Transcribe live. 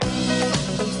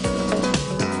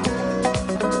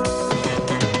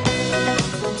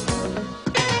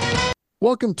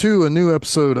Welcome to a new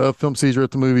episode of Film Seizure at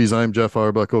the Movies. I'm Jeff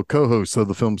Arbuckle, co-host of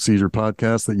the Film Seizure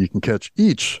podcast that you can catch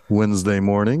each Wednesday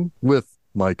morning with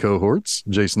my cohorts,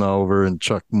 Jason Oliver and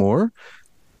Chuck Moore,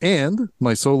 and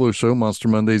my solo show, Monster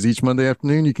Mondays, each Monday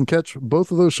afternoon. You can catch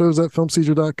both of those shows at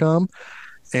filmseizure.com,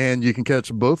 and you can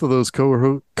catch both of those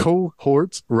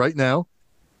cohorts right now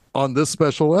on this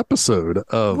special episode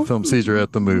of Film Seizure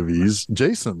at the Movies.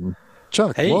 Jason,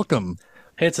 Chuck, Hey. welcome.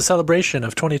 Hey, it's a celebration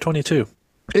of 2022.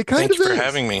 It kind Thank of you for is.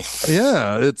 having me.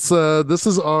 Yeah, it's this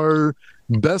is our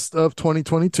best of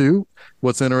 2022.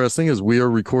 What's interesting is we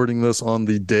are recording this on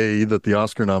the day that the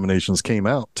Oscar nominations came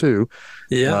out too.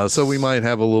 Yeah. So we might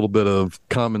have a little bit of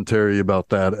commentary about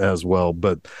that as well.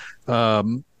 But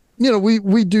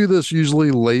we do this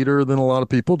usually later than a lot of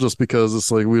people just because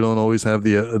it's like we don't always have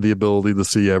the ability to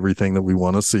see everything that we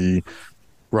want to see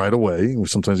right away.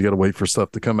 Sometimes you got to wait for stuff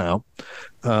to come out.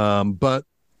 But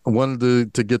I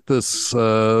wanted to get this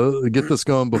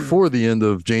going before the end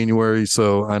of January.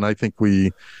 And I think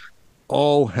we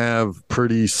all have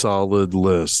pretty solid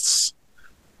lists.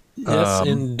 Yes,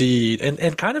 indeed.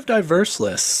 And kind of diverse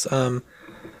lists.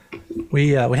 We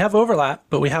have overlap,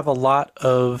 but we have a lot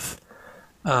of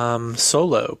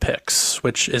solo picks,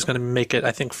 which is going to make it,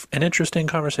 I think, an interesting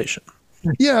conversation.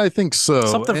 Yeah, I think so.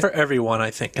 Something for everyone,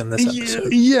 I think, in this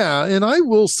episode. Yeah, and I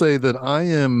will say that I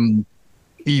am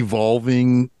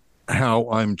evolving how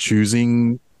I'm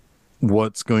choosing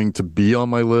what's going to be on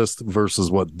my list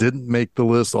versus what didn't make the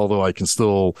list, although I can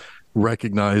still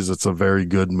recognize it's a very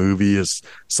good movie.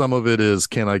 Some of it is,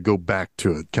 can I go back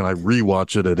to it? Can I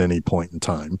rewatch it at any point in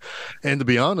time? And to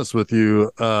be honest with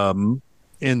you,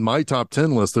 in my top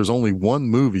 10 list, there's only one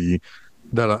movie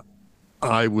that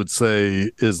I would say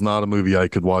is not a movie I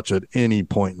could watch at any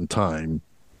point in time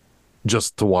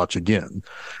just to watch again.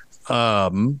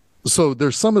 So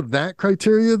there's some of that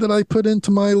criteria that I put into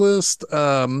my list.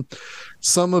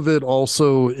 Some of it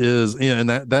also is, and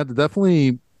that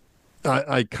definitely,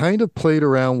 I kind of played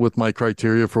around with my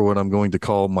criteria for what I'm going to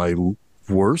call my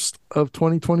worst of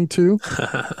 2022,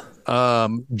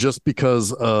 just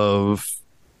because of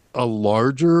a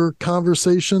larger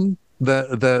conversation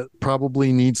that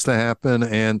probably needs to happen.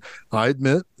 And I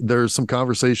admit there's some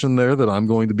conversation there that I'm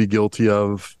going to be guilty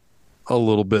of a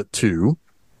little bit too.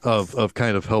 Of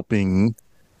kind of helping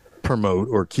promote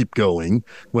or keep going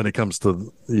when it comes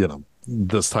to,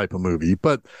 this type of movie.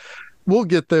 But we'll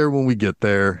get there when we get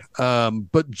there.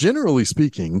 But generally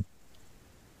speaking,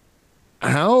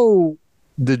 how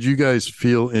did you guys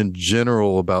feel in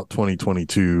general about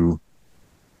 2022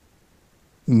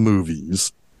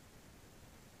 movies?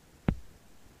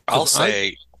 I'll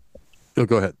say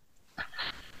Go ahead.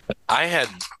 I had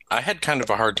kind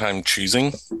of a hard time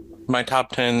choosing my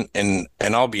top 10, and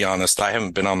I'll be honest, I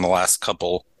haven't been on the last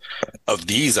couple of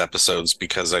these episodes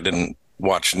because I didn't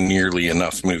watch nearly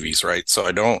enough movies, right?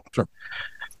 So Sure.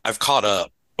 I've caught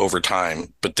up over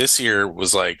time, but this year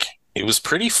was like, it was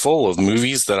pretty full of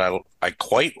movies that I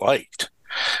quite liked.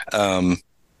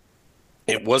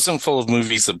 It wasn't full of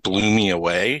movies that blew me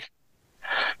away,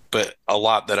 but a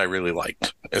lot that I really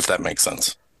liked, if that makes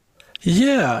sense.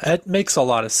 Yeah, it makes a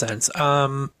lot of sense.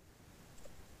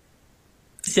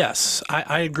 Yes,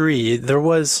 I agree. There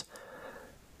were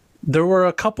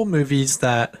a couple movies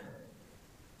that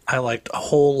I liked a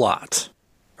whole lot,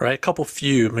 right? A couple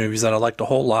few movies that I liked a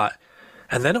whole lot.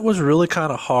 And then it was really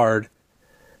kind of hard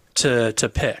to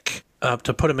pick,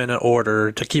 to put them in an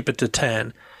order, to keep it to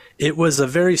 10. It was a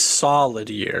very solid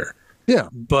year. Yeah.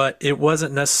 But it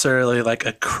wasn't necessarily like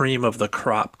a cream of the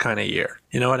crop kind of year.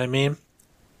 You know what I mean?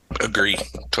 Agree,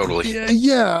 totally.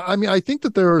 Yeah. I mean, I think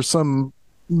that there are some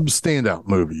standout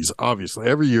movies. Obviously,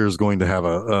 every year is going to have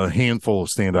a handful of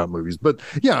standout movies. But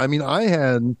yeah, I mean, I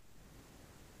had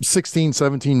 16,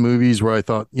 17 movies where I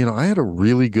thought, I had a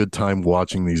really good time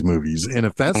watching these movies. And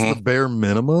if that's the bare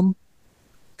minimum,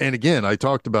 and again, I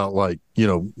talked about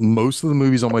most of the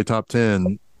movies on my top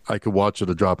 10, I could watch at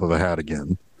a drop of a hat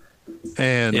again.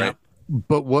 And,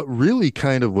 but what really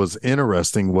kind of was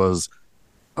interesting was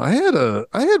I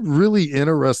had really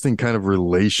interesting kind of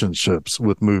relationships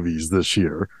with movies this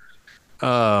year. There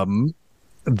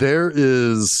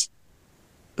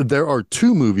are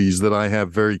two movies that I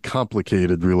have very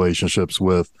complicated relationships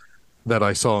with that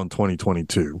I saw in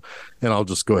 2022. And I'll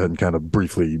just go ahead and kind of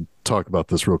briefly talk about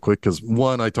this real quick because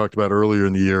one I talked about earlier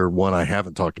in the year, one I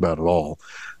haven't talked about at all.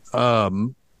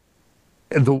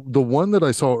 And the one that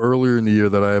I saw earlier in the year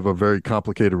that I have a very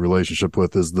complicated relationship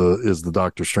with is the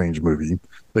Doctor Strange movie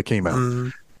that came out.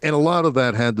 And a lot of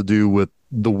that had to do with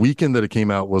the weekend that it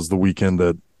came out was the weekend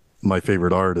that my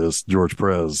favorite artist, George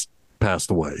Perez,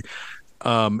 passed away.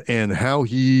 And how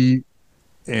he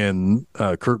and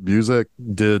Kurt Busiek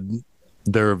did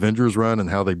their Avengers run and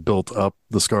how they built up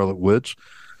the Scarlet Witch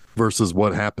versus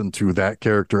what happened to that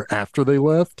character after they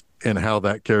left and how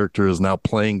that character is now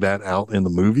playing that out in the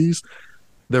movies.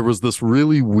 There was this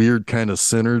really weird kind of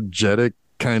synergetic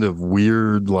kind of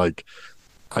weird, like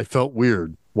I felt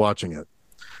weird watching it.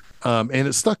 And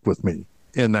it stuck with me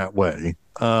in that way.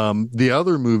 The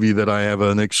other movie that I have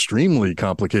an extremely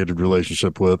complicated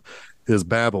relationship with is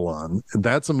Babylon.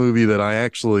 That's a movie that I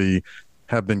actually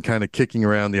have been kind of kicking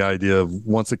around the idea of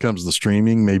once it comes to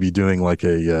streaming, maybe doing like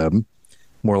a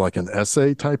more like an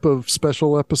essay type of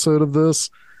special episode of this.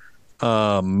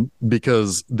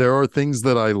 Because there are things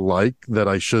that I like that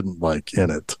I shouldn't like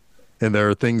in it. And there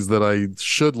are things that I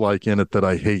should like in it that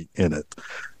I hate in it.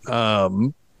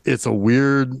 It's a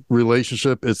weird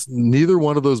relationship. It's neither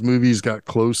one of those movies got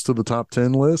close to the top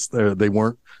 10 list. They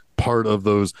weren't part of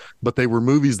those, but they were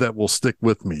movies that will stick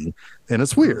with me. And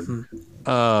it's weird.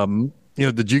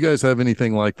 Did you guys have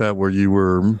anything like that where you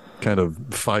were kind of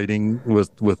fighting with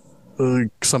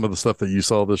some of the stuff that you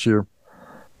saw this year?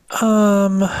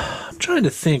 I'm trying to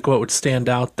think what would stand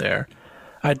out there.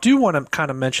 I do want to kind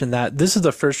of mention that this is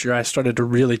the first year I started to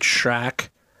really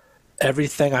track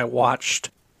everything I watched,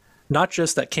 not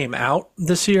just that came out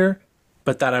this year,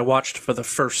 but that I watched for the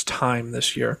first time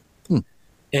this year.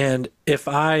 And if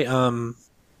I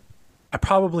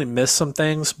probably missed some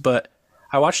things, but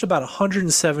I watched about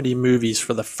 170 movies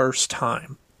for the first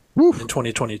time in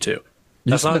 2022.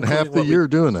 You spent half the year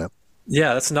doing that.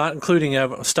 Yeah, that's not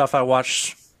including stuff I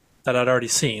watched that I'd already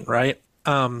seen, right?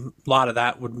 A lot of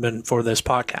that would have been for this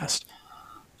podcast.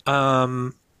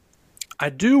 I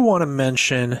do want to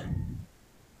mention,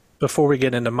 before we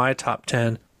get into my top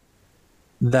 10,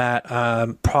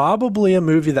 that probably a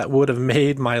movie that would have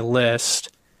made my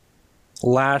list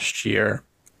last year,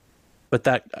 but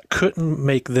that couldn't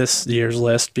make this year's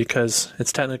list because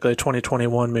it's technically a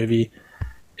 2021 movie,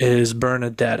 is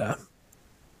Benedetta.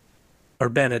 Or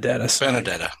Benedetta. Sorry.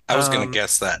 Benedetta. I was going to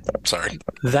guess that. Sorry.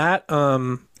 That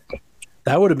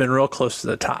would have been real close to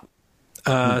the top.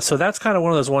 So that's kind of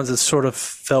one of those ones that sort of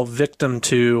fell victim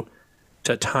to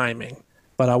timing,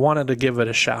 but I wanted to give it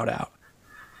a shout out.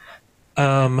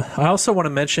 I also want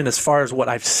to mention, as far as what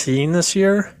I've seen this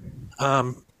year,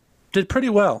 did pretty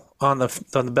well on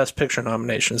the Best Picture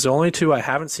nominations. The only two I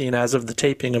haven't seen as of the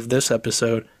taping of this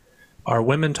episode are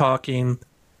Women Talking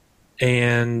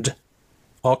and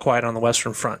All Quiet on the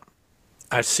Western Front.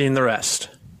 I've seen the rest.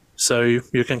 So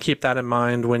you can keep that in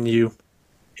mind when you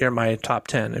hear my top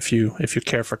 10 if you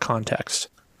care for context.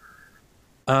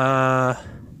 Other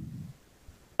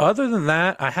than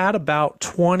that, I had about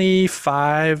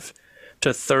 25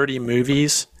 to 30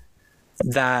 movies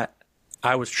that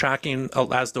I was tracking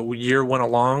as the year went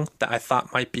along that I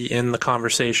thought might be in the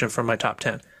conversation for my top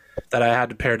 10 that I had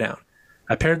to pare down.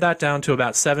 I pared that down to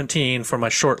about 17 for my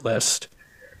short list.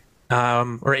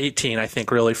 Or 18, I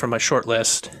think, really, for my short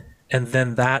list. And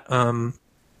then that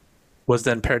was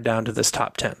then pared down to this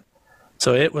top 10.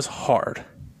 So it was hard.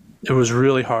 It was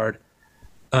really hard.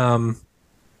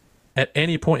 At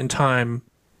any point in time,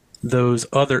 those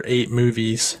other 8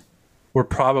 movies were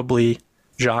probably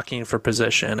jockeying for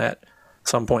position at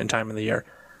some point in time in the year,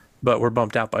 but were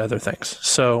bumped out by other things.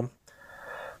 So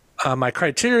my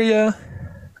criteria,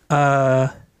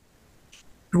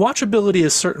 watchability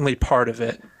is certainly part of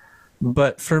it.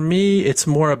 But for me, it's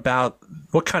more about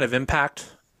what kind of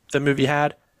impact the movie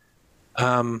had.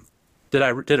 Did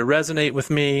it resonate with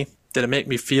me? Did it make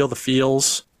me feel the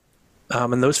feels?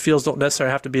 And those feels don't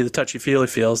necessarily have to be the touchy-feely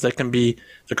feels. They can be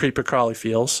the creepy-crawly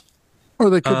feels. Or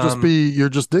they could just be, you're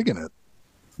just digging it.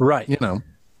 Right. It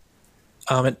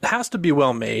has to be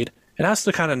well made. It has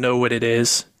to kind of know what it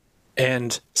is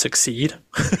and succeed.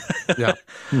 Yeah.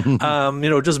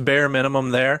 Just bare minimum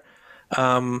there.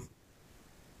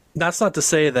 That's not to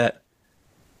say that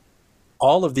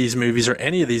all of these movies or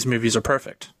any of these movies are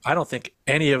perfect. I don't think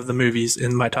any of the movies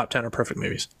in my top 10 are perfect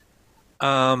movies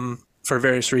for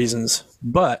various reasons,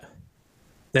 but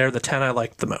they're the 10 I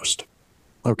liked the most.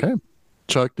 Okay.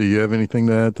 Chuck, do you have anything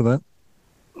to add to that?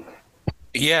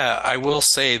 Yeah, I will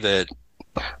say that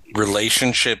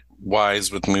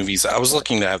relationship-wise with movies, I was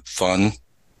looking to have fun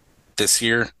this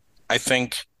year, I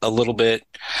think, a little bit.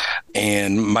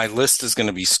 And my list is going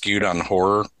to be skewed on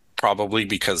horror, probably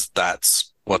because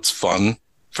that's what's fun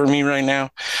for me right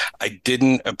now. I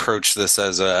didn't approach this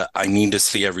as I need to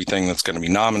see everything that's going to be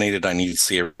nominated. I need to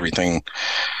see everything,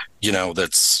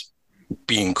 that's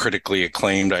being critically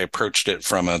acclaimed. I approached it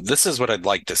from this is what I'd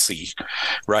like to see,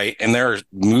 right? And there are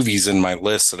movies in my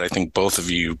list that I think both of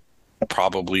you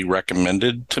probably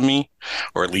recommended to me,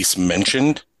 or at least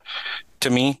mentioned to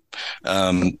me,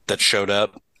 that showed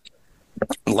up.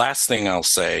 Last thing I'll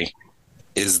say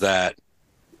is that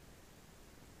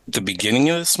the beginning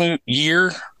of this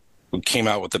year came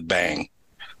out with a bang.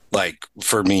 Like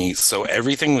for me, so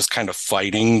everything was kind of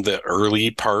fighting the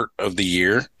early part of the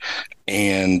year,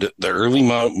 and the early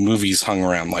movies hung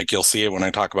around. Like you'll see it when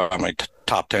I talk about my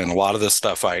top 10. A lot of the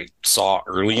stuff I saw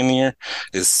early in the year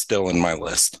is still in my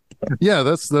list. Yeah,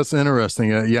 that's interesting.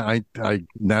 Yeah, I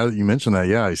now that you mention that,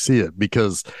 yeah, I see it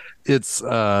because it's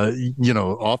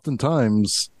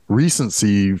oftentimes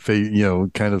recency,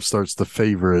 kind of starts to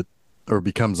favorite or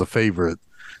becomes a favorite.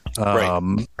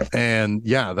 Right. And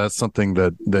yeah, that's something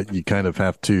that you kind of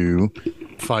have to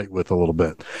fight with a little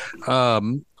bit.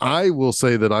 I will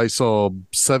say that I saw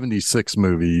 76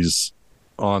 movies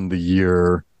on the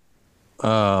year.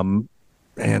 And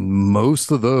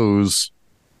most of those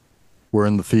were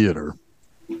in the theater.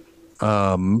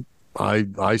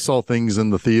 I saw things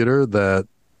in the theater that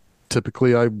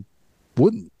typically I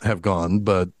wouldn't have gone,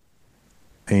 but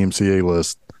AMC A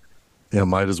List,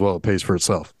 might as well, it pays for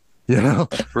itself.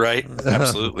 Right.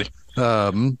 Absolutely.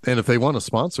 And if they want to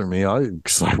sponsor me, I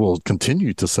will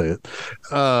continue to say it.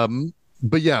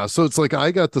 But yeah, so it's like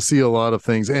I got to see a lot of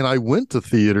things, and I went to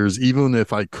theaters even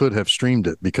if I could have streamed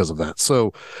it because of that.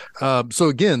 So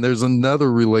again, there's another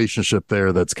relationship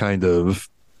there that's kind of,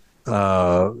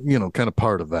 kind of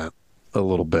part of that a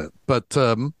little bit. But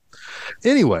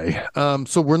anyway,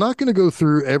 so we're not going to go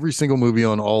through every single movie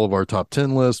on all of our top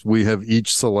 10 lists. We have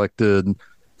each selected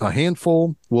a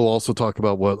handful. We'll also talk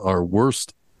about what our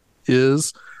worst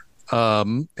is.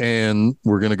 And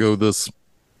we're going to go this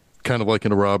kind of like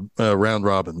in a round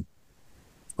robin.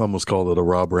 Almost called it a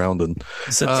Rob Roundin.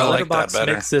 Since Letterboxd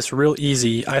makes this real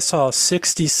easy, I saw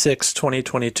 66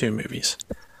 2022 movies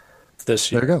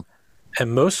this year. There you go.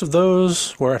 And most of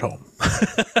those were at home.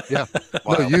 Yeah.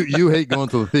 Wow. No, you hate going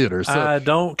to the theater. So. I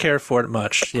don't care for it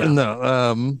much. Yeah.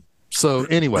 No. So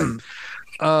anyway,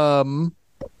 all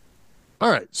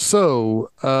right.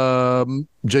 So,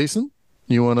 Jason,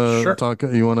 you want to talk?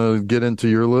 You want to get into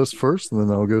your list first, and then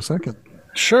I'll go second.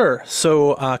 Sure.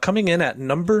 So, coming in at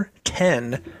number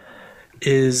 10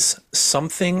 is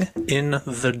Something in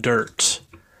the Dirt.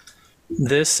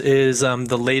 This is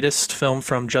the latest film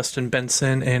from Justin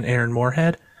Benson and Aaron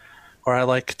Moorhead, or I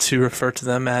like to refer to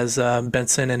them as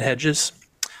Benson and Hedges.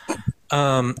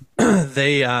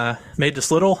 They made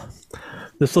this little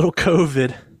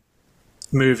COVID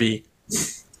movie,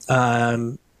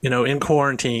 in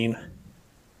quarantine.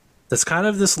 That's kind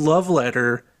of this love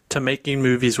letter to making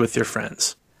movies with your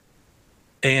friends.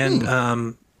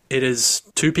 And it is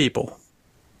two people,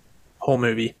 whole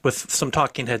movie, with some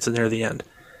talking heads in there at the end.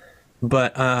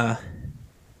 But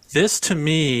this to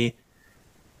me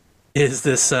is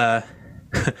this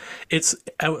it's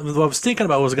I was thinking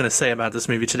about what I was going to say about this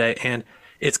movie today, and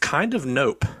it's kind of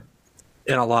Nope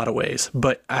in a lot of ways,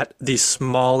 but at the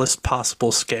smallest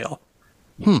possible scale.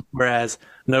 Whereas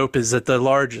Nope is at the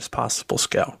largest possible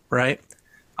scale, right?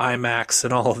 IMAX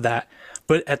and all of that.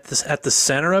 But at the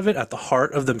center of it, at the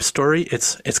heart of the story,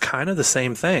 it's kind of the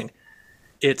same thing.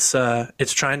 It's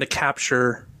trying to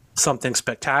capture something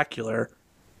spectacular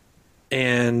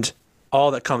and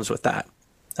all that comes with that.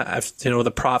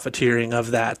 The profiteering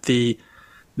of that, the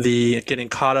getting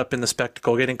caught up in the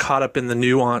spectacle, getting caught up in the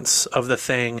nuance of the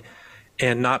thing,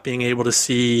 and not being able to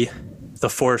see the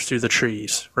forest through the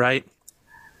trees, right?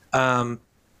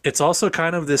 It's also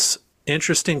kind of this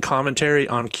interesting commentary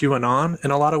on QAnon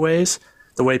in a lot of ways,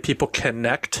 the way people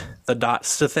connect the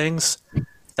dots to things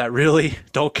that really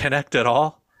don't connect at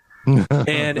all.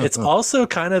 And it's also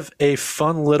kind of a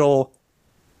fun little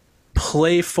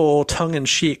playful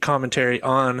tongue-in-cheek commentary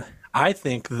on, I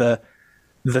think, the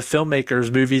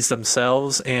filmmakers' movies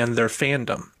themselves and their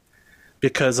fandom,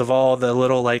 because of all the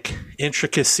little like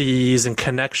intricacies and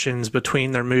connections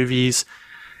between their movies.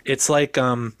 It's like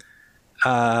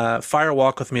Fire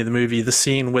Walk with Me, the movie, the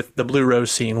scene with the Blue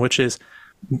Rose scene, which is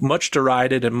much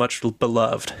derided and much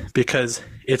beloved because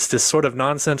it's this sort of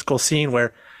nonsensical scene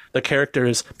where the character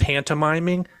is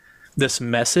pantomiming this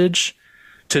message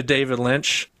to David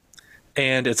Lynch,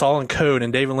 and it's all in code,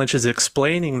 and David Lynch is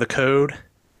explaining the code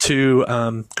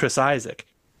to Chris Isaak,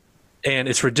 and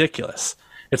it's ridiculous.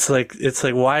 It's like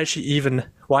why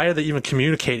are they even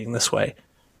communicating this way,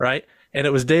 right? And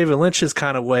it was David Lynch's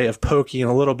kind of way of poking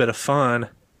a little bit of fun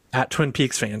at Twin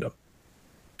Peaks fandom,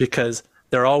 because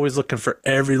they're always looking for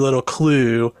every little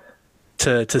clue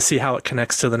to see how it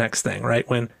connects to the next thing, right?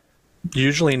 When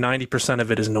usually 90%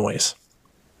 of it is noise.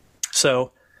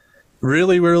 So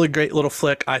really, really great little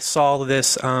flick. I saw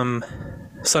this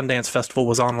Sundance Festival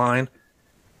was online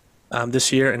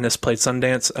this year, and this played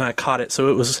Sundance, and I caught it. So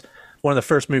it was one of the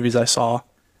first movies I saw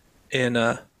in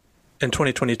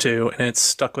 2022, and it's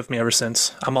stuck with me ever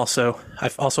since. I've also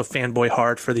fanboy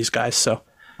hard for these guys, so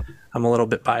I'm a little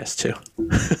bit biased too.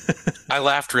 I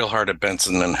laughed real hard at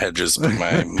Benson and Hedges, but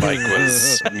my mic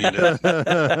was muted.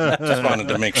 Just wanted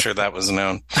to make sure that was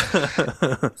known.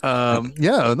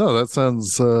 Yeah, no, that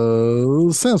sounds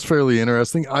fairly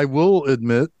interesting. I will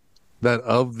admit that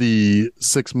of the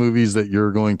 6 movies that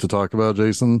you're going to talk about,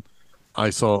 Jason, I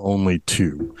saw only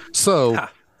 2. So,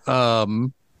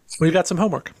 we got some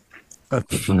homework.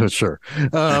 Sure.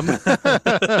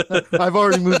 I've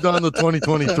already moved on to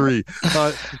 2023.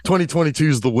 2022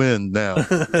 is the win now.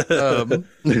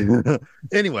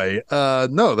 Anyway,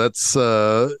 no, that's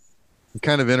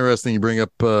kind of interesting. You bring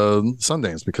up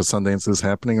Sundance, because Sundance is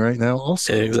happening right now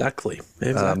also. Exactly.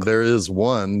 There is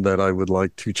one that I would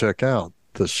like to check out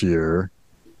this year.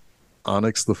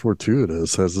 Onyx the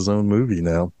Fortuitous has his own movie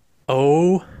now.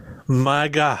 Oh my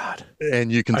God.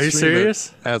 And you can Are you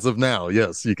serious? As of now,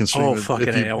 yes. You can stream it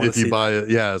if you buy it.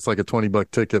 Yeah, it's like a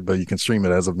 $20 ticket, but you can stream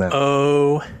it as of now.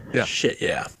 Oh, yeah. Shit,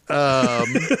 yeah.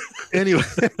 Anyway,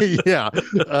 yeah.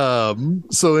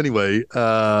 So anyway,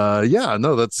 yeah,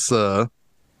 no, that's... So,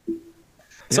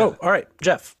 all right,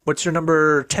 Jeff, what's your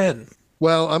number 10?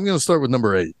 Well, I'm going to start with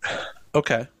number 8.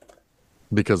 Okay.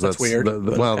 Because that's weird.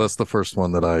 That's the first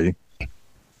one that I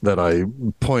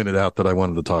pointed out that I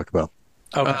wanted to talk about.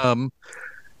 Okay.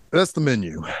 That's the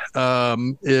Menu.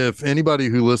 If anybody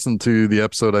who listened to the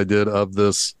episode I did of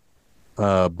this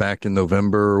back in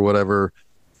November or whatever,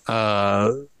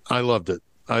 I loved it.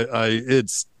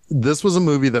 This was a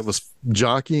movie that was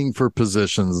jockeying for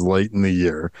positions late in the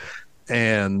year,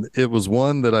 and it was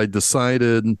one that I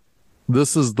decided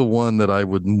this is the one that I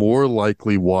would more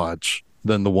likely watch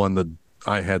than the one that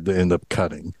I had to end up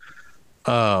cutting.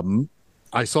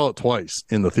 I saw it twice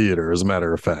in the theater, as a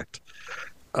matter of fact.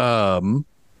 So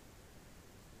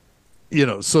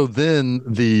then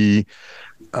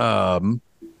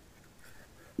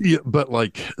but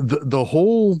like the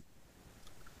whole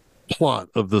plot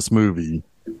of this movie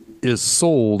is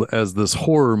sold as this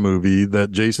horror movie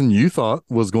that, Jason, you thought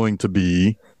was going to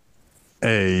be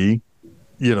a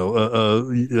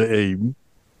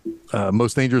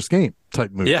Most Dangerous Game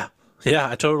type movie. Yeah,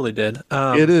 I totally did.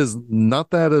 It is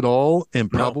not that at all,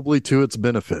 and probably to its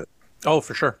benefit. Oh,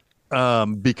 for sure.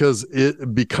 Because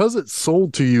it's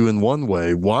sold to you in one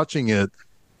way, watching it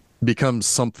becomes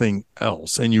something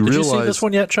else, and you realize. Did you see this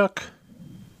one yet, Chuck?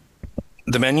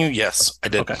 The Menu, yes, I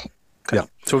did. Okay. Yeah,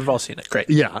 so we've all seen it. Great.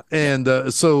 Yeah,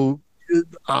 and so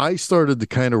I started to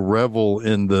kind of revel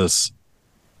in this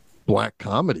black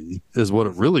comedy, is what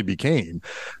it really became.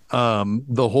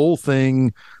 The whole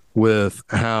thing with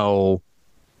how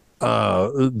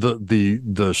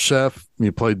the chef,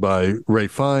 played by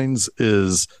Ralph Fiennes,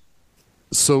 is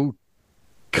so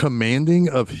commanding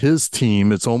of his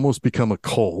team, it's almost become a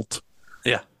cult.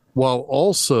 Yeah. While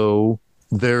also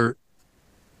their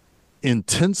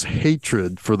intense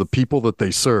hatred for the people that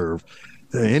they serve.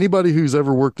 Anybody who's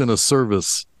ever worked in a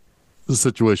service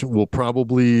situation will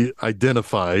probably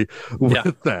identify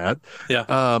with that. Yeah.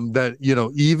 That,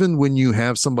 even when you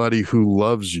have somebody who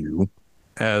loves you,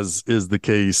 as is the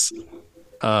case with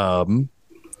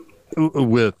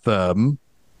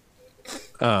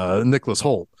Nicholas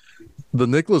Hoult. The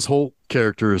Nicholas Hoult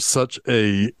character is such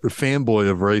a fanboy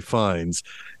of Ralph Fiennes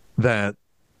that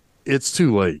it's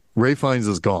too late. Ralph Fiennes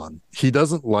is gone. He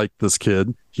doesn't like this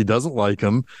kid. He doesn't like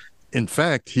him. In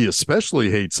fact, he especially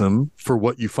hates him for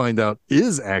what you find out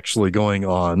is actually going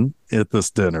on at this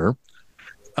dinner,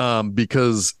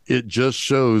 because it just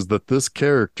shows that this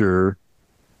character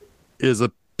is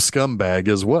a scumbag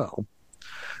as well.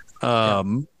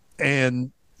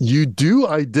 And you do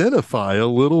identify a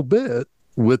little bit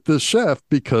with the chef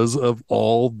because of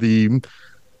all the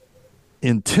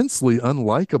intensely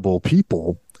unlikable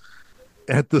people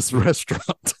at this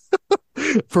restaurant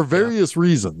for various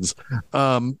reasons.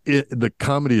 The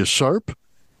comedy is sharp.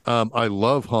 I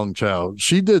love Hong Chow.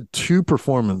 She did 2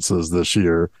 performances this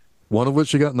year, one of which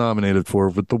she got nominated for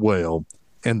with The Whale,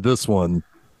 and this one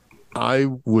I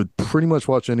would pretty much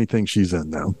watch anything she's in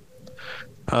now.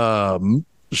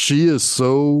 She is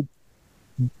so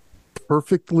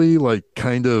perfectly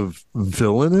kind of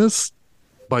villainous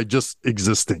by just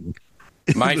existing.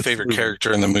 My favorite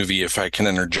character in the movie, if I can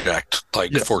interject,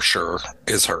 for sure,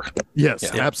 is her. Yes,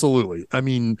 absolutely. I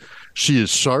mean, she is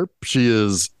sharp. She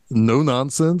is no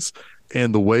nonsense.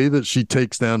 And the way that she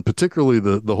takes down, particularly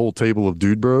the whole table of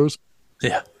dude bros,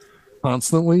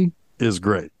 constantly, is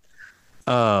great.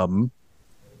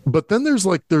 But then there's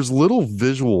little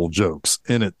visual jokes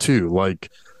in it too.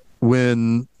 Like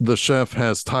when the chef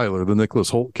has Tyler, the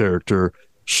Nicholas Hoult character,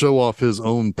 show off his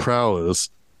own prowess.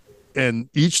 And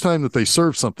each time that they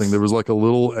served something, there was a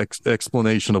little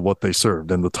explanation of what they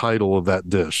served and the title of that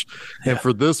dish. Yeah. And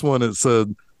for this one, it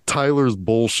said Tyler's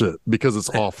bullshit because it's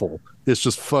awful. It's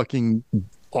just fucking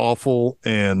awful,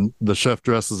 and the chef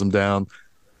dresses him down,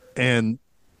 and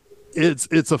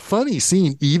it's a funny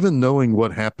scene, even knowing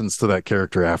what happens to that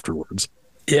character afterwards.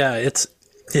 Yeah, it's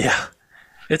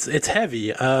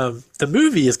heavy. The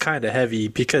movie is kind of heavy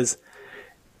because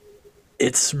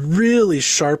it's really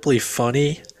sharply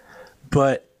funny,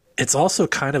 but it's also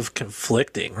kind of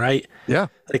conflicting, right? Yeah.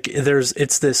 Like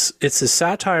it's a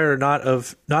satire not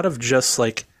of just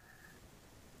like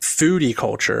foodie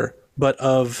culture, but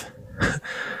of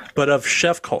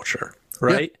chef culture,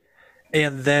 right? Yeah.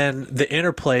 And then the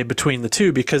interplay between the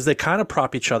two, because they kind of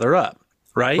prop each other up,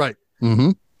 right? Right.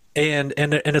 Mm-hmm. And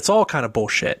it's all kind of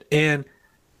bullshit. And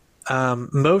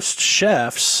most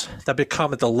chefs that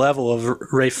become at the level of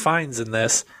Ralph Fiennes in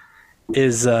this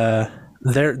is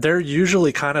they're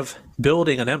usually kind of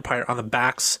building an empire on the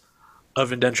backs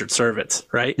of indentured servants,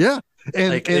 right? Yeah,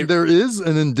 and there is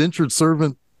an indentured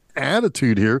servant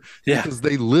attitude here because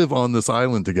they live on this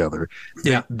island together.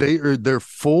 Yeah, their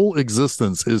full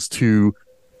existence is to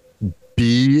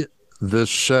be the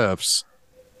chef's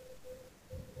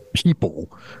people.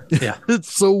 Yeah,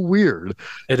 it's so weird.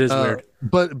 It is weird,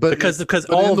 but because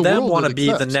all of them want to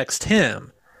be the next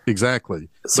him. Exactly.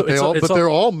 So they're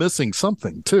all missing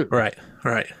something too. Right.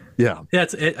 Yeah.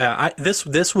 Yeah.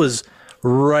 This was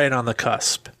right on the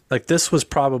cusp. Like, this was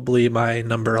probably my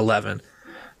number 11.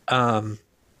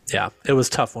 Yeah, it was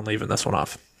tough when leaving this one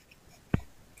off.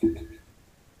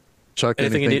 Chuck,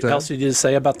 anything else you need to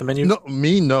say about the menu?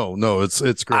 No,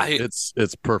 it's great.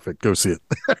 It's perfect. Go see it.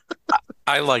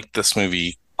 I liked this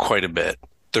movie quite a bit.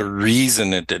 The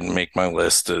reason it didn't make my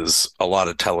list is a lot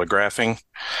of telegraphing,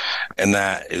 and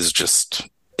that is just,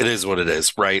 it is what it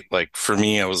is, right? Like, for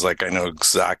me, I was like, I know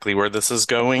exactly where this is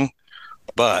going,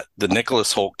 but the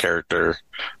Nicholas Hoult character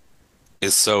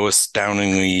is so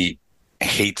astoundingly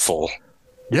hateful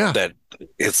that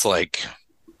it's like,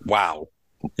 wow.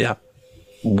 Yeah.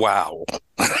 Wow.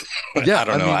 Yeah, I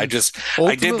don't know. I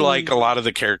did like a lot of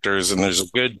the characters, and there's a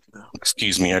good,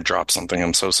 excuse me, I dropped something.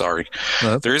 I'm so sorry.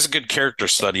 There is a good character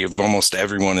study of almost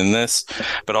everyone in this,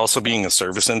 but also being a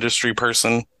service industry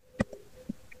person,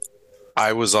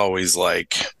 I was always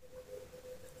like,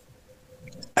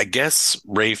 I guess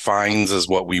Ralph Fiennes is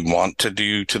what we want to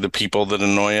do to the people that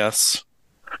annoy us.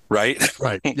 Right.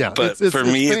 Yeah. But for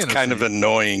me, it's kind of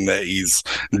annoying that he's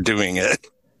doing it.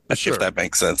 Sure. If that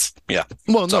makes sense. Yeah.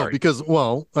 Well, no, because,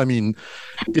 I mean,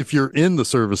 if you're in the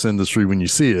service industry, when you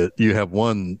see it, you have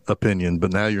one opinion,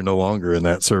 but now you're no longer in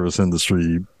that service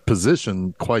industry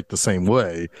position quite the same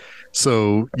way.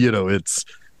 So, it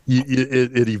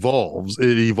evolves.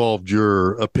 It evolved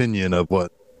your opinion of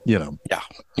what, Yeah.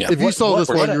 If you saw this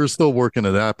while you were still working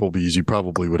at Applebee's, you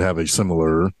probably would have a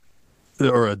similar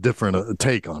or a different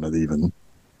take on it even.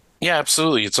 Yeah,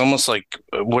 absolutely. It's almost like,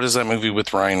 what is that movie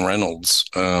with Ryan Reynolds?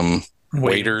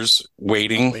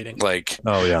 Waiting. Like,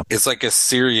 oh yeah, it's like a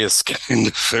serious kind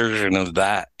of version of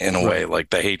that in a way, like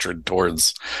the hatred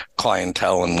towards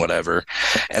clientele and whatever.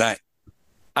 And I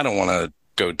don't want to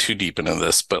go too deep into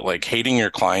this, but like hating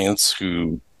your clients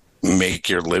who make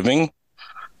your living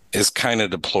is kind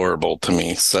of deplorable to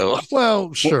me. So,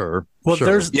 well, sure. Well,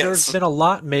 there's been a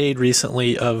lot made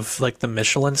recently of like the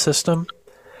Michelin system.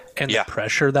 And the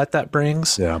pressure that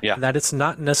brings, that it's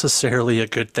not necessarily a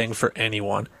good thing for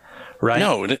anyone, right?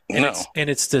 No.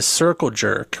 It's this circle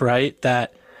jerk, right?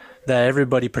 That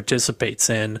everybody participates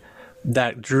in,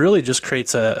 that really just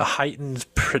creates a heightened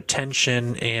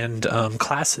pretension and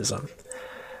classism.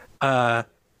 And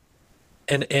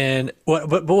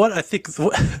what I think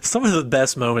some of the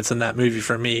best moments in that movie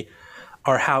for me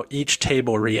are how each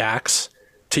table reacts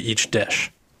to each dish.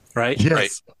 Right. Yes. Right.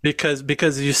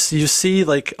 Because you see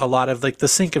like a lot of like the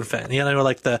sycophant,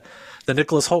 like the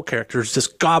Nicholas Hoult character is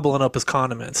just gobbling up his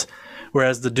condiments,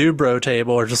 whereas the dude bro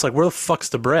table are just like, where the fuck's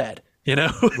the bread?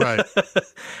 Right.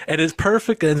 And it's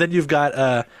perfect. And then you've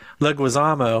got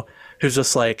Leguizamo, who's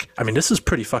just like, I mean, this is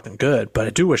pretty fucking good, but I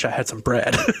do wish I had some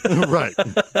bread. Right.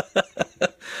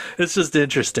 It's just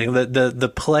interesting that the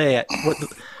play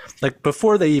like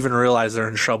before they even realize they're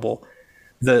in trouble.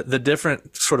 The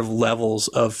different sort of levels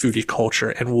of foodie culture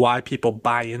and why people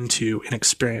buy into an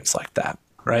experience like that,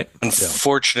 right?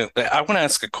 Unfortunately, I want to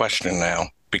ask a question now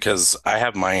because I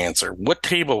have my answer. What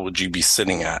table would you be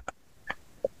sitting at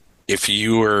if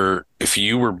you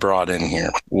were brought in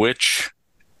here? And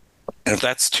if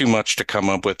that's too much to come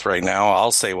up with right now,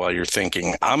 I'll say while you're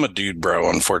thinking, I'm a dude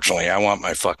bro, unfortunately. I want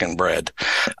my fucking bread.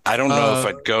 I don't know if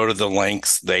I'd go to the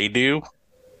lengths they do.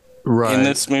 Right. In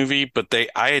this movie, but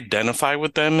I identify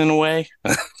with them in a way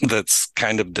that's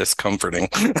kind of discomforting.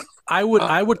 I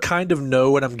would kind of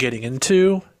know what I'm getting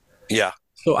into. Yeah.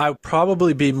 So I would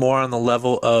probably be more on the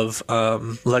level of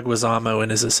Leguizamo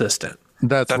and his assistant.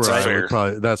 That's That's where I fair. would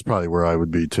probably. That's probably where I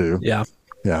would be too. Yeah.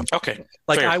 Yeah. Okay.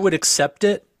 Like fair. I would accept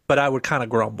it, but I would kind of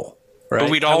grumble. Right.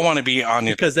 But we'd all want to be on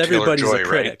because Taylor everybody's Joy, a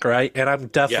critic, right? And I'm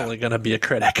definitely going to be a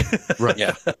critic. Right.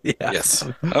 Yeah. Yeah. Yes.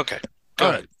 Okay. Go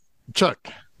All ahead. right, Chuck,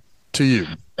 to you.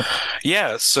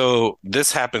 Yeah, so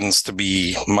this happens to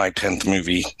be my 10th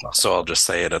movie, so I'll just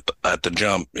say it at the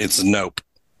jump. It's Nope.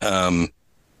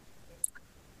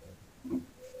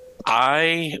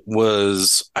 I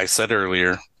said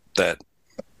earlier that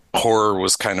horror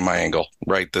was kind of my angle,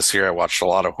 right? This year I watched a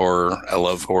lot of horror. I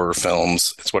love horror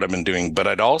films. It's what I've been doing, but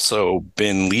I'd also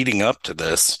been leading up to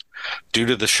this due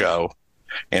to the show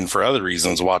and for other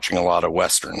reasons watching a lot of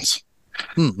Westerns.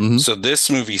 Mm-hmm. So this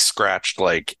movie scratched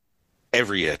like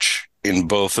every itch in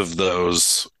both of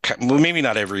those. Well, maybe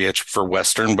not every itch for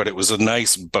Western, but it was a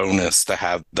nice bonus to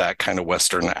have that kind of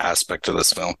Western aspect to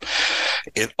this film.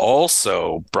 It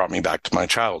also brought me back to my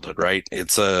childhood, right?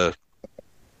 It's a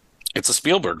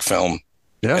Spielberg film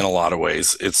in a lot of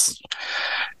ways. It's,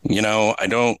 we're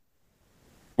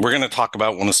going to talk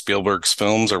about one of Spielberg's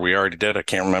films, or we already did. I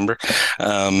can't remember.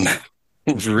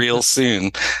 Real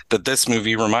soon, that this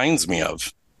movie reminds me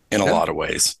of in a lot of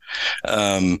ways.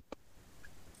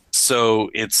 So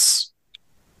it's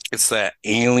that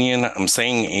alien. I'm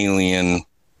saying alien.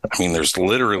 I mean, there's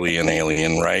literally an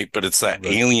alien, right? But it's that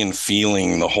alien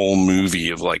feeling the whole movie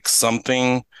of like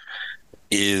something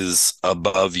is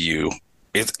above you.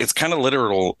 It's kind of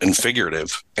literal and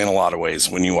figurative in a lot of ways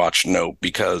when you watch Nope,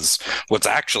 because what's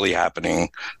actually happening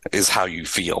is how you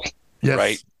feel,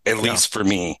 right? At least for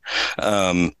me.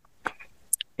 And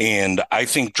I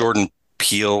think Jordan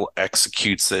Peele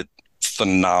executes it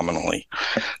phenomenally.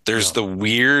 There's the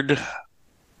weird...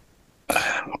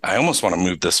 I almost want to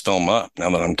move this film up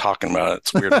now that I'm talking about it.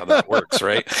 It's weird how that works,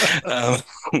 right?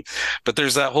 But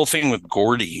there's that whole thing with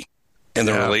Gordy and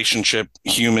the relationship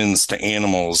humans to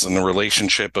animals and the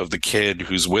relationship of the kid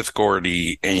who's with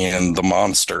Gordy and the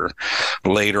monster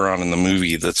later on in the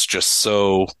movie. That's just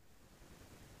so...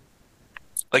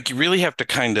 Like, you really have to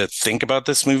kind of think about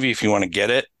this movie if you want to get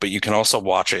it, but you can also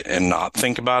watch it and not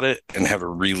think about it and have a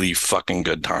really fucking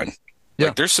good time. Yeah.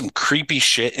 Like, there's some creepy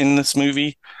shit in this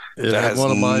movie that has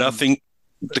nothing...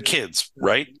 The kids,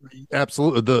 right?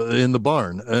 Absolutely. In the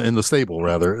barn, in the stable,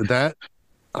 rather. That,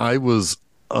 I was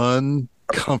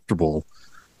uncomfortable.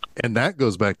 And that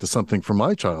goes back to something from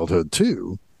my childhood,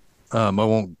 too. I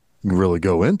won't really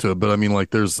go into it, but I mean,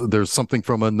 like, there's something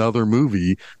from another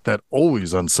movie that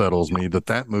always unsettles me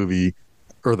that movie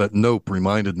or that Nope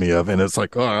reminded me of, and it's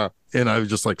like and I was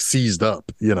just like seized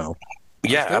up,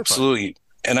 Yeah, absolutely.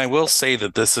 And I will say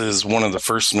that this is one of the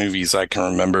first movies I can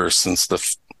remember since the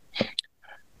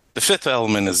Fifth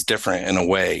Element is different in a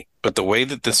way, but the way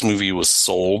that this movie was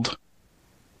sold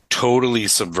totally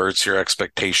subverts your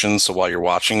expectations. So while you're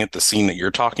watching it, the scene that you're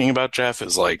talking about, Jeff,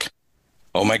 is like,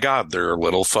 oh my God, they're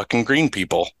little fucking green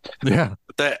people. Yeah.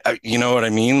 That, you know what I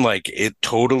mean? Like, it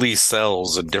totally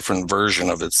sells a different version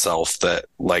of itself that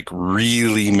like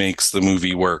really makes the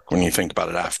movie work when you think about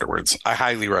it afterwards. I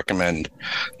highly recommend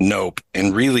Nope,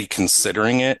 and really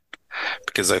considering it,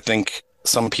 because I think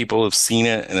some people have seen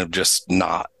it and have just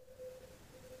not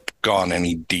gone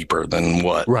any deeper than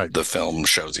what the film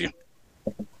shows you.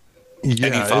 Yeah,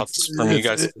 any thoughts from you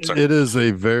guys? It is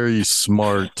a very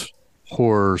smart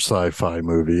horror sci-fi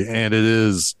movie, and it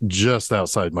is just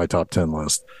outside my top 10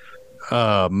 list.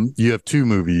 You have two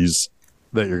movies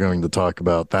that you're going to talk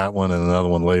about, that one and another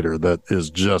one later, that is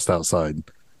just outside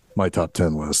my top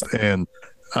 10 list. And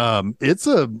the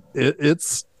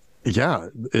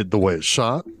way it's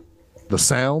shot, the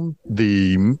sound,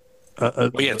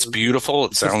 it's beautiful.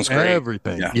 It sounds great.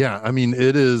 Everything. Yeah. I mean,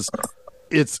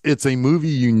 it's a movie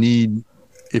you need.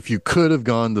 If you could have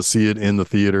gone to see it in the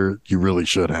theater, you really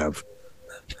should have.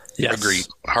 Yes. Agreed.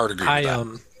 Hard agree with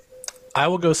that. I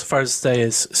will go so far as to say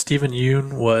is Stephen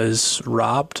Yeun was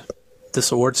robbed this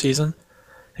award season.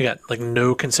 He got like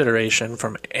no consideration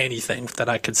from anything that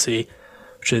I could see,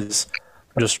 which is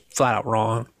just flat out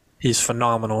wrong. He's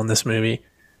phenomenal in this movie.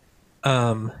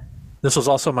 This was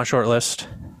also my short list.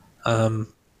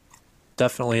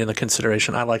 Definitely in the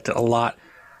consideration. I liked it a lot.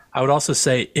 I would also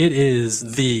say it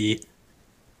is the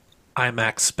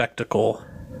IMAX spectacle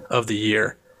of the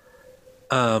year.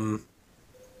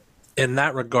 In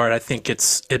that regard, I think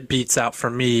it beats out for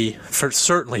me,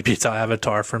 certainly beats out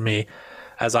Avatar for me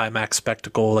as IMAX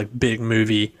spectacle, like big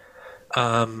movie.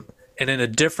 And in a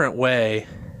different way,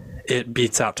 it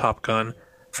beats out Top Gun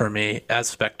for me as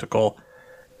spectacle.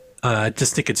 I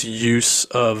just think its use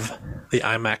of the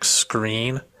IMAX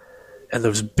screen and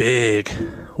those big,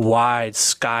 wide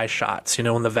sky shots,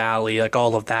 in the valley, like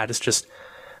all of that is just.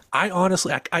 I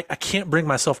honestly, I can't bring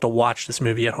myself to watch this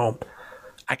movie at home.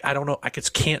 I don't know. I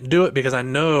just can't do it because I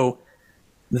know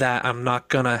that I'm not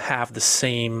gonna have the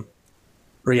same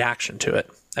reaction to it.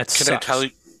 Can I tell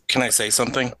you? Can I say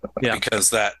something? Yeah. Because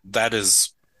that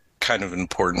is kind of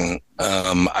important.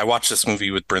 I watched this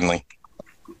movie with Brinley,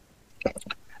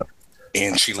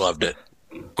 and she loved it,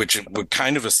 which would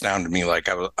kind of astounded me. Like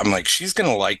I'm like, she's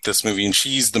gonna like this movie, and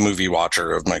she's the movie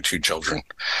watcher of my two children.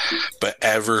 But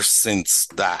ever since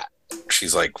that,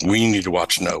 she's like, we need to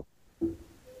watch Nope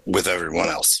with everyone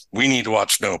else. We need to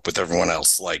watch Nope with everyone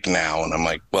else, like now. And I'm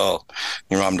like, well,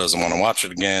 your mom doesn't want to watch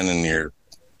it again, and your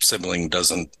sibling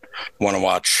doesn't want to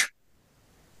watch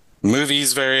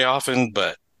movies very often,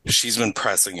 but she's been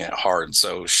pressing it hard.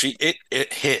 So it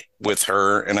hit with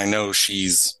her, and I know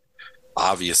she's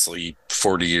obviously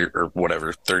 40 or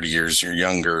whatever, 30 years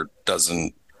younger,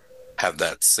 doesn't have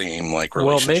that same like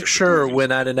relationship. Well, make sure when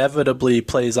that inevitably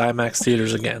plays IMAX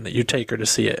theaters again that you take her to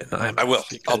see it in IMAX. I will.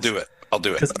 I'll do it.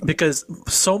 Because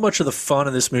so much of the fun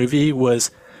of this movie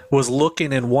was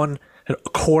looking in one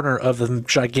corner of the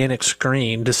gigantic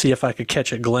screen to see if I could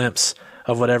catch a glimpse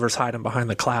of whatever's hiding behind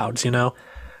the clouds,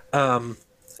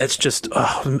 It's just,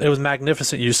 it was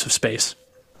magnificent use of space.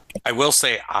 I will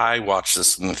say I watched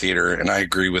this in the theater, and I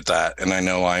agree with that. And I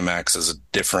know IMAX is a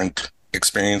different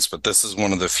experience, but this is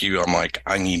one of the few I'm like,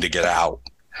 I need to get out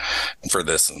for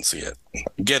this and see it.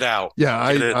 Get out. Yeah.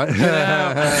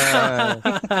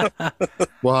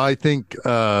 Well, I think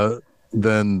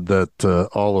then that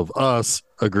all of us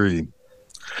agree.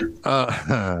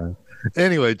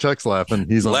 Anyway, Chuck's laughing.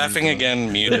 He's laughing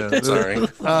again. Muted. Yeah. Sorry.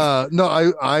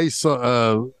 No, I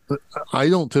saw. I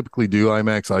don't typically do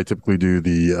IMAX. I typically do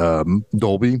the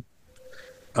Dolby.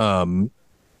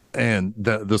 And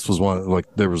this was one. Like,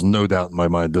 there was no doubt in my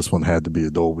mind this one had to be a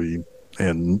Dolby,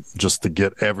 and just to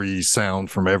get every sound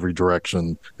from every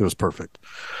direction, it was perfect.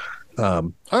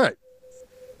 All right,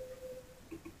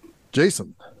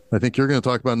 Jason, I think you're going to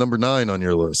talk about number 9 on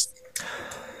your list.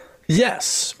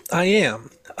 Yes, I am.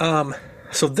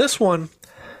 So this one,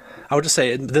 I would just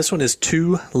say this one is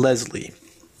To Leslie.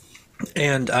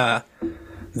 And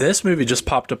this movie just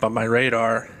popped up on my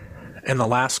radar in the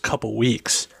last couple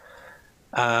weeks.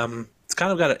 It's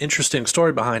kind of got an interesting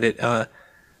story behind it.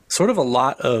 Sort of a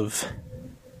lot of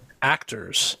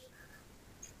actors,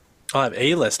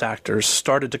 A-list actors,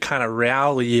 started to kind of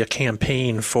rally a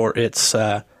campaign for its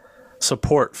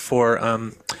support for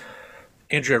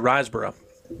Andrea Riseborough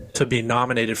to be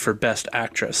nominated for Best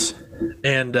Actress.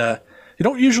 And you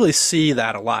don't usually see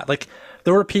that a lot. Like,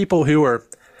 there were people who were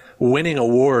winning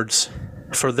awards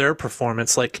for their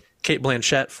performance, like Cate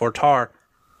Blanchett for Tar,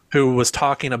 who was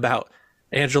talking about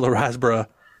Angela Riseborough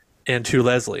and To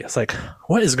Leslie. It's like,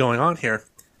 what is going on here?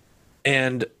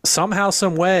 And somehow,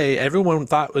 some way, everyone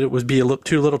thought it would be a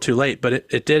little too late, but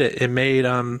it did it. It made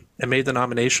the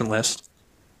nomination list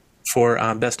for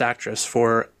Best Actress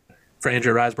for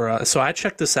Andrea Riseborough. So I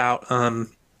checked this out a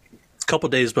couple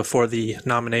days before the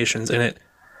nominations, and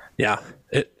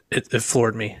it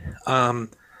floored me.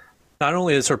 Not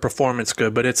only is her performance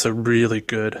good, but it's a really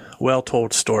good,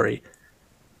 well-told story.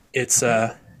 It's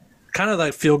kind of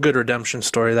like feel-good redemption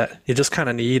story that you just kind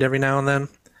of need every now and then.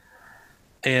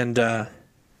 And her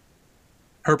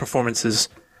performance is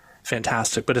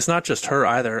fantastic, but it's not just her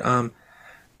either.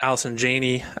 Allison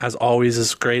Janney, as always,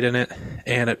 is great in it,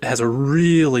 and it has a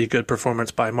really good performance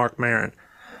by Mark Maron.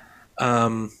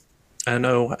 I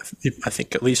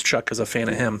think at least Chuck is a fan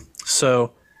of him.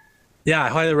 So, yeah, I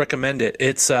highly recommend it.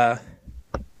 It's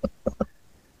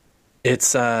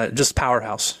just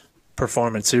powerhouse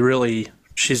performance.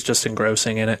 She's just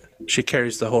engrossing in it. She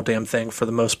carries the whole damn thing for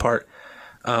the most part.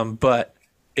 But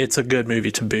it's a good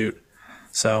movie to boot.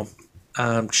 So,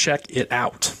 check it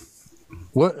out.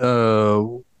 What?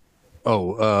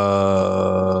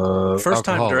 First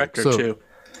time director too.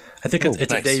 I think it's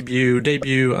nice. A debut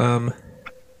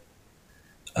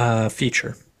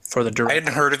feature for the director. I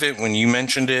hadn't heard of it when you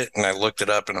mentioned it, and I looked it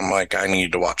up, and I'm like, I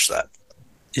need to watch that.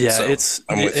 Yeah, so, it's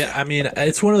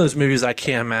one of those movies I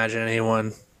can't imagine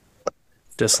anyone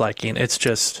disliking. It's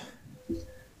just,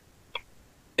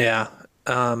 yeah,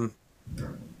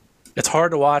 it's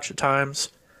hard to watch at times,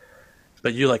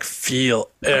 but you feel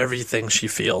everything she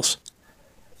feels.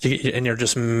 And you're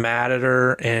just mad at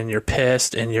her, and you're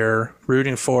pissed, and you're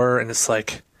rooting for her, and it's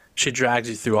like she drags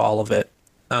you through all of it.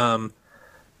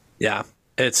 Yeah,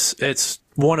 it's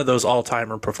one of those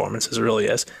all-timer performances. It really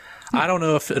is. I don't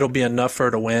know if it'll be enough for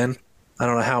her to win. I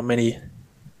don't know how many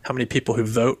people who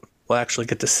vote will actually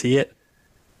get to see it,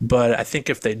 but I think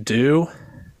if they do,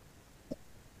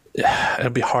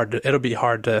 it'll be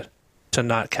hard to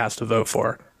not cast a vote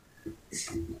for.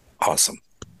 Awesome.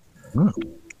 Oh,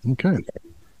 okay.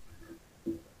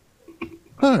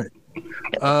 All right.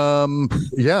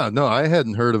 Yeah, no, I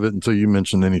hadn't heard of it until you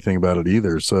mentioned anything about it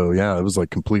either. So yeah, it was like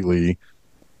completely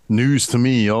news to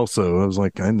me also. I was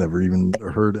like, I never even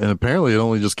heard, and apparently it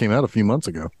only just came out a few months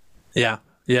ago. Yeah.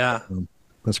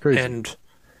 That's crazy. And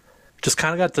just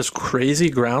kind of got this crazy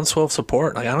groundswell of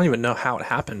support. Like, I don't even know how it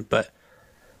happened, but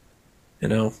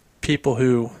people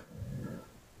who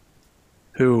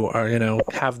are,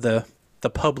 have the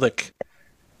public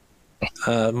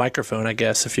microphone, I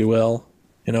guess, if you will,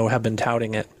 have been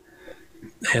touting it.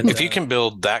 And if you can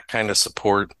build that kind of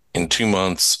support in 2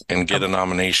 months and get a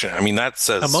nomination, I mean, that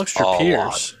says amongst your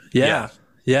peers. Lot.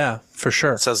 Yeah, for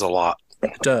sure. It says a lot.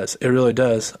 It does. It really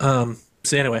does.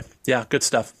 So anyway, yeah, good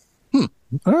stuff. All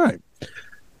right.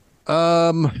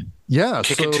 Yeah.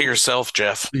 Kick it to yourself,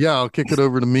 Jeff. Yeah, I'll kick it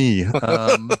over to me. Like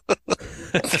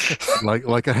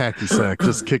a hacky sack,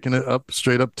 just kicking it up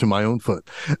straight up to my own foot.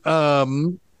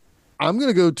 I'm going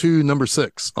to go to number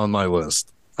 6 on my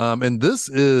list. And this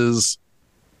is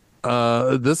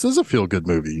a feel-good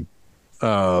movie.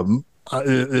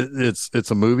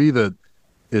 It's a movie that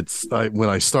when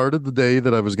I started the day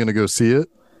that I was going to go see it,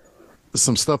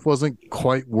 some stuff wasn't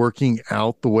quite working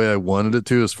out the way I wanted it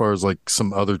to, as far as like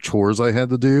some other chores I had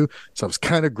to do. So I was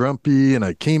kind of grumpy, and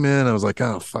I came in, I was like,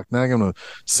 oh fuck, now I'm going to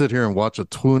sit here and watch a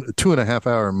 2.5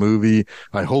 hour movie.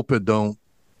 I hope it don't,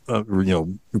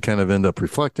 kind of end up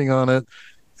reflecting on it.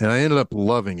 And I ended up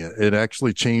loving it. It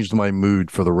actually changed my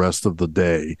mood for the rest of the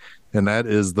day. And that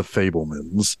is The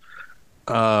Fabelmans.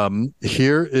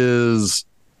 Here is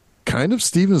kind of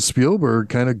Steven Spielberg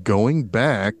kind of going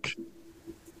back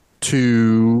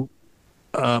to,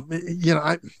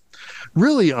 I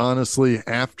really honestly,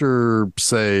 after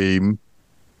say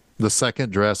the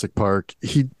second Jurassic Park,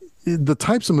 the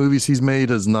types of movies he's made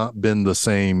has not been the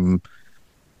same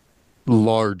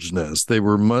largeness. They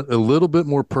were a little bit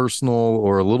more personal,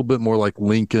 or a little bit more like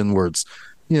Lincoln, where it's,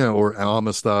 or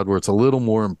Amistad, where it's a little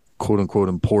more quote unquote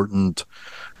important.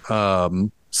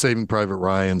 Saving Private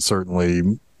Ryan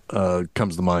certainly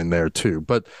comes to mind there too.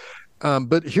 But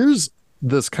here's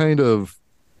this kind of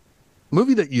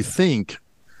movie that you think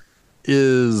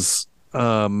is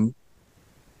gonna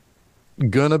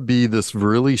be this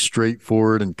really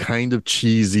straightforward and kind of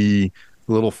cheesy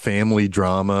little family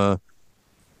drama,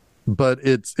 but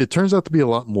it turns out to be a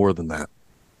lot more than that.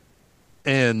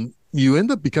 And you end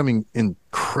up becoming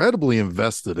incredibly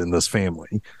invested in this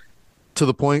family, to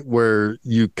the point where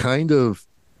you kind of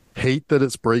hate that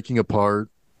it's breaking apart.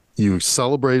 You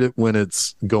celebrate it when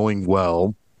it's going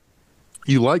well.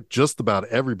 You like just about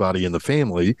everybody in the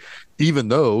family, even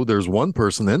though there's one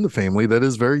person in the family that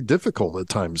is very difficult at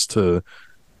times to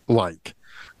like.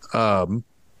 And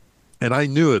I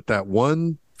knew it, that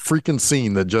one freaking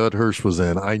scene that Judd Hirsch was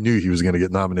in, I knew he was going to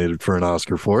get nominated for an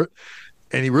Oscar for it.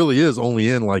 And he really is only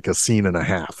in like a scene and a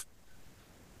half.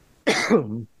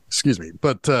 Excuse me.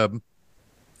 But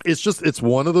it's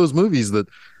one of those movies that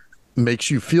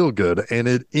makes you feel good. And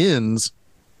it ends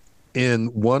in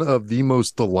one of the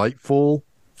most delightful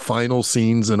final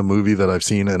scenes in a movie that I've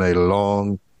seen in a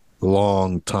long,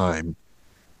 long time.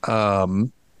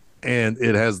 And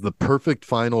it has the perfect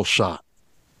final shot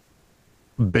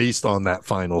based on that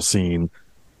final scene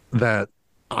that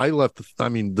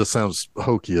this sounds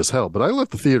hokey as hell, but I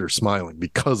left the theater smiling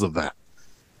because of that.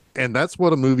 And that's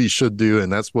what a movie should do,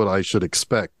 and that's what I should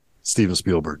expect Steven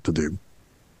Spielberg to do.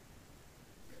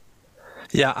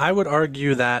 Yeah, I would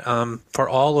argue that for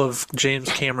all of James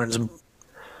Cameron's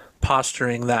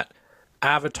posturing, that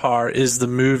Avatar is the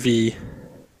movie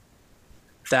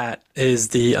that is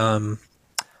the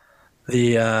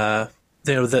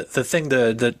thing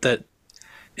that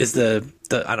is the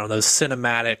I don't know,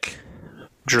 cinematic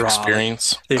draw,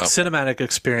 experience, the cinematic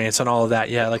experience, and all of that.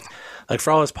 Yeah, like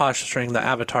for all his posturing, the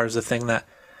Avatar is the thing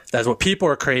that's what people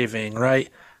are craving, right?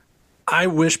 I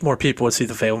wish more people would see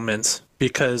The Fabelmans,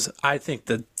 because I think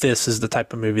that this is the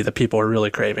type of movie that people are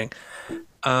really craving.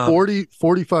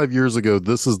 45 years ago,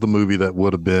 this is the movie that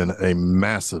would have been a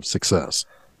massive success.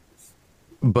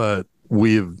 But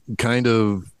we've kind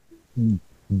of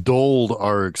dulled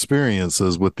our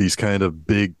experiences with these kind of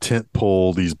big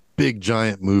tentpole, these big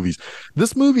giant movies.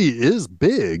 This movie is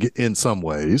big in some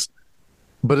ways,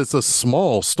 but it's a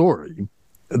small story.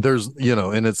 There's,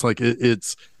 and it's like,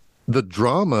 it's the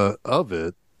drama of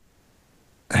it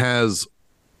has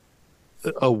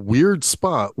a weird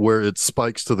spot where it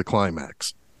spikes to the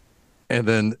climax. And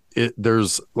then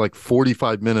there's like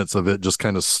 45 minutes of it just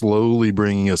kind of slowly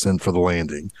bringing us in for the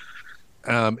landing.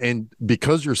 And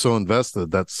because you're so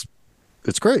invested, that's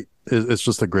it's great. It's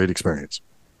just a great experience.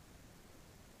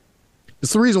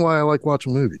 It's the reason why I like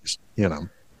watching movies, you know.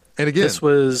 And again, This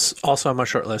was also on my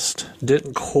short list.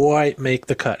 Didn't quite make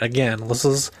the cut. Again, this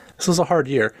is a hard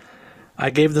year. I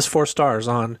gave this 4 stars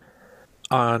on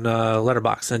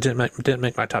Letterboxd, and it didn't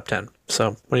make my top 10.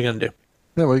 So what are you gonna do?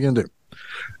 yeah, what are you gonna do?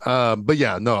 But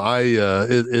yeah, no,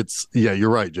 it's you're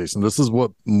right, Jason. This is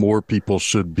what more people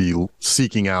should be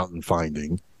seeking out and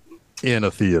finding in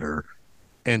a theater,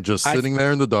 and just sitting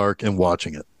there in the dark and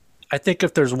watching it. I think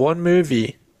if there's one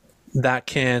movie that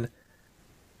can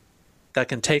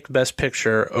take Best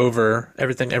Picture over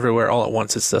Everything Everywhere All at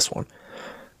Once, it's this one.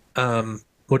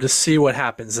 We'll just see what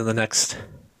happens in the next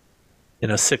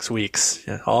 6 weeks.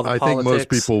 All the I politics. think most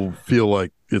people feel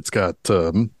like it's got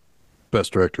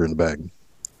Best Director in the bag.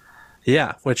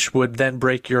 Yeah, which would then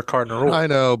break your cardinal rule. I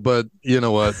know, but you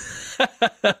know what?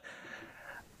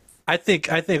 I think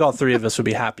all 3 of us would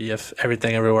be happy if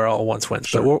Everything Everywhere All at Once wins.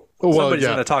 Sure. But somebody's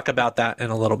going to talk about that in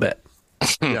a little bit.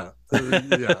 Yeah.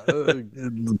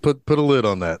 Put a lid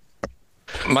on that.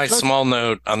 My small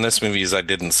note on this movie is I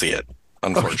didn't see it,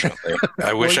 unfortunately.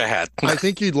 I wish I had. I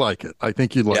think you'd like it. I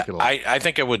think you'd like it a lot. I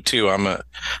think I would too. I'm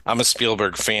a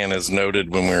Spielberg fan, as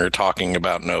noted when we were talking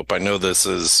about Nope. I know this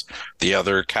is the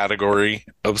other category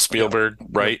of Spielberg,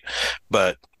 right?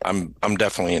 But I'm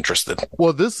definitely interested.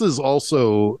 Well, this is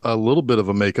also a little bit of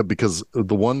a makeup because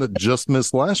the one that just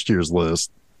missed last year's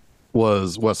list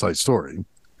was West Side Story.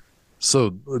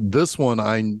 So this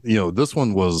one, this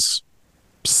one was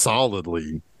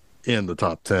solidly in the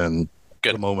top 10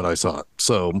 the moment I saw it.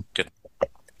 So good.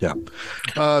 Yeah.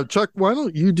 Chuck, why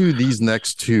don't you do these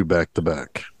next 2 back to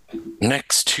back?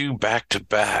 Next 2 back to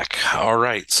back. All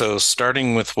right. So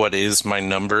starting with what is my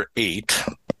number 8,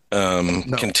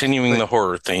 continuing the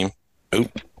horror theme.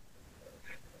 Oop.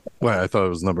 Wait, I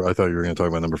thought you were going to talk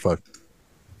about number 5.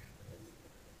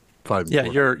 5. Yeah,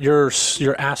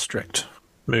 your asterisk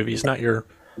movies, not your.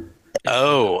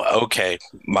 Oh, okay.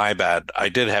 My bad. I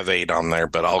did have 8 on there,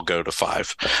 but I'll go to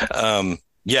 5.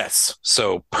 Yes.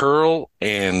 So Pearl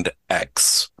and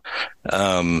X.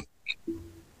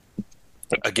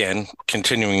 Again,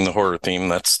 continuing the horror theme,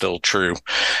 that's still true.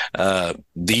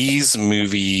 These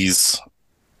movies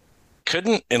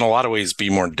couldn't, in a lot of ways, be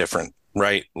more different,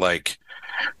 right? Like,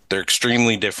 they're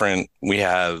extremely different. We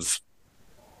have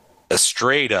a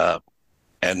straight up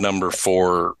at number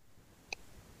 4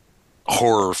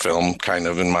 horror film, kind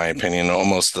of, in my opinion,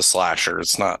 almost a slasher.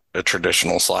 It's not a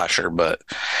traditional slasher, but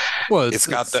it's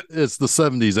the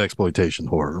 70s exploitation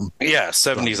horror. Yeah,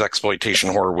 70s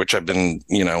exploitation horror, which I've been,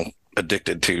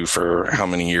 addicted to for how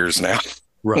many years now.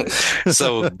 Right.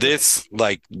 So this,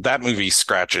 like, that movie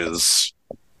scratches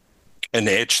an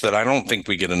itch that I don't think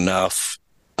we get enough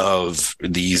of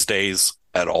these days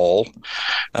at all.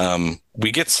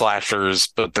 We get slashers,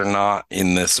 but they're not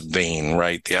in this vein,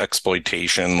 right? The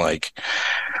exploitation, like,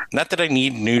 not that I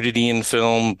need nudity in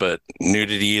film, but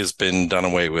nudity has been done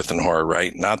away with in horror,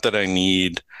 right? Not that I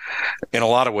need, in a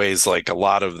lot of ways, like, a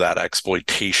lot of that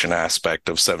exploitation aspect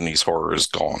of 70s horror is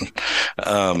gone.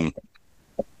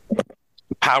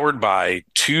 Powered by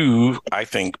 2, I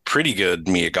think, pretty good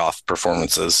Mia Goth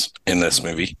performances in this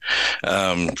movie.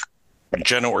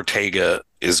 Jenna Ortega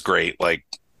is great. Like,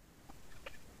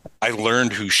 I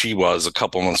learned who she was a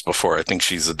couple months before. I think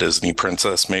she's a Disney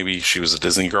princess. Maybe she was a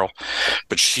Disney girl,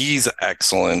 but she's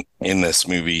excellent in this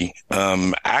movie.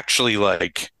 Actually,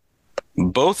 like,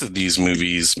 both of these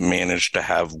movies managed to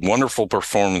have wonderful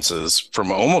performances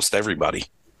from almost everybody,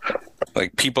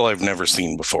 like people I've never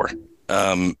seen before.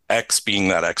 X being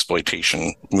that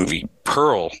exploitation movie.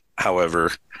 Pearl,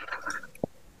 however,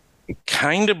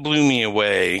 kind of blew me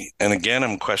away. And again,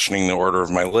 I'm questioning the order of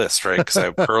my list, right? Because I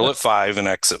have Pearl at 5 and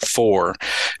X at 4.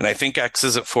 And I think X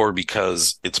is at 4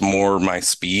 because it's more my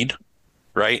speed,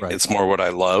 right? It's more what I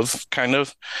love, kind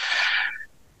of.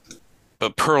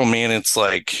 But Pearl, man, it's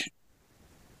like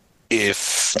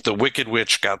if the Wicked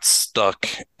Witch got stuck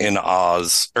in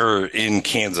Oz or in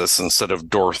Kansas instead of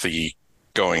Dorothy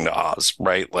going to Oz,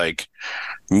 right? Like,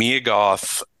 Mia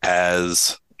Goth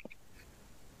as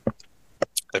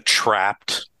a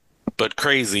trapped but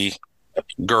crazy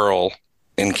girl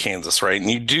in Kansas, right? And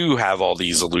you do have all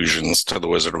these allusions to The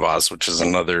Wizard of Oz, which is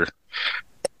another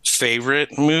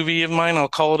favorite movie of mine. I'll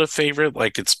call it a favorite.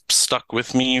 Like, it's stuck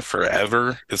with me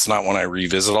forever. It's not one I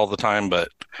revisit all the time, but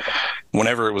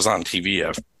whenever it was on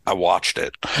TV, I watched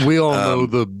it. We all know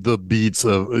the beats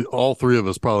of, all 3 of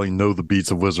us probably know the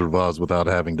beats of Wizard of Oz without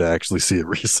having to actually see it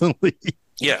recently.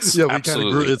 Yes, yeah,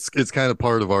 absolutely. It's kind of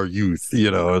part of our youth,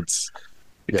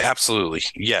 Absolutely,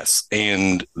 yes.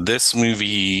 And this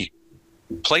movie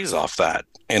plays off that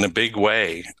in a big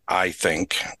way, I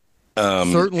think.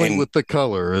 Certainly and with the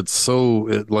color, it's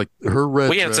so like her red.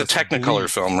 well, yeah, it's a dress Technicolor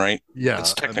bleeds. film, right? Yeah,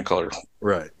 It's Technicolor.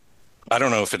 right. I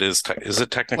don't know if it is. Is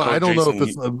it Well, Technicolor, I don't know if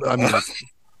Jason? it's. I mean, Well,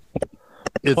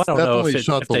 it's I don't know definitely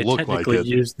shot if to they look like technically it.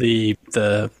 use the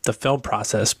film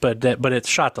process, but it's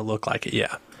shot to look like it.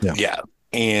 Yeah. Yeah.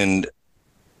 And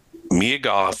Mia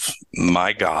Goth,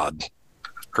 my God,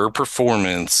 her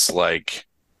performance, like,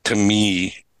 to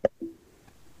me,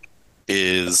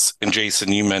 is, and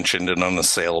Jason, you mentioned an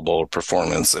unassailable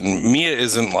performance. And Mia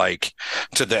isn't like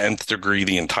to the nth degree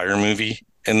the entire movie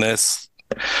in this,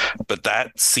 but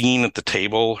that scene at the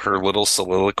table, her little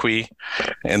soliloquy,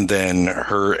 and then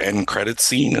her end credit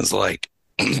scene is like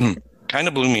kind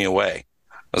of blew me away.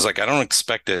 I was like, I don't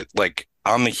expect it, like,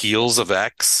 on the heels of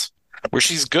X, where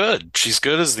she's good. She's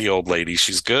good as the old lady.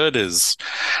 She's good as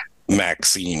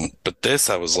Maxine. But this,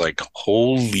 I was like,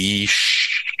 holy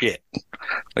shit.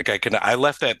 Like, I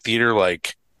left that theater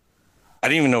like, I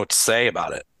didn't even know what to say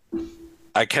about it.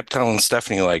 I kept telling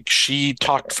Stephanie, like, she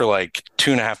talked for like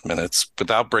 2.5 minutes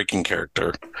without breaking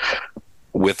character,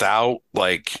 without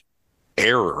like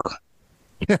error.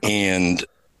 And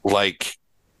like,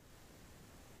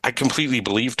 I completely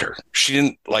believed her. She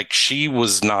didn't, like, she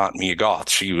was not Mia Goth.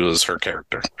 She was her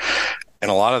character. And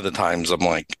a lot of the times I'm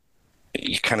like,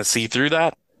 you kind of see through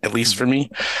that, at least for me.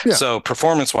 Yeah. So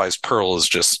performance wise, Pearl is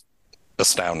just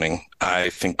astounding. I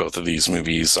think both of these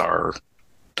movies are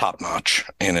top notch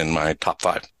and in my top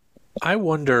 5. I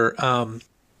wonder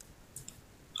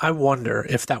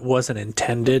if that wasn't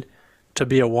intended to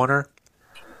be a oneer,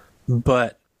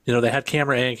 but they had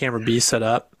camera A and camera B set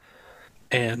up,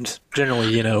 and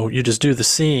generally, you just do the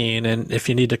scene, and if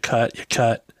you need to cut, you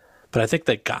cut. But I think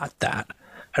they got that.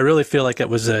 I really feel like it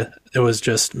was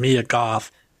just Mia Goth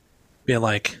being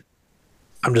like,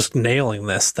 I'm just nailing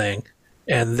this thing.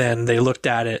 And then they looked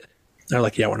at it, they're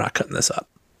like, yeah, we're not cutting this up.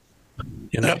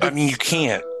 No, I mean, you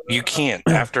can't. You can't.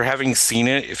 After having seen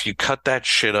it, if you cut that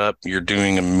shit up, you're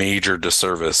doing a major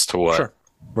disservice to what Sure.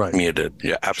 Right. Mia did.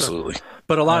 Yeah, absolutely. Sure.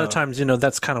 But a lot of times,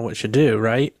 that's kind of what you do,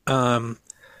 right?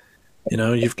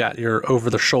 You've got your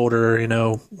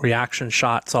over-the-shoulder, reaction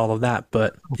shots, all of that.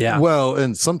 But yeah, Well,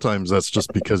 and sometimes that's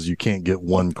just because you can't get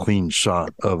one clean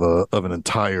shot of an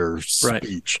entire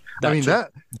speech. That I mean, too.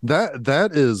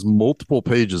 that is multiple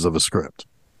pages of a script.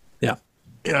 Yeah.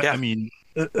 I mean,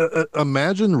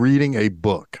 imagine reading a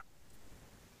book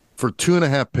for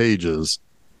 2.5 pages.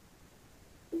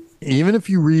 Even if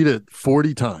you read it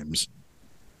 40 times,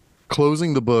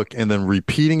 closing the book and then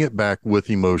repeating it back with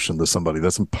emotion to somebody.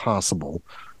 That's impossible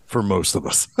for most of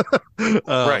us.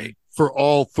 Right. For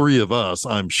all 3 of us,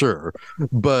 I'm sure.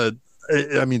 But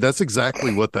I mean, that's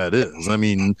exactly what that is. I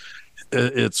mean,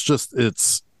 yeah.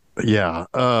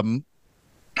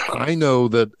 I know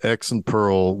that X and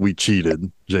Pearl, we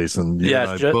cheated, Jason.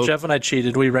 Yeah, Jeff and I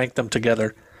cheated. We ranked them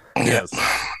together. Yes.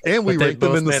 And we ranked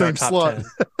them in the same slot.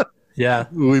 Yeah.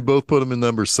 We both put them in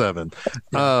number 7.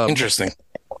 Interesting.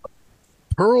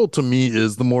 Pearl to me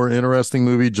is the more interesting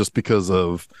movie just because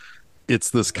of it's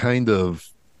this kind of,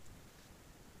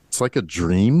 it's like a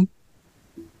dream,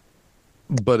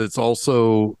 but it's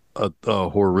also a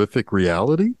horrific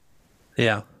reality.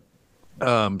 Yeah.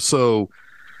 So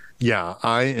yeah,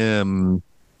 I'm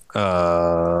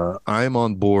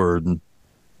on board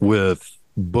with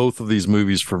both of these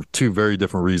movies for 2 very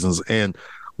different reasons. And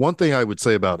one thing I would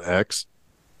say about X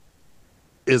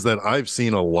is that I've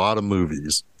seen a lot of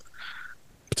movies,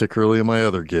 particularly in my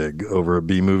other gig over at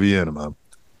B Movie Enema,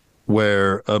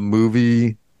 where a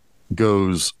movie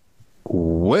goes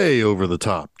way over the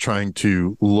top trying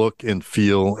to look and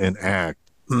feel and act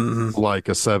like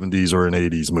a 70s or an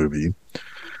 80s movie.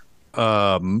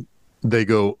 They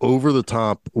go over the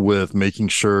top with making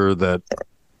sure that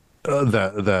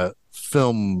that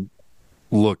film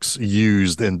looks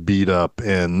used and beat up,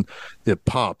 and it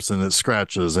pops and it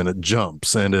scratches and it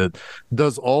jumps and it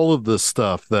does all of this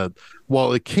stuff that,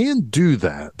 while it can do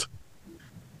that,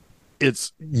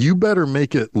 you better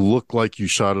make it look like you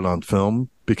shot it on film,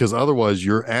 because otherwise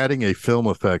you're adding a film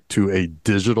effect to a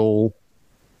digital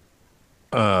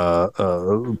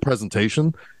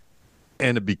presentation,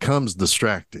 and it becomes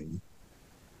distracting.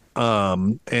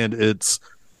 And it's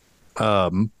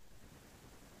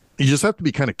you just have to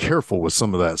be kind of careful with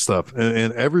some of that stuff,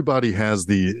 and everybody has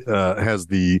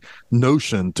the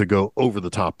notion to go over the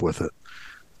top with it.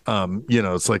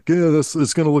 It's like, yeah, this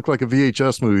is going to look like a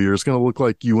VHS movie, or it's going to look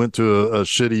like you went to a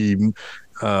shitty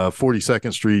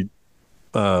 42nd Street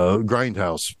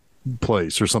grindhouse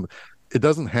place or something. It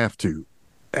doesn't have to.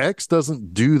 X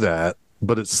doesn't do that,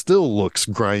 but it still looks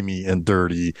grimy and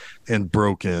dirty and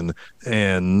broken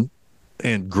and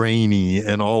grainy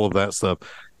and all of that stuff.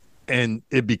 and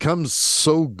it becomes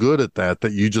so good at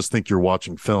that you just think you're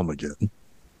watching film again.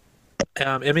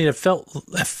 I mean, it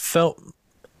felt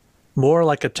more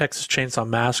like a Texas Chainsaw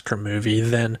Massacre movie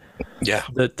than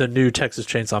the new Texas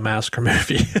Chainsaw Massacre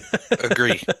movie.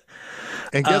 Agree.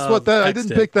 And guess what? That I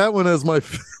didn't pick that one as my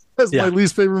my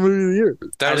least favorite movie of the year.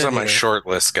 That was on my short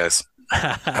list, guys.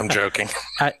 I'm joking.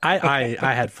 I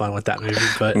had fun with that movie,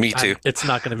 but me too. It's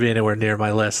not going to be anywhere near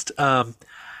my list. What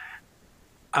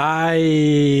was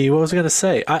I going to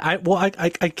say?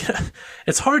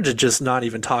 It's hard to just not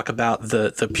even talk about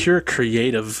the pure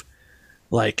creative,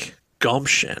 like,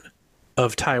 gumption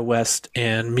of Ty West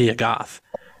and Mia Goth,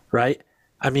 right?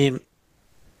 I mean,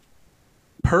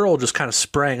 Pearl just kind of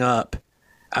sprang up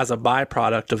as a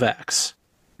byproduct of X,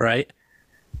 right?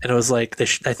 And it was like,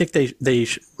 I think they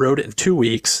wrote it in 2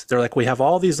 weeks. They're like, we have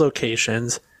all these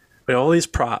locations, we have all these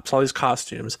props, all these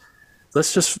costumes.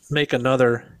 Let's just make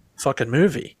another fucking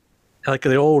movie. Like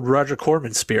the old Roger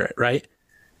Corman spirit, right?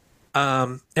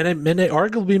 And they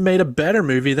arguably made a better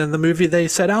movie than the movie they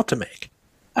set out to make.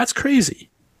 That's crazy.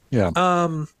 Yeah.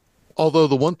 Although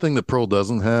the one thing that Pearl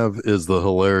doesn't have is the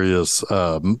hilarious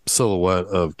silhouette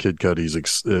of Kid Cudi's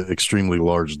extremely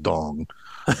large dong.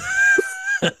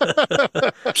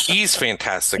 He's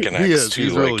fantastic in X too.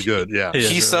 He's really good. Yeah,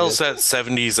 he sells that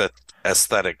 70s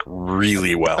aesthetic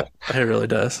really well. He really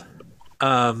does.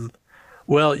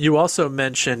 Well, you also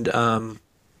mentioned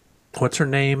what's her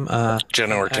name?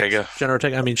 Jenna Ortega. Jenna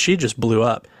Ortega. I mean, she just blew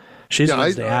up. She's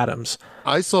Wednesday Addams.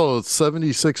 I saw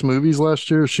 76 movies last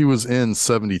year. She was in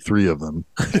 73 of them.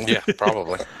 Yeah,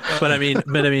 probably. But I mean,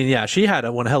 yeah, she had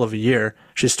one hell of a year.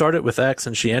 She started with X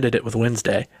and she ended it with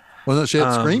Wednesday. Well, no, she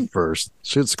had Scream first.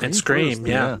 She had Scream,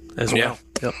 as well. Yeah.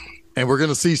 Yep. And we're going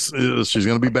to see she's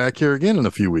going to be back here again in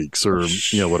a few weeks or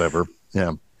whatever.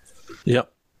 Yeah.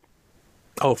 Yep.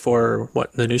 Oh, for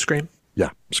what, the new Scream? Yeah,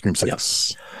 Scream 6. Yep.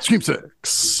 Scream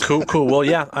 6. Cool. Well,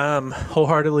 yeah,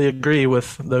 wholeheartedly agree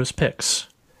with those picks.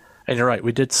 And you're right,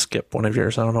 we did skip one of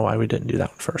yours. I don't know why we didn't do that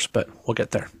one first, but we'll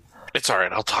get there. It's all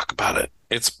right. I'll talk about it.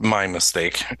 It's my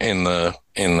mistake in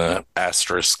the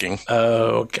asterisking.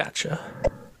 Oh, gotcha.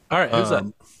 All right, who's that?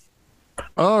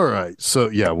 All right, so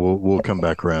yeah, we'll come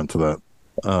back around to that.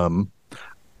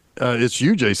 It's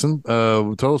you, Jason.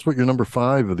 Tell us what your number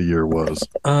 5 of the year was.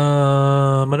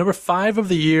 My number 5 of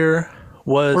the year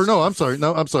was. Or no, I'm sorry.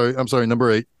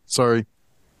 Number 8. Sorry.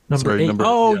 Number 8.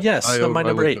 Yes. My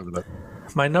number 8.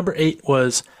 My number 8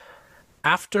 was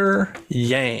After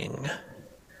Yang.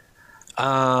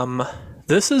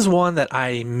 This is one that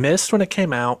I missed when it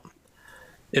came out.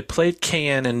 It played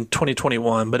Cannes in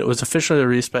 2021, but it was officially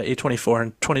released by A24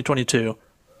 in 2022.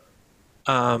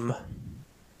 I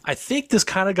think this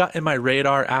kind of got in my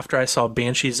radar after I saw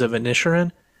Banshees of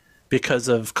Inisherin because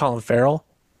of Colin Farrell.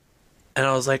 And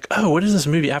I was like, oh, what is this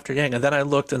movie After Yang? And then I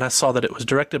looked and I saw that it was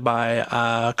directed by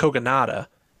Kogonada,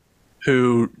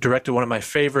 who directed one of my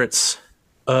favorites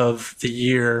of the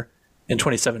year in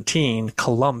 2017,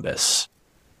 Columbus.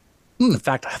 In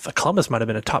fact, Columbus might have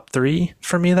been a top 3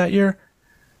 for me that year.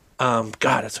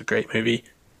 God, it's a great movie.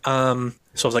 So I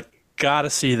was like,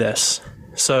 gotta see this.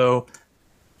 So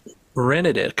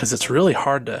rented it because it's really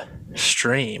hard to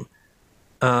stream.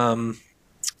 I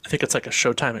think it's like a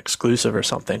Showtime exclusive or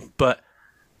something, but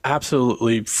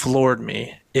absolutely floored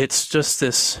me. It's just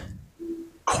this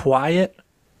quiet,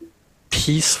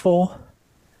 peaceful,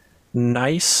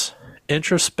 nice,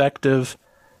 introspective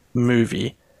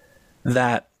movie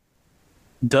that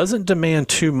doesn't demand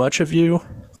too much of you,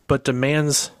 but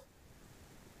demands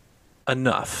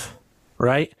enough,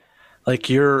 right? Like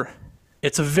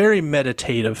it's a very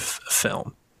meditative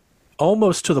film,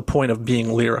 almost to the point of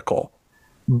being lyrical,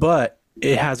 but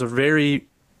it has a very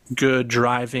good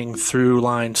driving through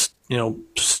line,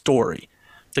 story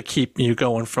to keep you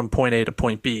going from point A to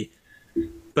point B.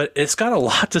 But it's got a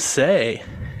lot to say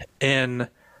in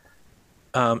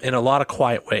a lot of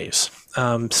quiet ways,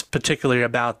 particularly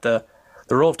about the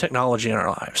role of technology in our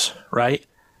lives, right?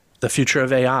 The future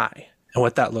of AI and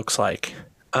what that looks like.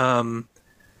 What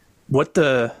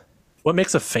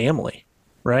makes a family,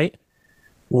 right?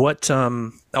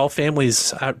 All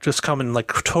families just come in like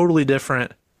totally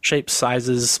different shapes,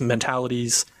 sizes,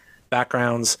 mentalities,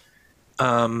 backgrounds.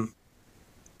 And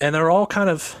they're all kind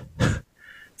of,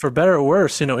 for better or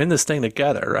worse, in this thing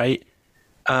together, right?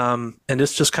 And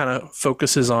this just kind of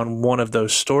focuses on one of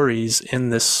those stories in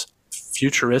this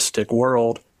futuristic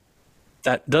world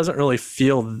that doesn't really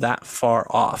feel that far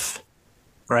off,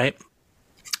 right?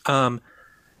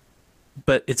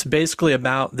 But it's basically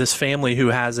about this family who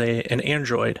has an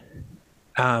android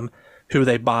who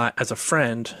they bought as a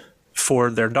friend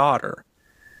for their daughter.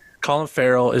 Colin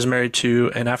Farrell is married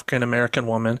to an African-American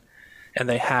woman, and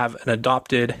they have an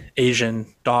adopted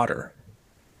Asian daughter.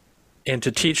 And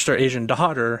to teach their Asian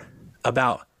daughter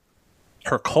about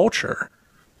her culture,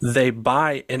 they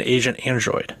buy an Asian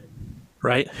android,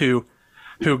 right? Who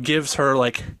gives her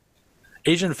like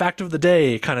Asian fact of the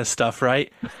day kind of stuff,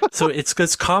 right? So it's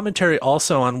this commentary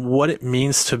also on what it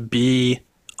means to be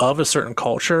of a certain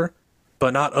culture,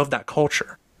 but not of that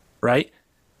culture, right?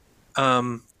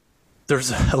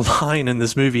 There's a line in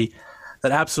this movie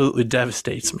that absolutely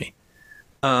devastates me.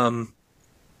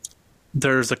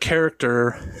 There's a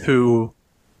character who,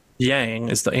 Yang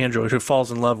is the android, who falls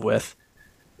in love with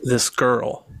this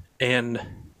girl, and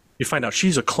you find out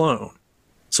she's a clone.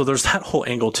 So there's that whole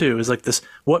angle too, is like this,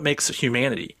 what makes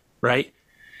humanity, right?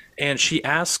 And she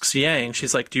asks Yang,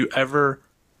 she's like, do you ever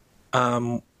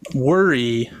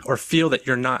worry or feel that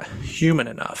you're not human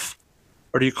enough?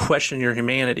 Or do you question your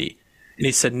humanity? And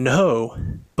he said, no,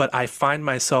 but I find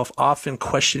myself often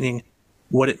questioning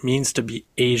what it means to be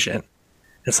Asian.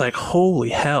 It's like, holy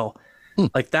hell.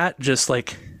 Like that just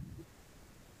like,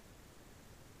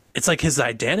 it's like his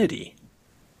identity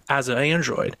as an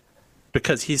android,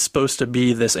 because he's supposed to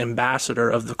be this ambassador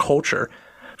of the culture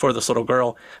for this little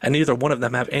girl, and neither one of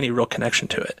them have any real connection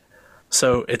to it.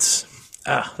 So it's,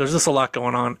 there's just a lot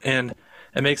going on, and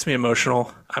it makes me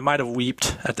emotional. I might have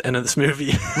weeped at the end of this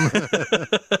movie.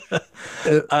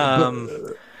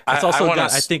 It's also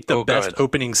got, I think, the best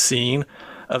opening scene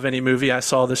of any movie I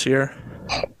saw this year.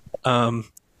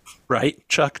 Right,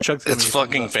 Chuck? It's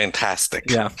fucking fantastic.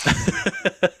 Yeah.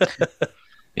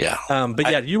 Yeah. But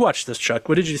yeah, you watched this, Chuck.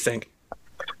 What did you think?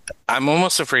 I'm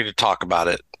almost afraid to talk about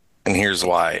it, and here's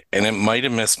why. And it might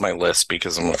have missed my list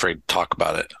because I'm afraid to talk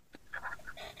about it.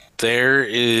 There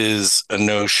is a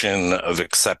notion of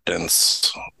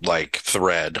acceptance, like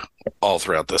thread, all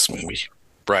throughout this movie,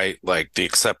 right? Like the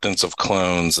acceptance of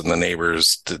clones and the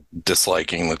neighbors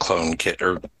disliking the clone kid,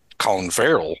 or Colin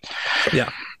Farrell,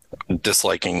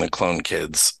 disliking the clone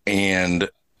kids. And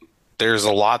there's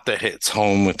a lot that hits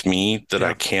home with me that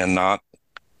I cannot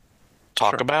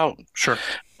talk about. Sure.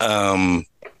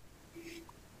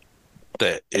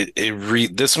 That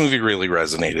this movie really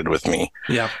resonated with me.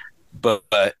 Yeah. But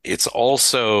it's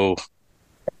also,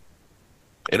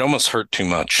 it almost hurt too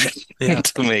much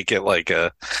to make it like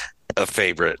a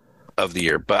favorite of the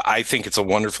year. But I think it's a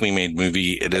wonderfully made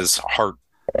movie. It is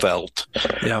heartfelt.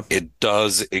 Yeah. It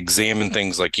does examine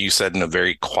things, like you said, in a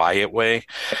very quiet way.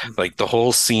 Like the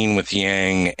whole scene with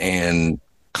Yang and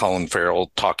Colin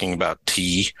Farrell talking about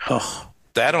tea. Oh.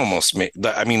 That almost made,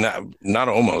 not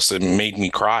almost, it made me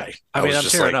cry. I'm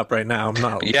tearing up right now. I'm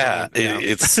not. Yeah,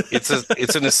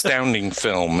 it's an astounding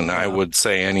film, and I would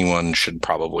say anyone should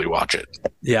probably watch it.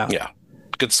 Yeah. Yeah.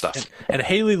 Good stuff. And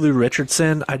Haley Lou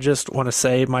Richardson, I just want to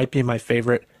say, might be my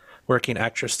favorite working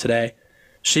actress today.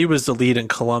 She was the lead in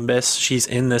Columbus. She's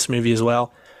in this movie as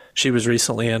well. She was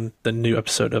recently in the new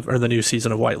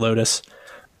season of White Lotus.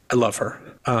 I love her.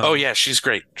 Yeah, she's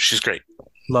great. She's great.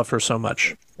 Love her so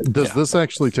much. Does this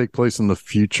actually take place in the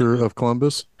future of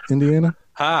Columbus, Indiana?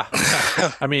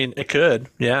 I mean, it could.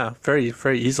 Yeah, very,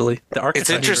 very easily. It's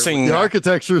interesting. The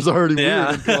architecture is already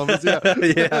weird in Columbus. Yeah.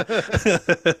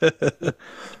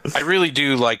 I really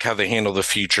do like how they handle the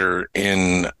future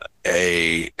in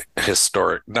a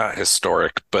not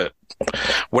historic, but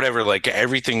whatever. Like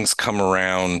everything's come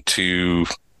around to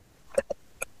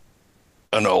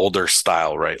an older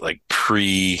style, right? Like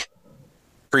pre-internet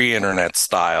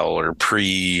style or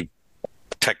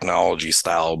pre-technology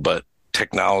style, but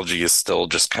technology is still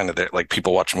just kind of there. Like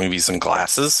people watch movies in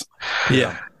glasses,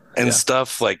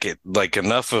 stuff like it. Like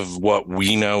enough of what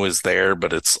we know is there,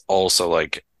 but it's also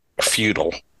like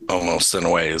feudal, almost in a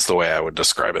way, is the way I would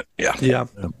describe it. Yeah.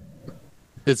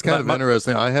 It's kind of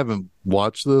interesting. I haven't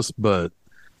watched this, but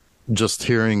just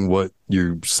hearing what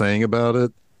you're saying about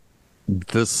it,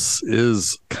 this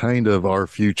is kind of our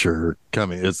future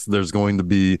coming. There's going to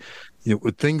be,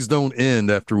 things don't end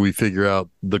after we figure out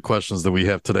the questions that we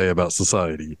have today about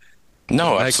society.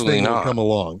 No, the absolutely next thing not. Will come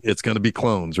along. It's going to be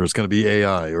clones, or it's going to be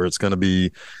AI, or it's going to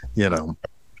be,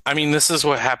 I mean, this is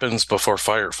what happens before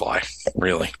Firefly,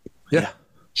 really. Yeah.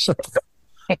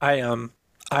 I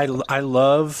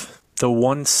love the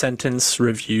one sentence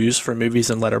reviews for movies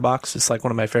in Letterboxd. It's like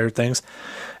one of my favorite things.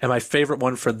 And my favorite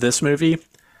one for this movie,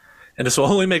 and this will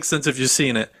only make sense if you've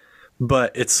seen it,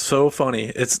 but it's so funny.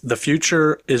 It's the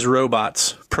future is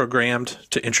robots programmed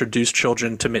to introduce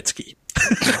children to Mitski.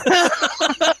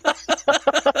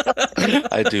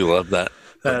 I do love that.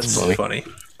 That's funny.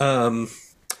 All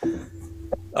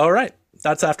right.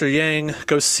 That's After Yang.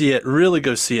 Go see it. Really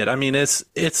go see it. I mean, it's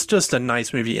just a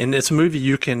nice movie, and it's a movie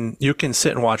you can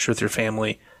sit and watch with your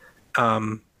family.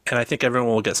 And I think everyone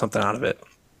will get something out of it.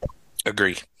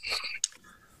 Agree.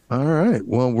 All right.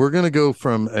 Well, we're going to go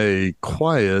from a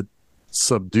quiet,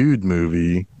 subdued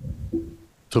movie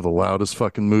to the loudest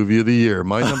fucking movie of the year.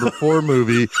 My number 4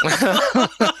 movie is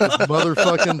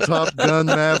motherfucking Top Gun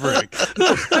Maverick.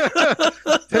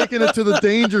 Taking it to the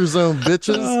danger zone,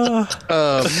 bitches.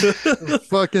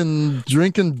 Fucking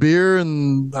drinking beer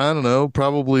and, I don't know,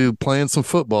 probably playing some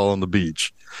football on the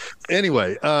beach.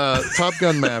 Anyway, Top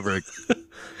Gun Maverick.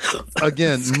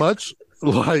 Again, much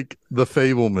like The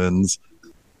Fabelmans,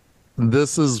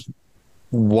 this is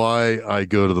why I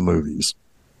go to the movies.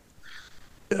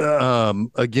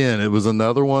 Again, it was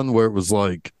another one where it was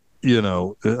like, you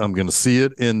know, I'm going to see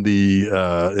it in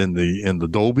the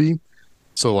Dolby.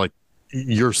 So like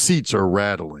your seats are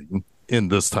rattling in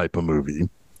this type of movie.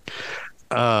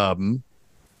 I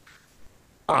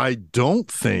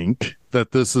don't think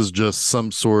that this is just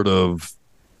some sort of,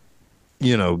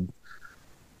 you know,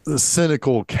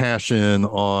 cynical cash in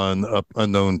on a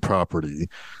known property.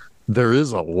 There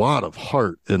is a lot of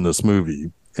heart in this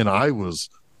movie, and I was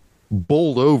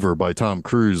bowled over by Tom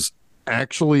Cruise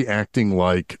actually acting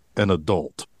like an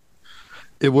adult.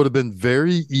 It would have been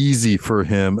very easy for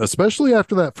him, especially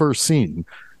after that first scene,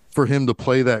 for him to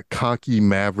play that cocky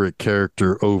maverick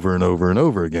character over and over and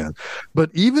over again. But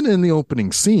even in the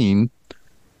opening scene,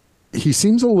 he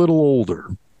seems a little older.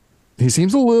 He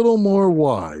seems a little more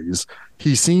wise.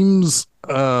 He seems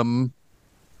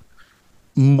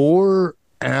more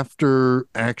after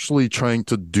actually trying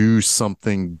to do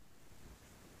something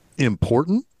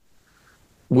important,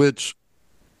 which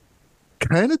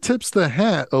kind of tips the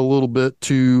hat a little bit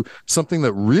to something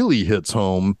that really hits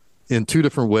home in 2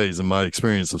 different ways in my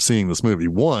experience of seeing this movie.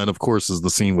 One, of course, is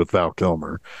the scene with Val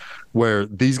Kilmer, where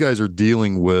these guys are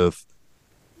dealing with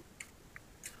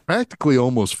practically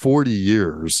almost 40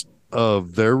 years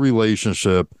of their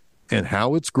relationship and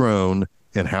how it's grown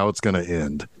and how it's going to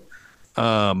end.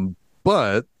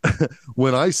 But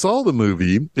when I saw the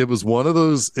movie, it was one of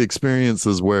those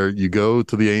experiences where you go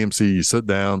to the AMC, you sit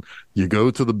down, you go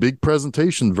to the big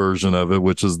presentation version of it,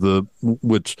 which is the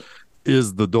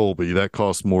Dolby. That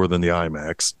costs more than the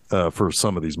IMAX for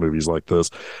some of these movies like this.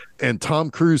 And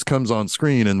Tom Cruise comes on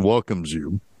screen and welcomes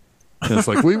you. And it's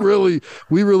like, we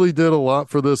really did a lot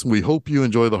for this, and we hope you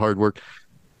enjoy the hard work.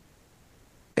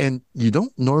 And you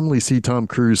don't normally see Tom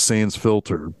Cruise sans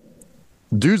filter.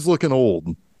 Dude's looking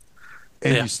old.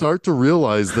 And you start to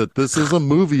realize that this is a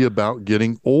movie about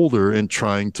getting older and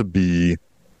trying to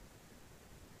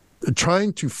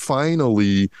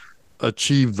finally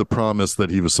achieve the promise that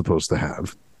he was supposed to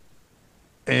have.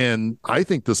 And I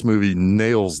think this movie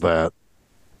nails that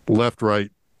left, right,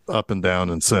 up and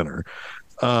down and center.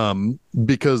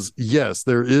 Because yes,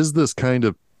 there is this kind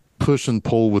of push and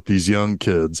pull with these young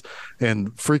kids, and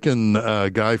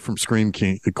freaking guy from Scream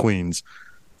Queens,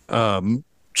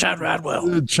 Chad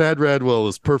Radwell. Chad Radwell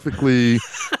is perfectly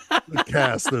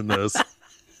cast in this.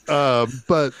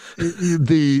 But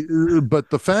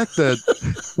the fact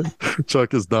that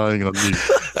Chuck is dying on me.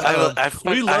 I have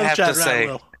to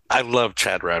say, I love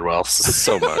Chad Radwell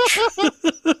so much.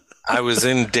 I was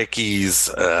in Dickie's.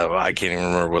 I can't even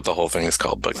remember what the whole thing is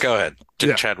called, but go ahead.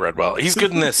 Chad Radwell. He's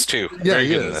good in this too. Yeah, Very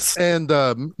he good is. in this. And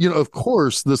of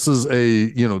course, this is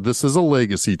a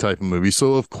legacy type of movie.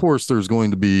 So of course, there's going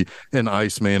to be an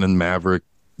Iceman and Maverick,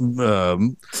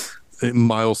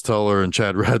 Miles Teller and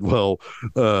Chad Radwell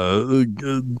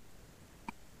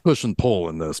push and pull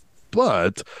in this.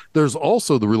 But there's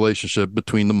also the relationship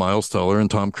between the Miles Teller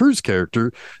and Tom Cruise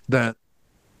character that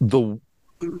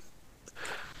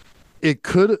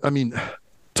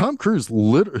Tom Cruise,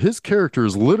 his character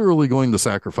is literally going to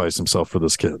sacrifice himself for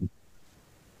this kid.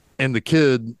 And the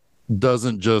kid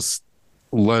doesn't just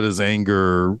let his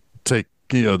anger take,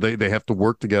 they have to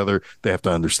work together. They have to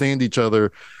understand each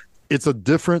other. It's a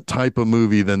different type of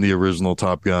movie than the original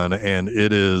Top Gun. And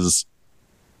it is,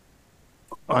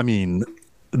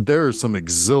 there are some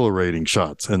exhilarating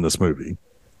shots in this movie.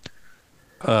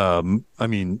 And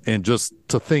just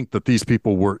to think that these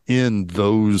people were in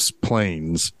those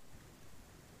planes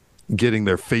getting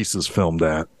their faces filmed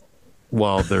at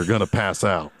while they're going to pass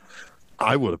out.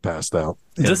 I would have passed out.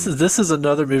 This is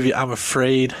another movie I'm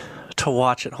afraid to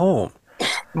watch at home.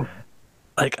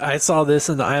 Like, I saw this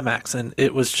in the IMAX and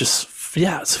it was just,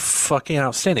 it's fucking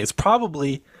outstanding. It's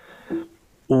probably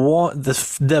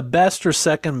the best or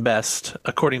second best,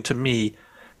 according to me,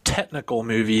 technical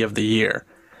movie of the year.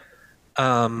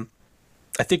 I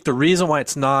think the reason why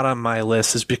it's not on my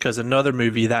list is because another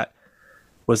movie that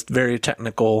was very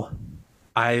technical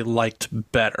I liked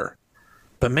better.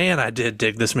 But man, I did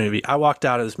dig this movie. I walked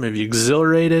out of this movie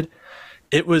exhilarated.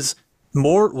 It was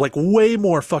way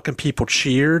more fucking people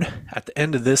cheered at the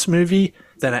end of this movie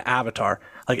than at Avatar.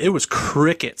 Like, it was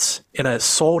crickets in a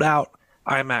sold out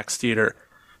IMAX theater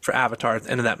for Avatar at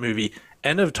the end of that movie.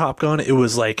 End of Top Gun, it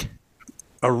was like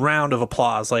a round of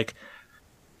applause. Like,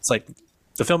 it's like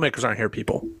the filmmakers aren't here,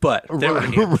 people, but they were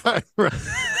here. Right.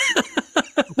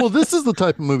 Well, this is the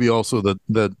type of movie also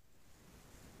that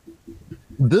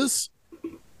this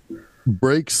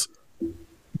breaks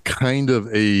kind of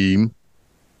a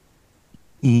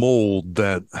mold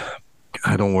that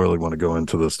I don't really want to go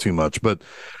into this too much, but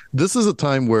this is a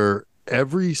time where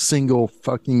every single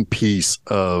fucking piece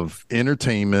of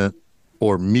entertainment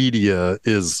or media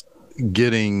is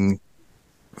getting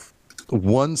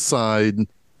one side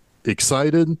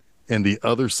excited and the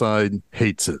other side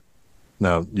hates it.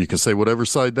 Now, you can say whatever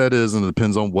side that is, and it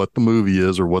depends on what the movie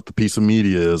is or what the piece of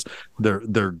media is.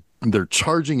 They're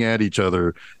charging at each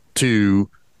other to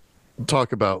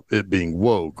talk about it being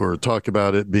woke or talk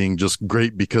about it being just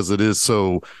great because it is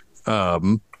so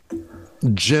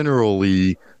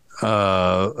generally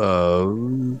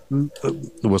what's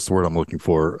the word I'm looking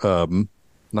for?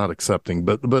 Not accepting,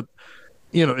 but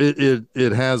you know,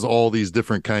 it has all these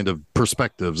different kind of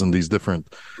perspectives and these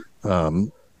different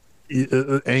angles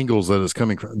that it's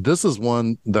coming from. This is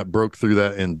one that broke through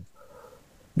that, and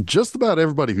just about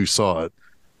everybody who saw it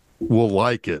will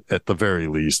like it at the very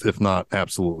least, if not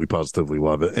absolutely positively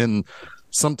love it. And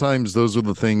sometimes those are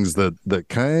the things that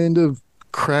kind of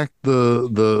crack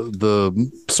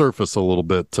the surface a little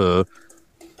bit to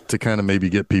kind of maybe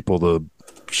get people to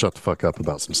shut the fuck up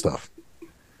about some stuff.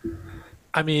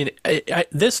 I mean,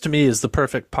 this to me is the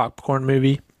perfect popcorn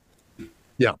movie.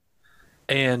 Yeah.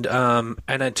 And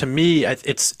to me,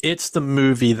 it's the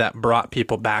movie that brought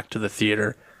people back to the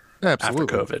theater after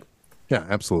COVID. Yeah,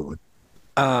 absolutely.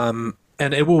 And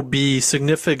it will be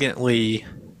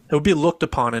looked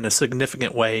upon in a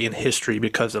significant way in history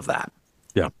because of that.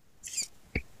 Yeah.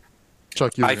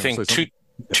 Chuck, I think two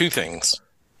things.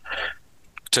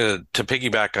 To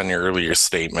piggyback on your earlier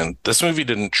statement, this movie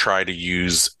didn't try to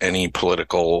use any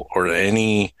political or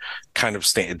any kind of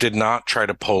stand. It did not try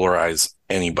to polarize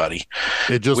anybody.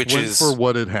 It just went for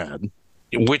what it had.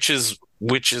 Which is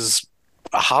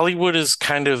Hollywood is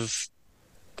kind of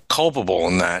culpable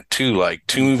in that too. Like,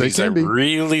 two movies I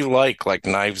really like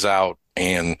Knives Out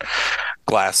and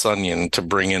Glass Onion, to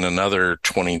bring in another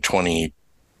 2022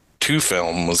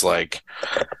 film was like,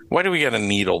 why do we gotta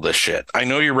needle this shit? I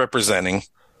know you're representing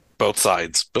both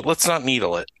sides, but let's not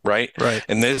needle it, right? Right.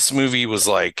 And this movie was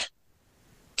like,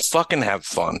 fucking have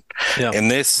fun. Yeah. And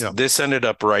this ended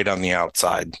up right on the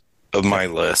outside of my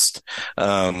list.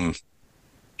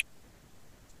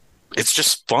 It's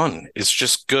just fun. It's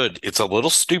just good. It's a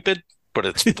little stupid, but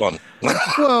it's fun.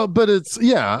 Well, but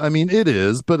I mean, it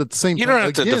is, but at the same time, you don't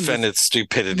have to defend its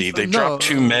stupidity. They dropped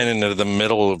two men into the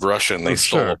middle of Russia and they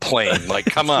stole a plane. Like,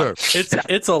 come on.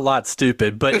 It's a lot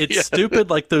stupid, but it's stupid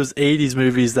like those 80s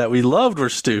movies that we loved were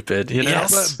stupid, you know?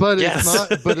 Yes. But it's not,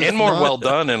 but it's and more not, well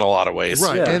done in a lot of ways.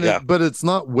 Right. Yeah. But it's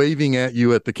not waving at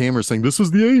you at the camera saying, this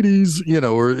was the 80s, you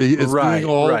know, or it's doing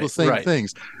all the same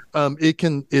things.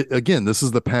 Again, this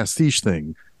is the pastiche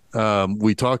thing.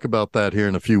 We talk about that here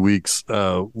in a few weeks,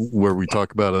 where we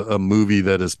talk about a movie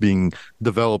that is being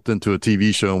developed into a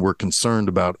TV show, and we're concerned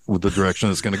about the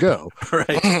direction it's going to go.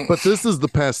 Right. But this is the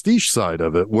pastiche side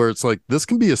of it, where it's like, this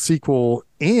can be a sequel,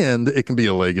 and it can be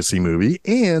a legacy movie,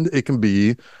 and it can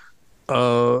be,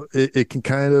 it can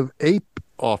kind of ape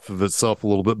off of itself a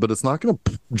little bit, but it's not going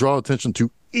to draw attention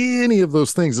to any of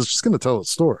those things. It's just going to tell its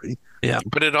story. Yeah.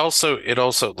 But it also,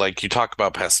 like, you talk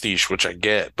about pastiche, which I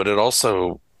get, but it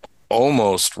also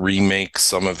almost remakes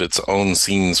some of its own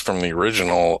scenes from the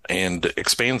original and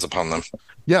expands upon them.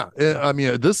 Yeah. I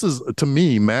mean, this is, to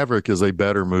me, Maverick is a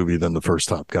better movie than the first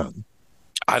Top Gun.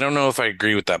 I don't know if I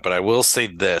agree with that, but I will say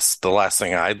this. The last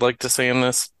thing I'd like to say in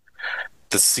this,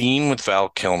 the scene with Val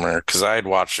Kilmer, because I had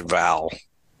watched Val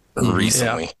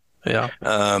recently. Yeah.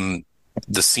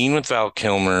 The scene with Val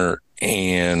Kilmer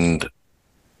and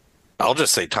I'll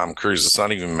just say Tom Cruise. It's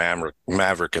not even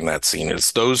Maverick in that scene.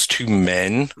 It's those two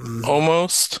men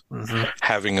almost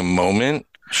having a moment.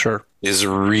 Sure. Is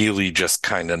really just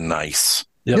kind of nice.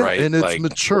 Yeah, right? And it's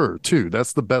mature too.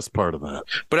 That's the best part of that.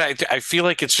 But I feel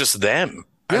like it's just them.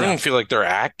 Yeah. I don't feel like they're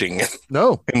acting.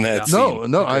 No. In that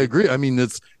scene. No, I agree. I mean,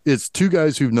 it's two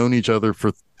guys who've known each other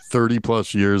for 30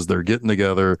 plus years. They're getting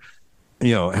together,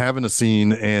 you know, having a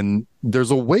scene, and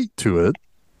there's a weight to it,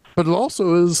 but it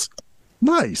also is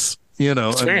nice. You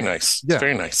know, it's very nice. Yeah. It's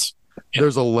very nice. Yeah.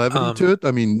 There's a levity to it. I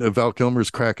mean, Val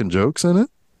Kilmer's cracking jokes in it,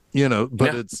 you know,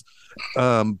 but it's,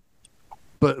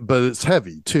 but it's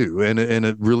heavy too. And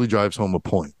it really drives home a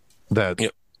point that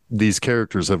these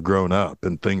characters have grown up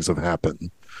and things have happened.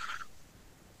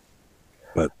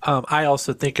 But I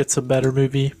also think it's a better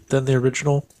movie than the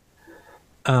original,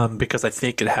 because I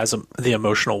think it has the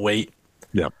emotional weight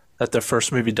yeah, that the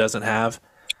first movie doesn't have,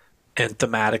 and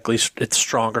thematically it's a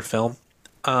stronger film.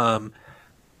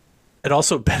 It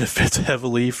also benefits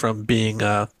heavily from being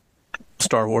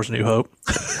Star Wars: New Hope.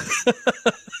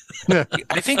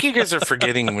 I think you guys are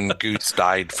forgetting when Goose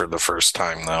died for the first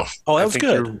time, though. Oh, that I was think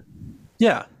good.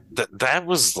 Yeah, that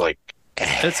was like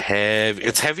heavy.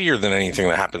 It's heavier than anything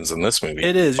that happens in this movie.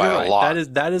 it is. by You're a right.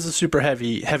 lot. That is a super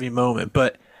heavy moment,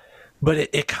 but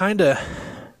it kind of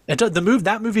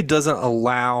that movie doesn't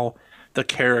allow the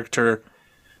character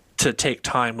to take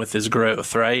time with his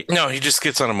growth, right? No, he just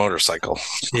gets on a motorcycle.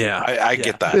 Yeah, I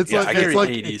get that. It's Yeah, like- I get very like-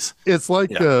 80s. it's like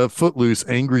Yeah. Footloose,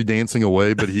 angry dancing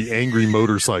away, but he angry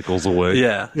motorcycles away.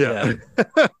 Yeah, Yeah.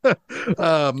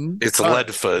 It's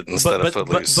Leadfoot instead of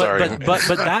Footloose. Sorry. but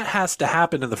that has to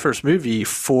happen in the first movie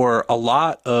for a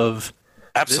lot of this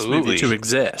Absolutely. movie to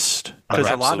exist, because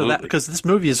a lot of that, Absolutely. because this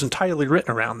movie is entirely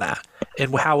written around that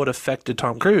and how it affected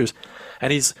Tom Cruise,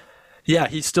 and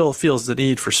he still feels the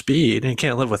need for speed and he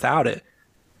can't live without it,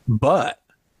 but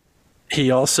he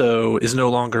also is no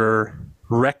longer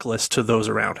reckless to those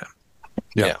around him.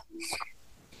 Yeah.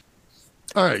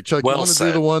 All right, Chuck, Well you want to do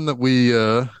said. the one that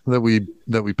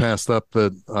we passed up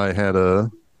that I had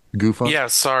a goof on? Yeah,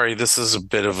 sorry. This is a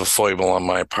bit of a foible on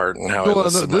my part and how I Well,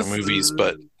 list no, my movies,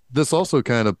 but this also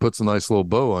kind of puts a nice little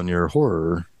bow on your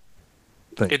horror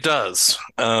thing. it does.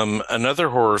 Another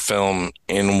horror film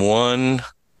in one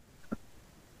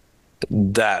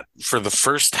that for the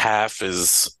first half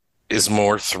is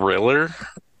more thriller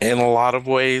in a lot of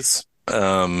ways.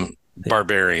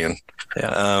 Barbarian.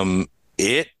 Yeah.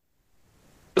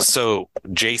 So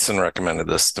Jason recommended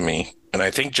this to me, and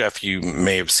I think Jeff, you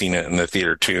may have seen it in the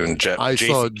theater too. And I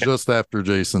saw it just after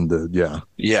Jason did. Yeah.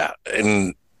 yeah,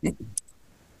 and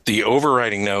the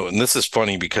overriding note, and this is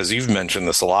funny because you've mentioned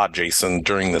this a lot, Jason,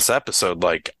 during this episode.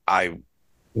 Like, I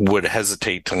would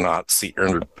hesitate to not see,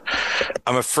 or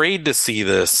I'm afraid to see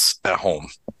this at home,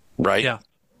 right? Yeah.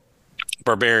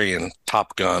 Barbarian,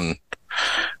 Top Gun,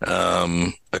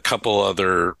 a couple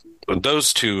other,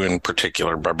 those two in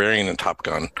particular, Barbarian and Top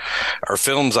Gun, are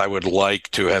films I would like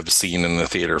to have seen in the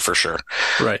theater for sure,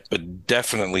 Right. but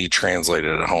definitely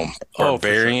translated at home. Oh, for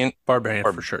sure. Barbarian, Barbarian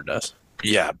for sure does.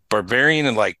 yeah, Barbarian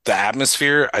and like the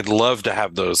atmosphere, I'd love to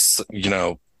have those,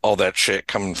 all that shit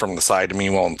coming from the side of me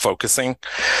while I'm focusing.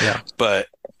 Yeah. But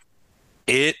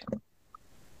it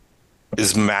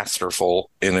is masterful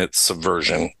in its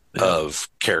subversion of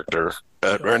character,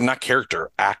 or not character,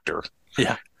 actor.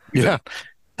 Yeah. Yeah.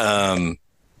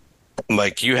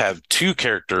 Like, you have two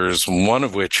characters, one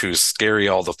of which who's scary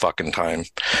all the fucking time,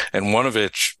 and one of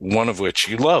which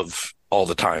you love all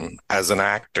the time as an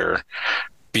actor,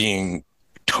 being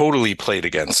totally played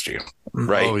against you,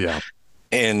 right? Oh yeah.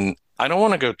 And I don't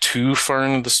want to go too far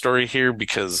into the story here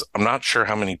because I'm not sure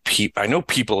how many people, I know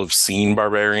people have seen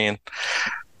Barbarian,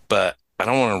 but I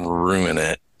don't want to ruin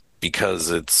it because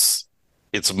it's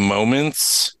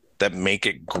moments that make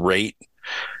it great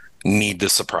need to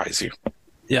surprise you.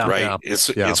 Yeah. Right. Yeah.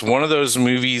 It's one of those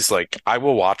movies, like, I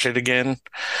will watch it again,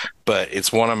 but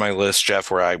it's one on my list, Jeff,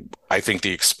 where I think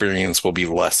the experience will be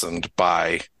lessened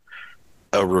by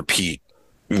a repeat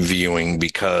viewing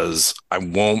because I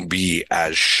won't be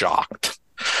as shocked.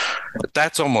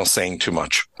 That's almost saying too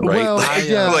much, right? Well,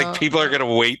 yeah. Like, people are going to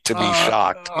wait to be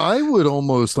shocked. I would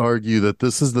almost argue that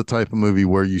this is the type of movie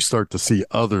where you start to see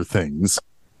other things.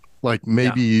 Like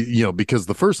maybe, because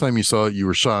the first time you saw it, you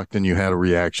were shocked and you had a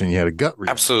reaction, you had a gut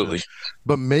reaction. Absolutely.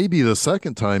 But maybe the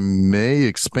second time may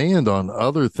expand on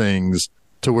other things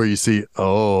to where you see,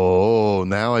 oh,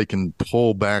 now I can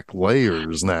pull back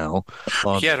layers now.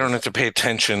 Yeah, I don't have to pay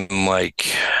attention like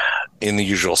in The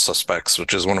Usual Suspects,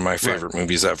 which is one of my favorite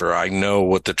movies ever. I know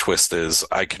what the twist is.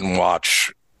 I can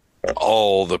watch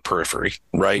all the periphery,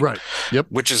 right? Right. Yep.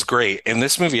 Which is great. And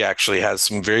this movie actually has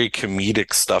some very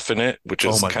comedic stuff in it, which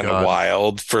is Oh my kind God. of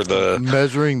wild for the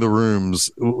Measuring the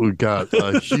Rooms got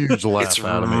a huge laugh it's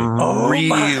out of me.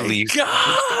 really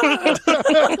God.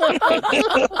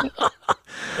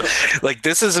 like,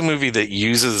 this is a movie that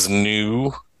uses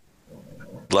new,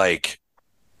 like,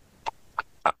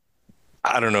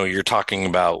 I don't know, you're talking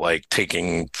about like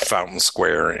taking Fountain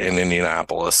Square in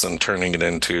Indianapolis and turning it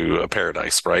into a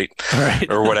paradise, right? Right.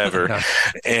 Or whatever. Yeah.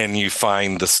 And you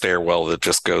find the stairwell that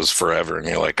just goes forever and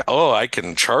you're like, oh, I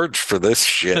can charge for this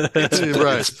shit. It's,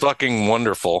 Right. it's fucking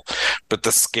wonderful. But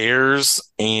the scares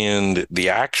and the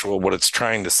what it's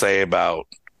trying to say about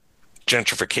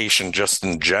gentrification just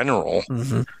in general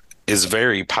Mm-hmm. is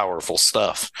very powerful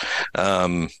stuff.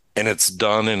 And it's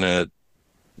done in a,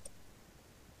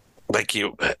 like,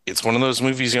 it's one of those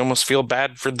movies you almost feel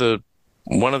bad for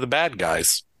one of the bad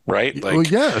guys, right? Like, well,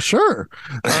 yeah, sure.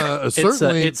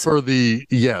 Certainly for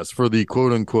the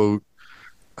quote unquote,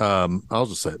 I'll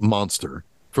just say it, monster.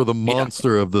 For the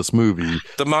monster of this movie.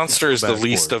 The monster is the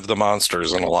least of the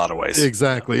monsters in a lot of ways.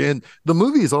 Exactly. And the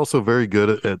movie is also very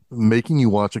good at making you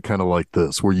watch it kind of like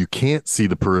this, where you can't see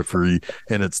the periphery,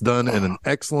 and it's done in an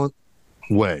excellent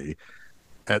way.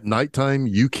 At nighttime,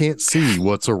 you can't see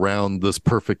what's around this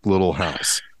perfect little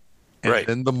house. And right.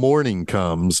 then the morning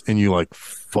comes, and you're like,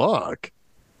 fuck,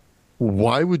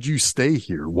 why would you stay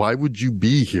here? Why would you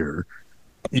be here?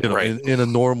 You know, right. in a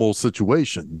normal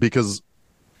situation? Because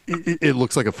it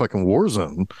looks like a fucking war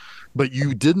zone, but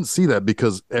you didn't see that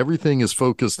because everything is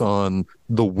focused on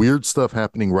the weird stuff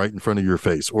happening right in front of your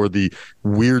face, or the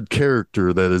weird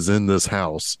character that is in this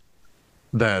house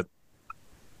that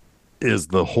is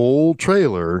the whole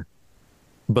trailer,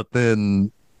 but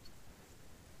then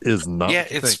is not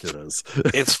what you think it is.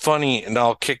 It's funny, and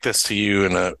I'll kick this to you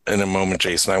in a moment,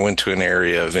 Jason. I went to an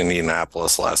area of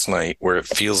Indianapolis last night where it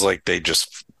feels like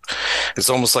it's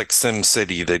almost like Sim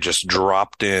City. They just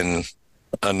dropped in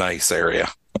a nice area.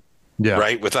 Yeah.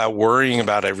 Right. Without worrying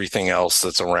about everything else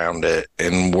that's around it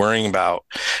and worrying about,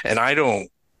 and I'm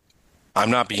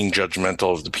not being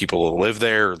judgmental of the people who live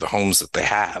there or the homes that they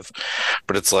have,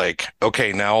 but it's like,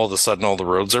 okay, now all of a sudden all the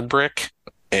roads are brick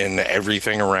and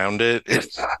everything around it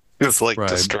is like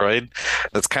destroyed.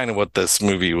 That's kind of what this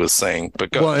movie was saying.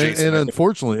 But go, Jason, and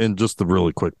unfortunately, and just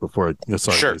really quick before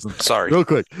sorry, real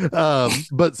quick.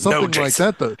 But something like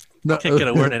that though. No, can't get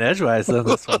a word in edgewise on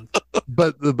this one.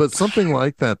 But something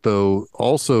like that though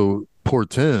also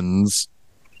portends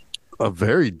a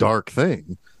very dark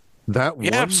thing. That one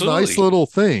nice little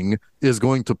thing is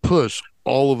going to push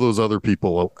all of those other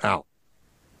people out.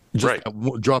 Just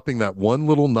dropping that one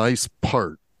little nice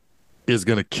part is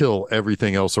going to kill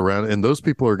everything else around it, and those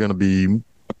people are going to be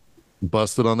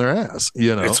busted on their ass.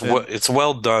 You know, it's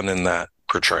well done in that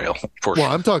portrayal. For sure.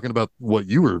 I'm talking about what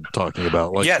you were talking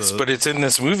about. Like yes, but it's in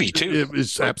this movie too.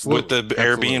 It's absolutely with the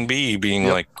Airbnb being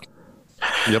like.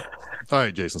 Yep. All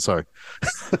right, Jason. Sorry.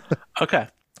 Okay,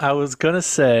 I was gonna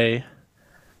say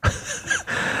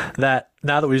that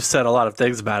now that we've said a lot of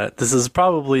things about it, this is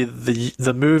probably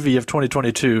the movie of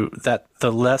 2022 that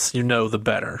the less you know, the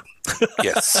better.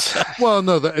 Yes. Well,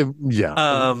 no,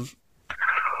 yeah.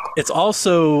 It's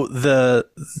also the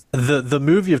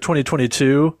movie of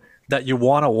 2022 that you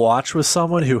want to watch with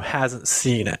someone who hasn't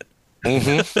seen it.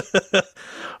 Mm-hmm.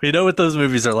 You know what those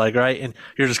movies are like, right? And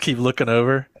you just keep looking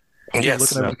over.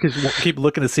 Yes. Keep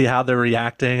looking to see how they're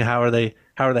reacting. How are they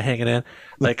hanging in?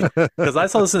 Like, because I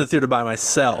saw this in the theater by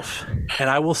myself, and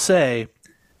I will say,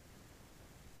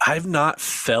 I've not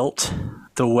felt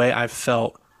the way I've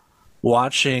felt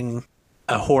watching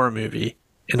a horror movie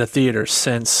in a theater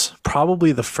since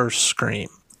probably the first Scream,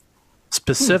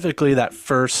 specifically that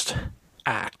first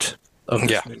act of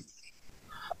this movie.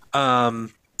 And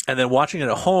then watching it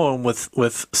at home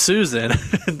with Susan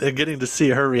and getting to see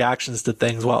her reactions to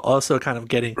things while also kind of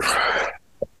getting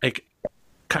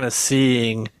kind of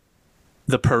seeing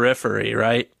the periphery,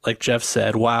 right? Like Jeff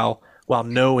said, while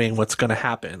knowing what's going to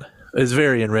happen is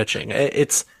very enriching.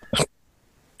 It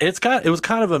was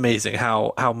kind of amazing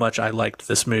how much I liked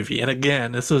this movie. And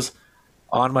again, this was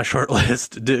on my short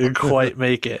list, didn't quite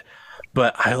make it,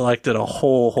 but I liked it a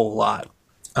whole lot.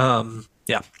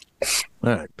 Yeah. All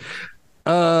right.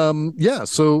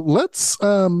 So let's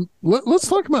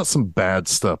talk about some bad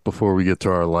stuff before we get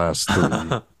to our last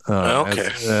three. Okay.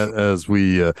 As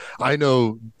we, I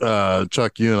know,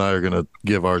 Chuck, you and I are going to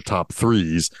give our top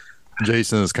threes.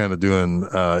 Jason is kind of doing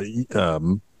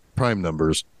prime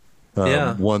numbers.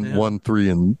 1, 3,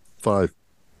 and 5.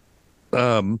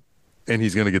 And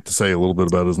he's going to get to say a little bit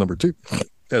about his number 2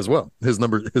 as well. His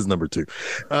number 2.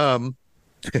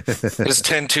 It's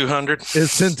 10-200.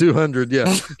 It's 10-200.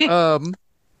 Yeah.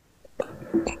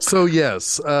 So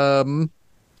yes,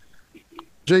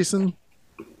 Jason.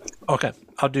 Okay,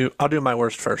 I'll do my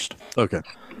worst first. Okay.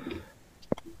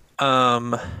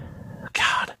 God,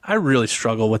 I really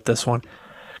struggle with this one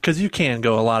because you can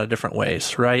go a lot of different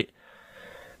ways, right?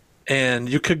 And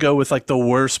you could go with like the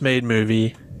worst made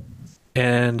movie,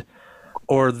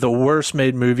 or the worst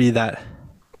made movie that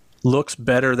looks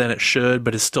better than it should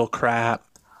but is still crap,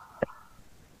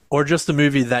 or just the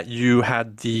movie that you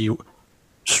had the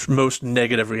most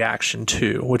negative reaction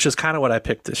to, which is kind of what I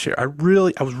picked this year. I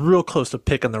was real close to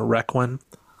picking the Wreck one.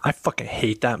 I fucking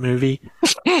hate that movie.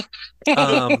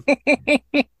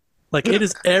 Like it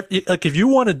is like if you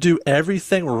want to do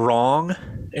everything wrong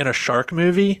in a shark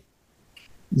movie,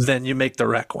 then you make the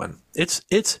Rec one.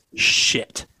 It's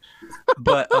shit.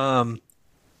 But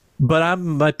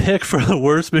my pick for the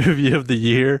worst movie of the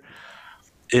year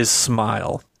is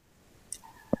Smile.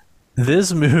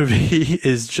 This movie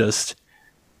is just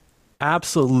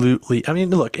absolutely. I mean,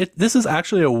 look, this is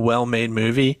actually a well-made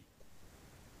movie.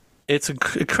 It's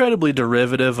incredibly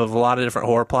derivative of a lot of different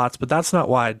horror plots, but that's not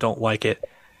why I don't like it.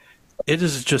 It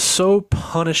is just so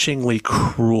punishingly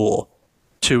cruel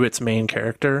to its main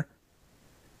character.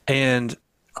 And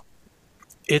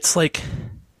it's like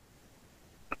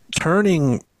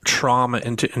turning trauma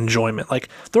into enjoyment. Like,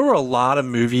 there were a lot of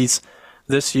movies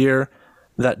this year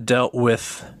that dealt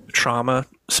with trauma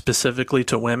specifically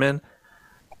to women.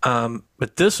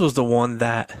 But this was the one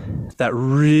that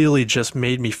really just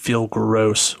made me feel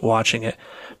gross watching it,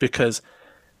 because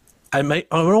it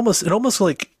almost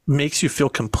like makes you feel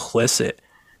complicit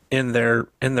in their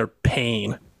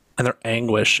pain and their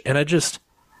anguish. And I just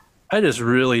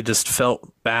really just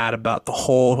felt bad about the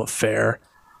whole affair.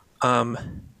 And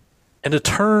to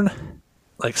turn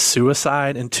like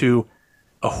suicide into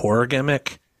a horror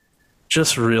gimmick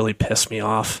just really pissed me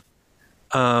off.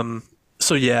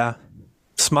 So yeah,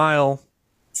 Smile,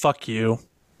 fuck you.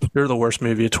 You're the worst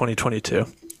movie of 2022.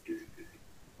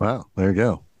 Wow, there you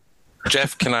go.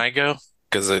 Jeff, can I go?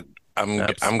 Because I'm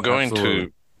going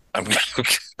to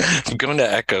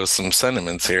echo some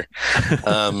sentiments here.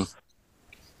 And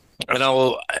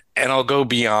I'll go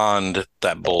beyond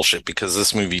that bullshit, because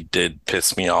this movie did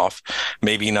piss me off.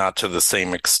 Maybe not to the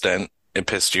same extent it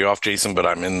pissed you off, Jason, but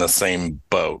I'm in the same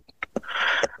boat.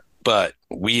 But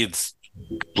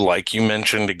like you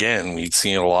mentioned again, we'd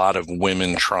seen a lot of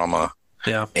women trauma.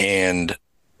 Yeah. And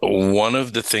one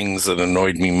of the things that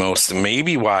annoyed me most, and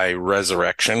maybe why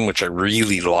Resurrection, which I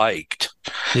really liked,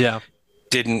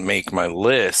 didn't make my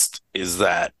list, is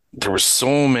that there were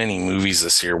so many movies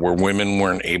this year where women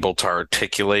weren't able to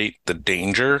articulate the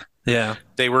danger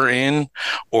they were in,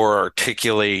 or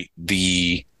articulate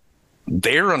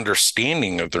their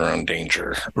understanding of their own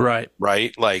danger. Right.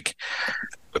 Like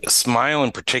Smile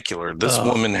in particular, this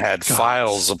woman had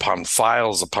files upon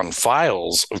files upon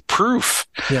files of proof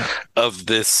of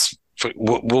this.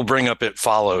 We'll bring up It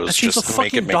Follows. And she's just a to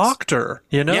make fucking doctor,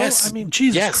 you know? Yes. I mean,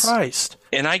 Jesus Christ.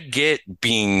 And I get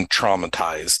being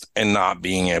traumatized and not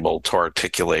being able to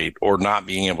articulate or not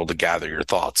being able to gather your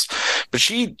thoughts. But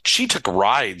she took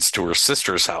rides to her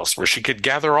sister's house where she could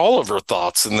gather all of her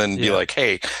thoughts and then be like,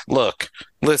 hey, look,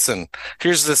 listen,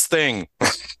 here's this thing.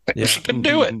 She could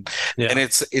do it. Yeah. And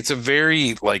it's a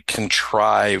very like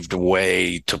contrived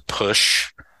way to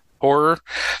push horror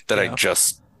that I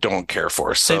just don't care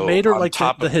for. So they made her like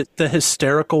the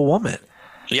hysterical woman.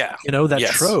 Yeah. You know, that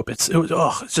trope. It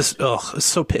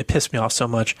pissed me off so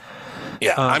much.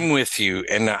 Yeah, I'm with you.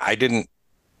 And I'm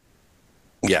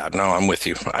with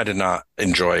you. I did not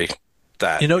enjoy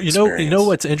that. You know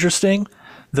what's interesting?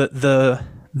 The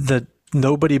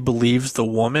nobody believes the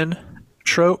woman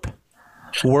trope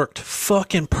worked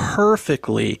fucking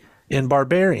perfectly in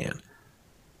Barbarian.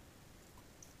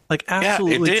 Like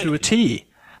absolutely to a T.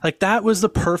 Like that was the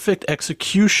perfect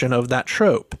execution of that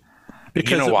trope.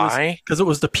 Because you know why? Because it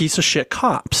was the piece of shit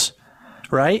cops,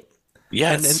 right?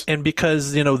 Yes. And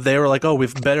because, they were like, oh,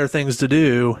 we've better things to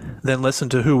do than listen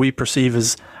to who we perceive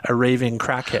as a raving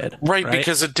crackhead. Right,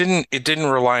 because it didn't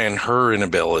rely on her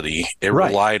inability. It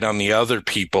relied on the other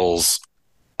people's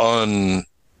unwillingness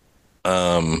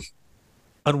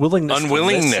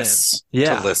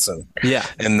to listen. Yeah.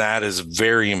 And that is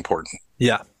very important.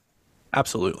 Yeah.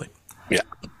 Absolutely. Yeah.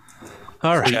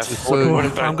 All right.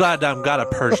 I'm glad to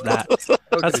purge that.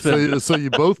 So you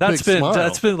both picked Smile.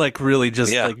 That's been like really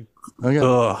just like,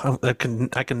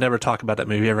 I can never talk about that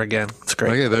movie ever again. It's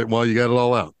great. Okay, well, you got it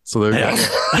all out. So there you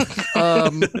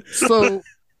go. So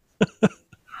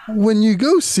when you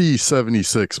go see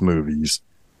 76 movies,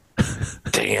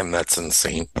 damn, that's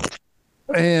insane.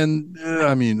 And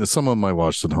I mean, some of them I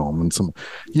watched at home, and some,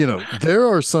 there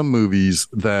are some movies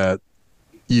that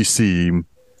you see,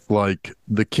 like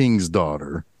The King's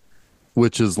Daughter,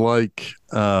 which is like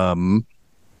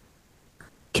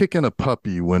kicking a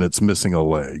puppy when it's missing a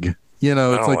leg.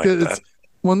 It's like it's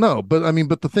well, no, but I mean,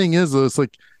 but the thing is, it's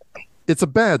like it's a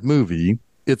bad movie.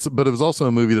 But it was also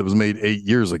a movie that was made 8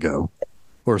 years ago,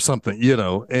 or something.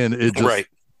 And it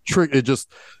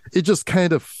just it just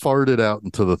kind of farted out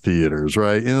into the theaters,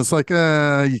 right? And it's like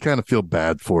you kind of feel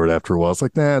bad for it after a while. It's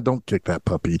like, nah, don't kick that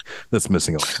puppy that's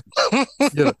missing a leg.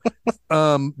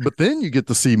 But then you get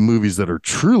to see movies that are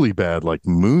truly bad, like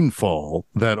Moonfall,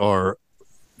 that are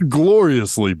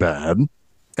gloriously bad.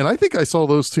 And I think I saw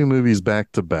those two movies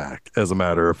back to back, as a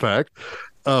matter of fact,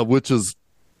 which is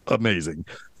amazing.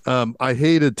 I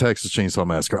hated Texas Chainsaw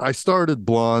Massacre. I started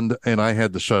Blonde and I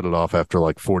had to shut it off after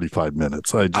like 45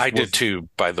 minutes. I did too,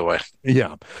 by the way.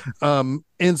 Yeah.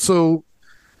 And so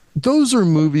those are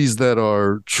movies that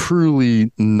are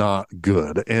truly not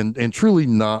good and truly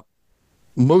not.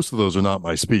 Most of those are not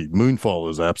my speed. Moonfall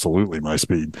is absolutely my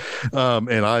speed.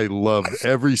 And I loved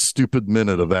every stupid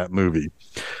minute of that movie.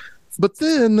 But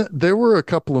then there were a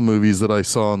couple of movies that I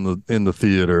saw in the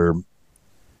theater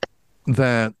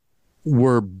that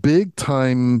were big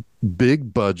time,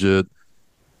 big budget,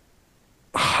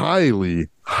 highly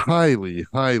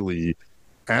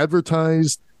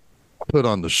advertised, put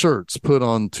on the shirts, put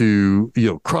onto,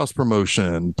 cross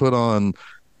promotion, put on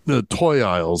the toy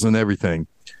aisles and everything.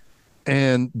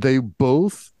 And they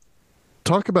both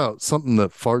talk about something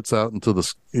that farts out into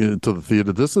the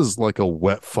theater. This is like a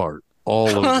wet fart all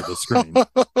over the screen.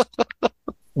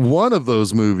 One of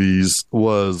those movies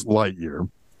was Lightyear,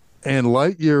 and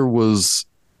Lightyear was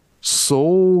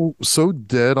so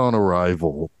dead on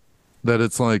arrival that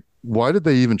it's like, why did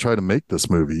they even try to make this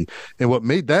movie? And what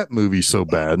made that movie so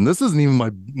bad, and this isn't even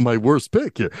my worst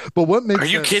pick here, but what makes Are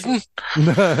you kidding?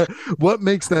 What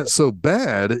makes that so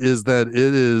bad is that it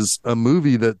is a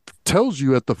movie that tells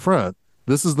you at the front,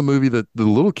 this is the movie that the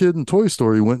little kid in Toy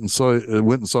Story went and saw in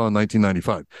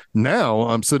 1995. Now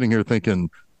I'm sitting here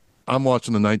thinking, I'm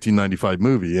watching a 1995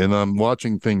 movie and I'm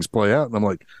watching things play out and I'm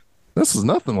like, this is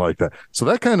nothing like that. So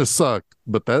that kind of sucked,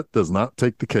 but that does not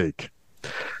take the cake.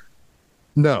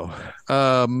 No.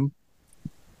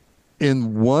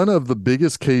 In one of the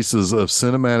biggest cases of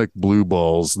cinematic blue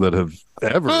balls that have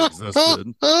ever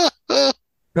existed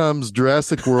comes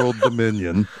Jurassic World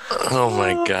Dominion. Oh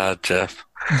my God, Jeff.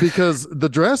 Because the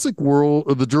Jurassic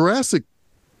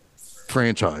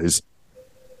franchise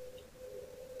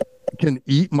can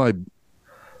eat my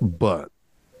butt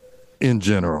in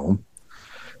general.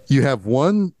 You have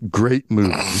one great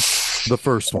movie, the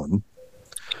first one.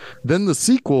 Then the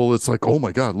sequel, it's like, oh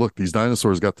my God, look, these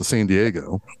dinosaurs got to San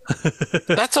Diego.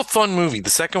 That's a fun movie. The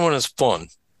second one is fun,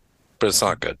 but it's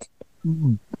not good.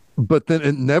 But then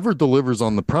it never delivers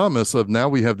on the promise of now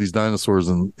we have these dinosaurs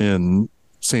in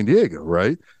San Diego,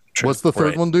 right? True. What's the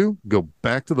third one do? Go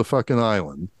back to the fucking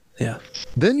island. Yeah.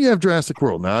 Then you have Jurassic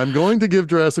World. Now I'm going to give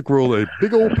Jurassic World a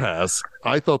big old pass.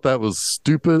 I thought that was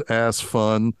stupid ass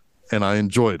fun, and I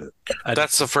enjoyed it.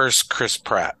 That's the first Chris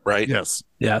Pratt, right? Yes.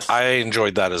 Yes. I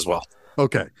enjoyed that as well.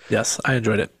 Okay. Yes, I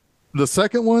enjoyed it. The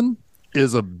second one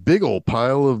is a big old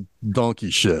pile of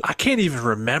donkey shit. I can't even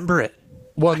remember it.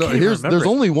 Well, no, there's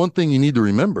only one thing you need to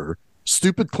remember.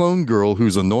 Stupid clone girl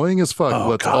who's annoying as fuck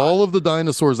lets all of the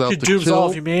dinosaurs out to dooms kill. all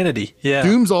of humanity. Yeah.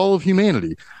 Dooms all of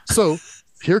humanity. So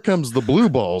here comes the blue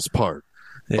balls part.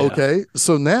 Yeah. Okay.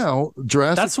 So now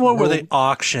Jurassic That's the one World, where they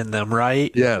auction them,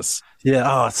 right? Yes. Yeah.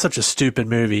 Oh, it's such a stupid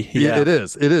movie. Yeah. It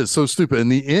is. It is so stupid. In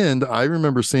the end, I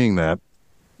remember seeing that.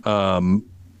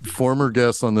 Former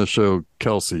guest on this show,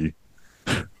 Kelsey,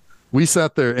 we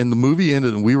sat there and the movie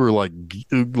ended and we were like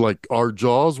our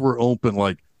jaws were open.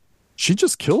 Like, she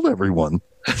just killed everyone.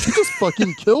 She just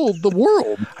fucking killed the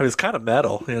world. It was kind of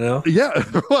metal, you know? Yeah,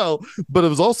 well, but it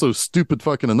was also stupid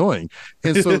fucking annoying.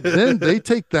 And so then they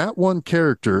take that one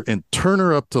character and turn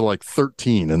her up to like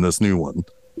 13 in this new one.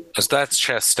 Because that's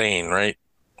Chastain, right?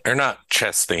 Or not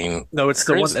Chastain. No, it's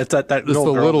the one. It's that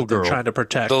little girl they're trying to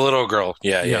protect. The little girl.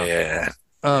 Yeah.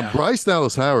 Bryce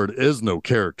Dallas Howard is no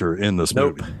character in this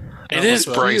movie. It is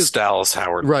Bryce Dallas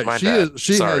Howard. Right.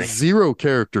 She has zero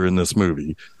character in this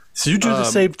movie. So you do the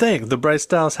same thing. The Bryce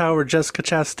Dallas Howard, Jessica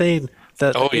Chastain,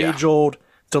 that age-old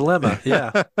dilemma.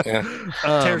 Yeah.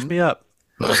 Tears me up.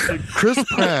 Chris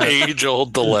Pratt.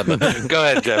 Age-old dilemma. Go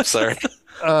ahead, Jeff. Sorry.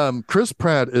 Chris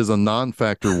Pratt is a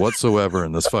non-factor whatsoever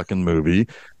in this fucking movie.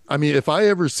 I mean, if I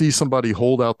ever see somebody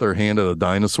hold out their hand at a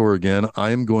dinosaur again,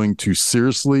 I am going to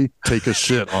seriously take a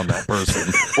shit on that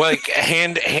person. Like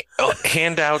hand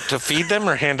out to feed them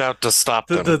or hand out to stop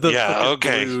them?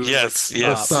 Okay. Yes.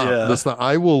 Stop.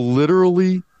 I will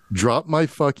literally drop my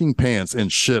fucking pants and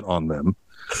shit on them.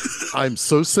 I'm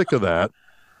so sick of that.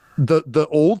 The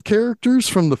old characters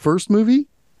from the first movie,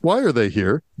 why are they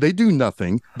here? They do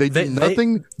nothing. They do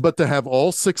nothing but to have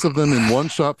all six of them in one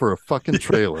shot for a fucking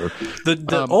trailer.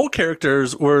 The old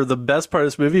characters were the best part of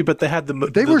this movie, but they had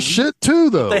they were shit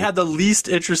too, though. They had the least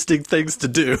interesting things to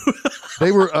do.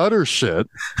 They were utter shit.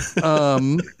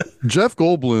 Jeff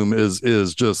Goldblum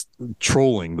is just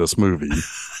trolling this movie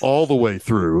all the way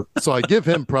through. So I give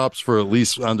him props for at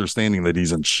least understanding that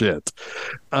he's in shit.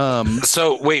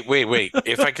 So wait.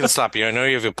 If I can stop you, I know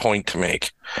you have a point to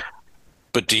make.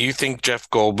 But do you think Jeff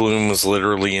Goldblum was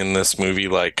literally in this movie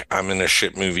like, I'm in a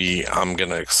shit movie, I'm going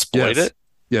to exploit it?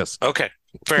 Yes. Okay.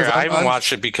 Fair. I haven't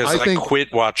watched it because I think,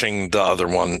 quit watching the other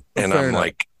one, and I'm enough.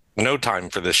 like, no time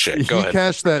for this shit. Go he ahead.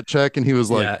 cashed that check and he was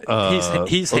like,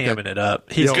 he's okay. hamming it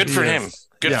up. He's Good for him.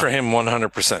 Good for him,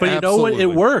 100%. But you know what?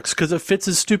 It works because it fits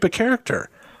his stupid character.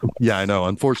 Yeah, I know.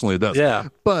 Unfortunately, it does. Yeah.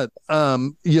 But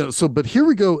but here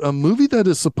we go. A movie that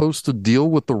is supposed to deal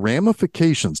with the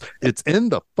ramifications. It's in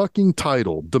the fucking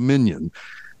title, Dominion.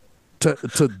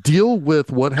 To deal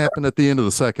with what happened at the end of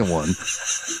the second one.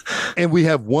 And we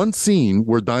have one scene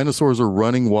where dinosaurs are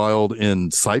running wild in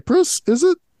Cyprus, is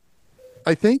it?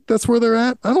 I think that's where they're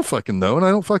at. I don't fucking know, and I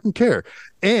don't fucking care.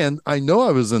 And I know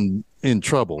I was in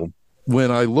trouble when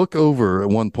I look over at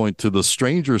one point to the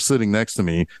stranger sitting next to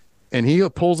me, and he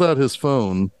pulls out his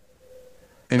phone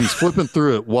and he's flipping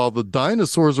through it while the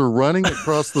dinosaurs are running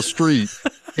across the street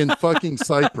in fucking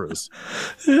Cyprus.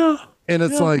 Yeah. And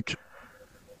it's like,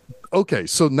 okay,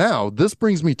 so now this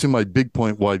brings me to my big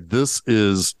point why this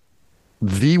is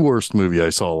the worst movie I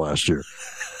saw last year.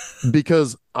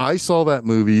 Because I saw that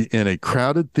movie in a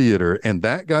crowded theater, and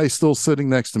that guy still sitting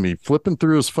next to me, flipping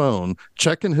through his phone,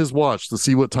 checking his watch to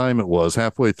see what time it was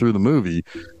halfway through the movie,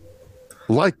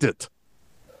 liked it.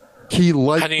 He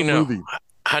liked the movie.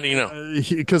 How do you know?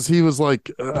 Because he was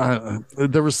like,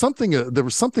 there was something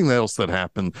else that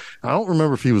happened. I don't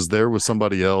remember if he was there with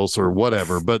somebody else or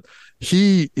whatever, but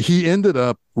he ended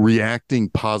up reacting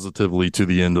positively to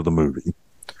the end of the movie,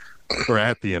 or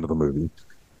at the end of the movie,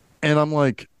 and I'm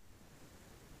like,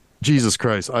 Jesus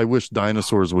Christ, I wish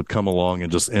dinosaurs would come along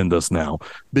and just end us now,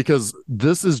 because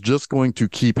this is just going to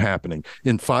keep happening.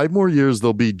 In 5 more years,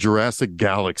 there'll be Jurassic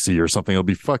Galaxy or something. It'll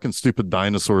be fucking stupid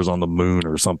dinosaurs on the moon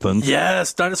or something.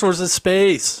 Yes, dinosaurs in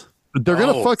space. They're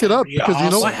going to fuck it up because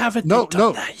awesome. Why haven't they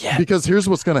done that yet? Because here's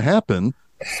what's going to happen.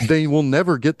 They will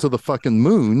never get to the fucking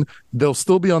moon. They'll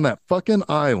still be on that fucking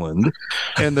island,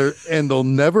 and they'll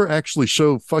never actually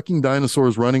show fucking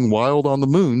dinosaurs running wild on the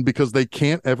moon because they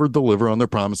can't ever deliver on their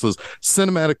promises.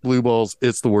 Cinematic blue balls.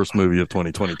 It's the worst movie of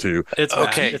 2022. It's bad.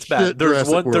 Okay. It's bad.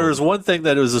 There's one thing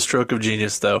that was a stroke of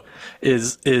genius though,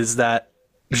 is that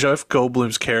Jeff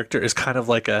Goldblum's character is kind of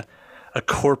like a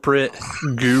corporate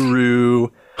guru,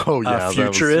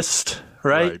 futurist,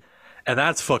 right? And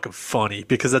that's fucking funny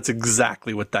because that's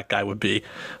exactly what that guy would be,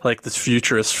 like this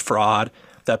futurist fraud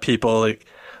that people like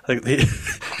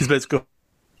he's basically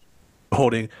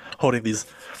holding these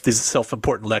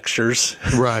self-important lectures,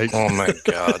 right? Oh my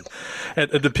god!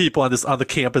 and the people on the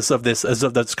campus of this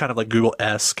that's kind of like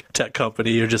Google-esque tech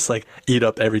company are just like eat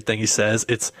up everything he says.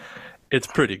 It's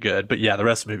pretty good, but yeah, the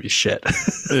rest of the movie's shit.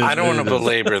 I don't want to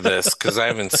belabor this because I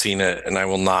haven't seen it and I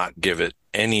will not give it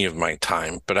any of my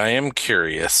time, but I am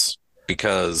curious.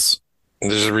 Because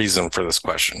there's a reason for this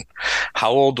question.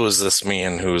 How old was this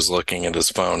man who was looking at his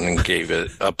phone and gave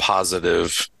it a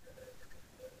positive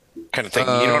kind of thing?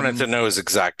 You don't have to know his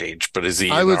exact age, but is he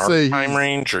in our time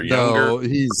range or younger? No,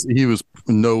 he was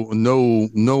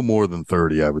no more than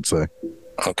 30, I would say.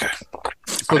 Okay.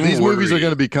 So these movies are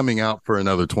going to be coming out for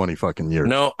another 20 fucking years.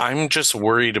 No, I'm just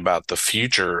worried about the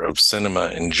future of cinema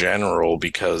in general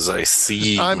because I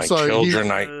see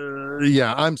children.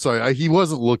 I'm sorry. He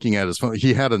wasn't looking at his phone.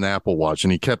 He had an Apple Watch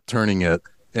and he kept turning it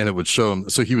and it would show him.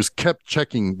 So he was kept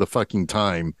checking the fucking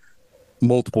time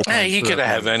multiple times. He could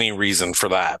have any reason for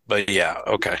that, but yeah,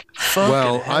 okay.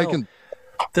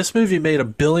 This movie made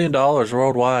 $1 billion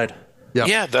worldwide. Yeah.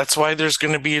 Yeah, that's why there's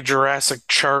going to be a Jurassic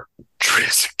Shark.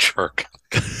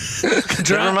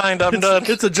 Never mind, I'm done.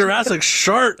 It's a Jurassic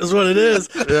Shark, is what it is.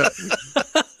 Yeah.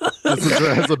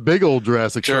 It's a big old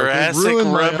Jurassic Shark. Jurassic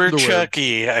Rubber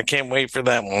Chucky. I can't wait for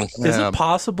that one. Is it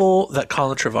possible that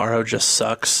Colin Trevorrow just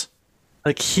sucks?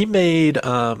 Like, he made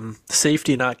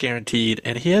Safety Not Guaranteed,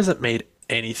 and he hasn't made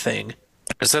anything.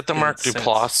 Is that the Mark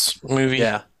Duplass movie?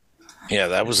 Yeah. Yeah,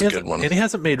 that was a good one. And he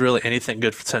hasn't made really anything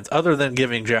good since, other than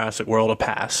giving Jurassic World a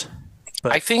pass.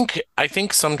 But I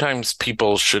think sometimes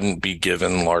people shouldn't be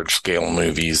given large scale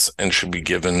movies and should be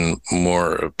given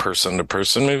more person to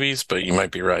person movies, but you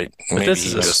might be right. Maybe this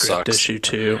is a script issue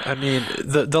too. I mean,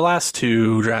 the last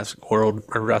two Jurassic World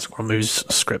movies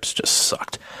scripts just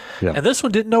sucked. Yeah. And this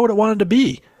one didn't know what it wanted to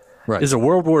be. Right. Is it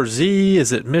World War Z?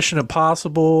 Is it Mission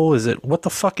Impossible? Is it what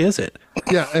the fuck is it?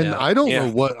 Yeah, and I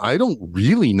don't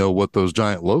really know what those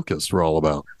giant locusts were all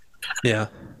about. Yeah.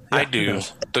 I do.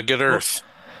 The Good Earth.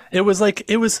 It was like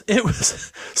it was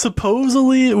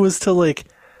supposedly it was to like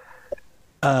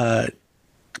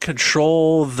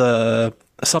control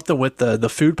something with the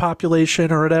food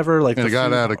population or whatever, like, and it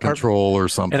got out of control or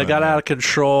something. And it got out of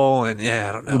control, and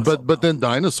I don't know. But then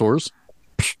dinosaurs.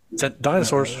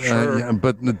 Dinosaurs, sure.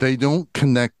 But they don't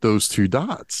connect those two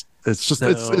dots. it's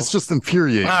just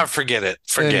infuriating. Forget it.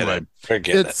 Anyway,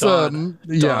 Forget it's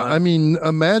it. I mean,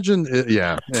 imagine it,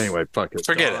 yeah. Anyway, fuck it.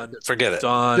 Forget it.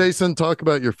 Don. Jason, talk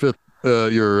about your fifth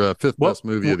best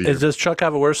movie of the year. Does Chuck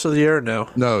have a worst of the year or no?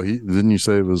 No, didn't you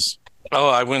say it was? Oh,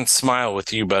 I wouldn't smile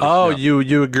with you, buddy. Oh,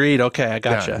 you agreed. Okay, I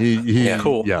gotcha.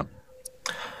 Cool. Yeah.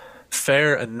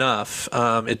 Fair enough.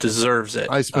 It deserves it.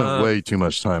 I spent way too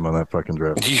much time on that fucking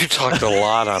draft. You talked a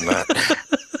lot on that.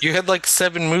 You had like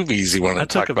 7 movies you wanted to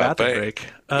talk about. I took a bathroom break.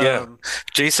 Yeah.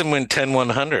 Jason went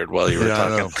 10-100 while you were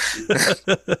talking.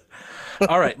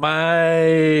 All right.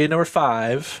 My number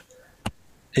 5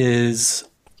 is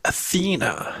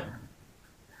Athena.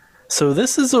 So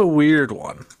this is a weird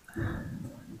one.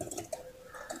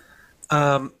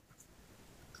 All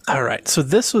right. So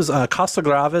this was Costa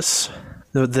Gravis,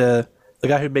 the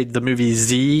guy who made the movie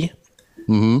Z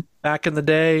back in the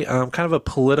day, kind of a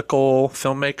political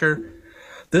filmmaker.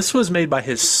 This was made by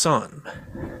his son.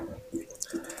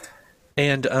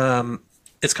 And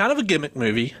it's kind of a gimmick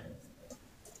movie.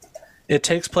 It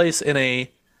takes place in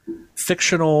a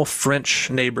fictional French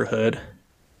neighborhood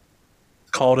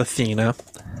called Athena.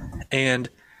 And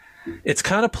it's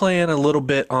kind of playing a little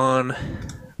bit on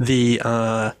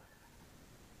the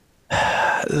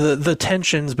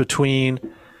tensions between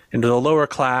the lower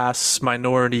class,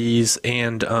 minorities,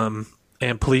 and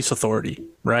police authority,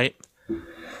 right?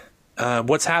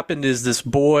 What's happened is this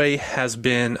boy has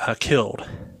been killed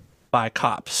by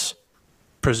cops,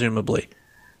 presumably.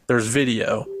 There's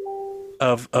video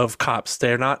of cops. They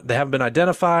haven't been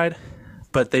identified,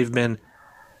 but they've been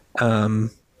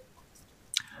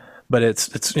but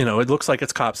it's it looks like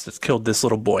it's cops that's killed this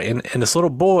little boy. And this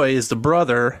little boy is the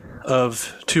brother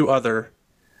of 2 other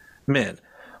men.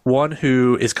 One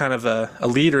who is kind of a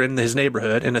leader in his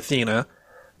neighborhood in Athena,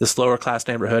 this lower class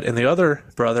neighborhood, and the other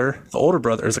brother, the older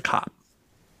brother, is a cop.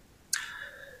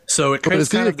 So it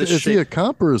creates is he a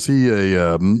cop or is he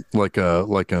a like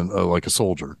a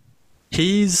soldier?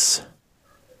 He's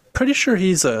pretty sure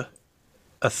he's a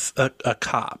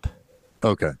cop.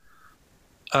 Okay.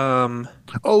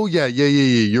 Oh yeah.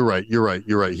 You're right.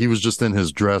 He was just in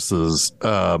his dresses.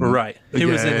 Right. He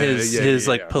was in his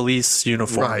police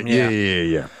uniform. Right.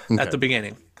 Yeah. Okay. At the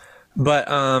beginning, but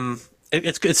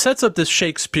it sets up this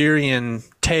Shakespearean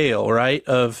tale, right,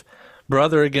 of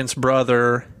brother against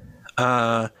brother,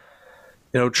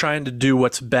 trying to do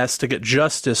what's best to get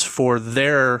justice for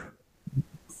their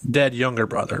dead younger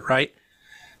brother, right?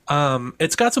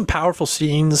 It's got some powerful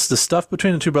scenes. The stuff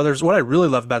between the 2 brothers. What I really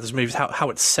love about this movie is how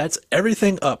it sets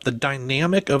everything up. The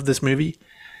dynamic of this movie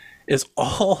is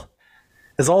all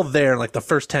there in like the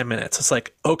first 10 minutes. It's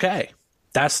like, okay,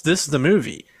 this is the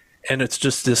movie, and it's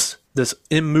just this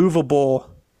immovable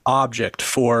object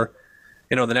for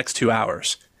the next 2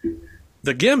 hours.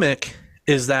 The gimmick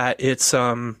is that it's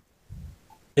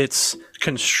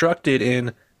constructed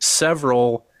in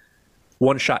several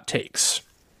one-shot takes.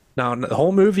 Now, the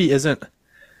whole movie it's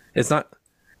not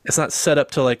set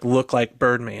up to like look like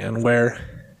Birdman, where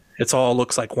it's all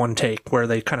looks like one take, where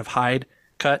they kind of hide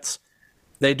cuts.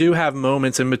 They do have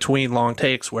moments in between long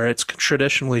takes where it's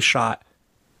traditionally shot,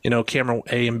 camera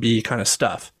A and B kind of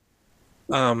stuff.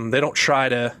 They don't try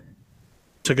to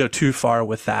go too far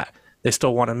with that. They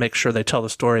still want to make sure they tell the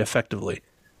story effectively.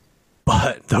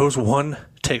 But those one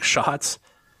take shots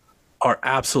are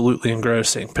absolutely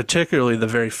engrossing, particularly the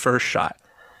very first shot.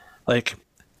 Like,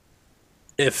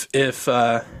 if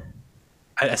I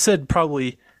said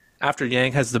probably After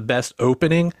Yang has the best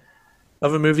opening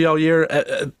of a movie all year,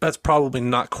 that's probably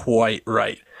not quite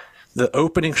right. The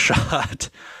opening shot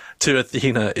to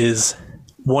Athena is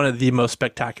one of the most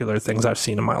spectacular things I've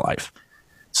seen in my life.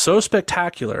 So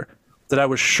spectacular that I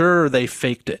was sure they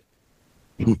faked it.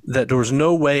 That there was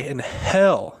no way in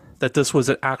hell that this was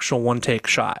an actual one-take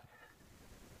shot.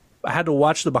 I had to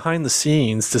watch the behind the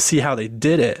scenes to see how they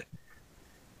did it.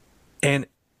 And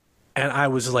I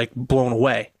was like blown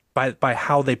away by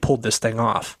how they pulled this thing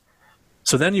off.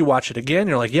 So then you watch it again,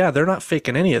 you're like, yeah, they're not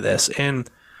faking any of this. And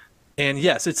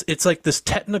yes, it's like this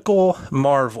technical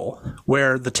marvel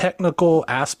where the technical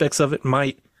aspects of it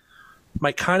might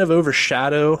kind of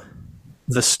overshadow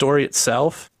the story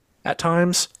itself at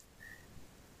times.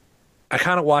 I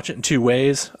kind of watch it in 2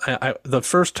 ways. The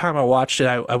first time I watched it,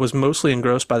 I was mostly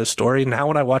engrossed by the story. Now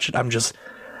when I watch it, I'm just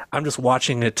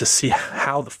watching it to see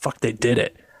how the fuck they did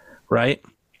it, right?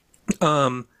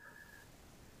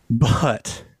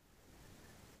 But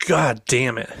god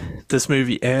damn it, this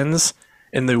movie ends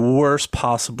in the worst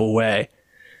possible way.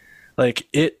 Like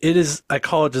it is. I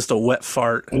call it just a wet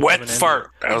fart. Wet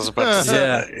fart. I was about to say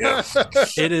that. Yeah.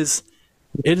 It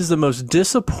is the most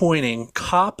disappointing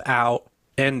cop out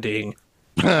ending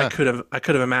I could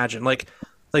have imagined. Like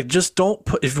Like, just don't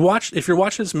put, if you're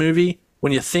watching this movie,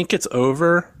 when you think it's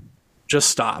over, just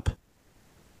stop.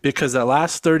 Because that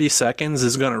last 30 seconds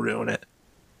is going to ruin it.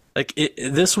 Like,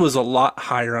 this was a lot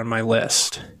higher on my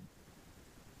list.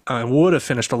 I would have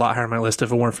finished a lot higher on my list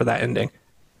if it weren't for that ending.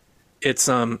 It's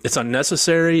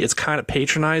unnecessary. It's kind of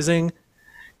patronizing.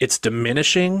 It's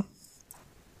diminishing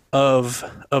of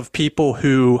people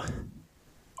who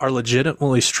are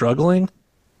legitimately struggling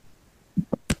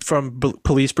from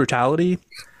police brutality.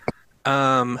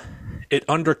 It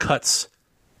undercuts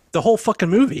the whole fucking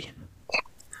movie.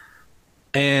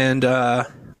 And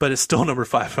but it's still number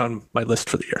 5 on my list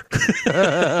for the year.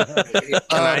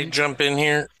 Can I jump in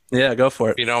here? Yeah, go for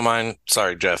it. If you don't mind.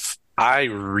 Sorry, Jeff. I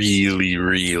really,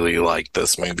 really like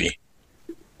this movie.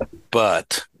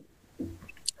 But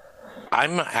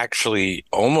I'm actually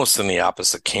almost in the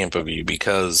opposite camp of you,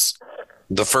 because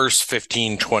the first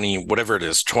 15, 20, whatever it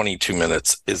is, 22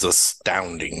 minutes is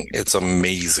astounding. It's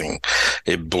amazing.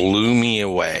 It blew me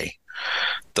away.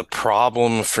 The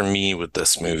problem for me with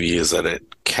this movie is that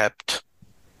it kept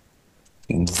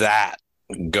that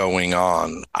going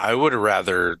on. I would have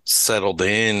rather settled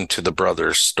into the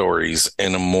brothers' stories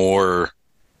in a more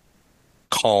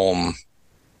calm,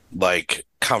 like,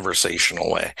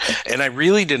 conversational way. And I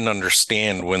really didn't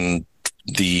understand when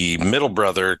the middle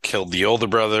brother killed the older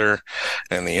brother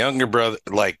and the younger brother.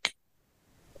 Like,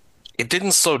 it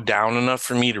didn't slow down enough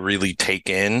for me to really take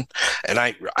in. And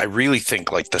I really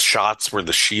think, like, the shots where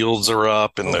the shields are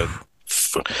up and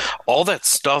all that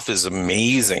stuff is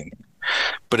amazing,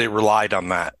 but it relied on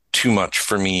that too much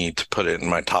for me to put it in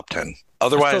my top 10.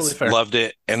 Otherwise, totally loved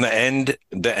it. And the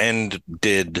end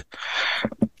did,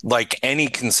 like, any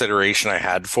consideration I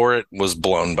had for it was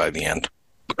blown by the end.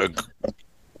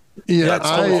 Yeah, that's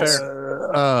totally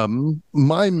fair. I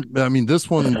mean, this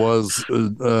one was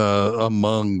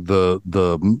among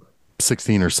the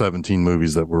 16 or 17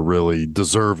 movies that were really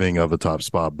deserving of a top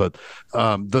spot. But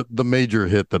the major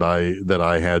hit that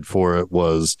I had for it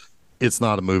was, it's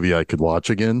not a movie I could watch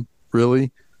again,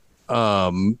 really.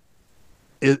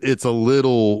 It's a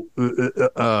little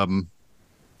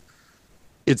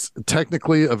it's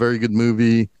technically a very good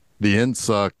movie. The end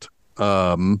sucked.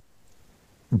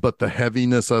 But the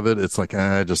heaviness of it, it's like,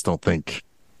 I don't think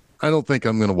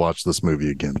I'm going to watch this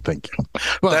movie again. Thank you.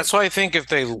 But that's why I think if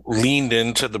they leaned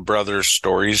into the brothers'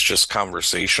 stories just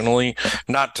conversationally,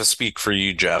 not to speak for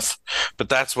you, Jeff, but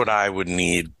that's what I would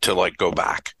need to, like, go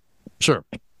back. Sure.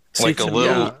 Like, a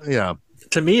little. Yeah.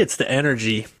 To me, it's the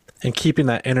energy and keeping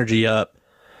that energy up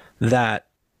that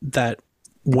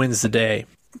wins the day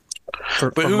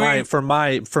for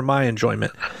my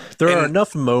enjoyment. There are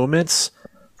enough moments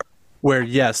where,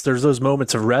 yes, there's those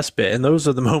moments of respite, and those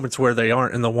are the moments where they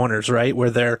aren't in the wonders, right?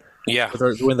 Where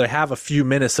when they have a few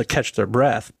minutes to catch their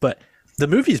breath. But the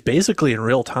movie's basically in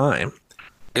real time.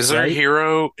 Is there a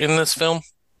hero in this film?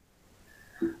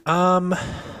 Because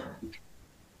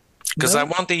I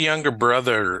want the younger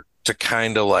brother to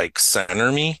kind of, like,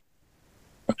 center me.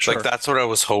 Sure. Like, that's what I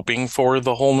was hoping for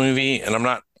the whole movie. And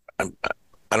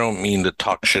I don't mean to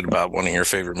talk shit about one of your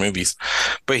favorite movies,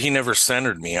 but he never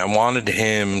centered me. I wanted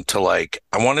him to, like,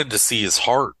 I wanted to see his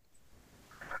heart.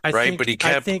 But he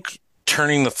kept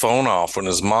turning the phone off when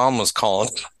his mom was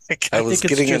calling. I was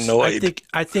getting annoyed.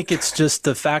 I think it's just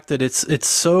the fact that it's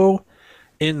so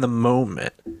in the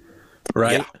moment,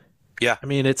 right? Yeah. I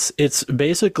mean, it's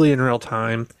basically in real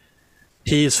time.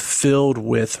 He's filled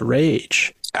with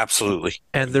rage. Absolutely.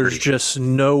 And there's just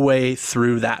no way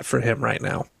through that for him right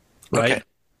now. Right? Okay.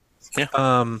 Yeah.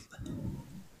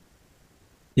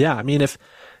 Yeah, I mean, if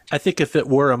it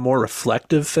were a more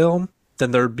reflective film,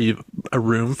 then there'd be a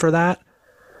room for that.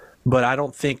 But I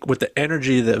don't think with the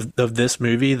energy of this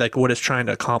movie, like what it's trying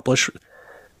to accomplish,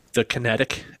 the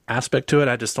kinetic aspect to it,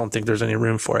 I just don't think there's any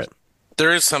room for it.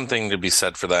 There is something to be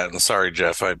said for that. And sorry,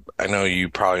 Jeff, I know you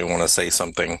probably want to say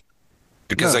something,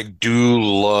 because I do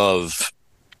love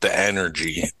the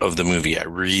energy of the movie. I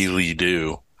really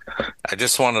do. I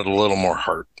just wanted a little more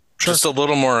heart. Sure. Just a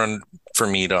little more for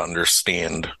me to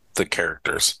understand the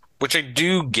characters, which I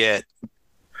do get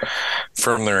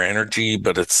from their energy,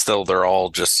 but it's still, they're all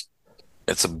just,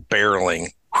 it's a barreling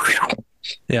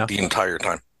the entire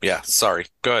time. Yeah, sorry.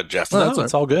 Go ahead, Jeff. No,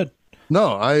 it's all good.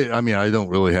 No, I mean, I don't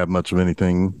really have much of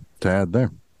anything to add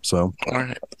there. So, all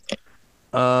right.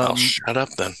 I'll shut up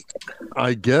then.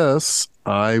 I guess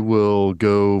I will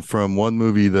go from one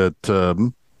movie that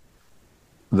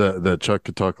that Chuck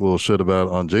could talk a little shit about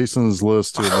on Jason's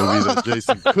list to a movie that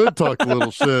Jason could talk a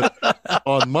little shit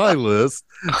on my list.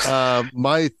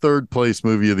 My third place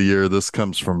movie of the year. This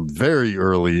comes from very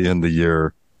early in the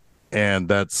year, and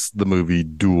that's the movie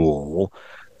Duel.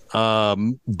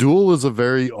 Duel is a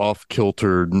very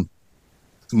off-kiltered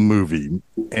movie,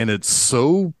 and it's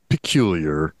so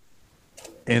peculiar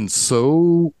and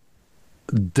so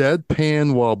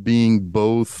deadpan while being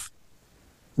both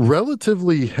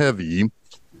relatively heavy,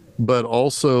 but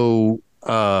also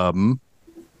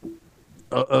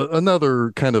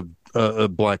another kind of a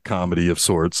black comedy of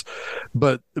sorts.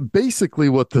 But basically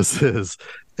what this is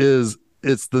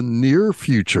it's the near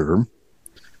future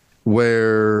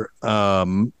where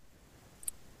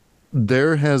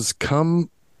there has come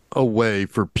a way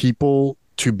for people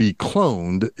to be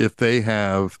cloned if they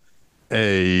have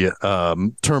a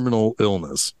terminal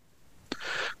illness.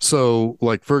 So,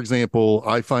 like, for example,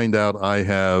 I find out I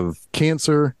have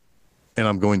cancer and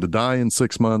I'm going to die in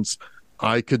 6 months.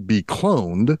 I could be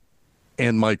cloned,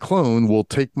 and my clone will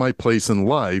take my place in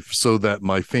life so that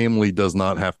my family does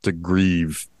not have to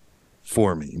grieve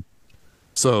for me.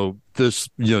 So this,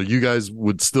 you guys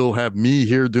would still have me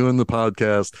here doing the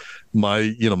podcast.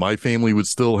 My family would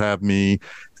still have me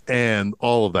and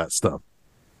all of that stuff.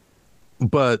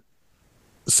 But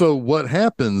so what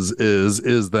happens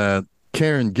is that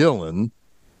Karen Gillan,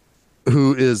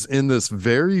 who is in this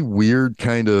very weird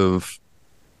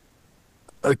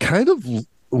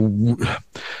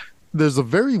there's a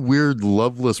very weird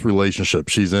loveless relationship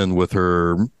she's in with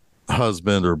her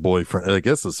husband or boyfriend. I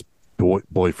guess it's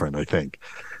boyfriend, I think.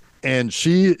 And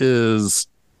she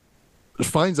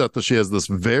finds out that she has this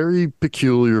very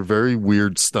peculiar, very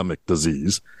weird stomach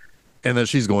disease and that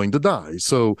she's going to die.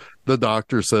 So the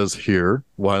doctor says, here,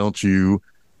 why don't you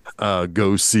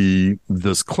go see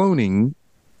this cloning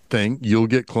thing? You'll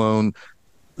get cloned.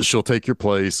 She'll take your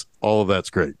place. All of that's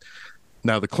great.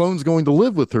 Now, the clone's going to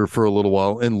live with her for a little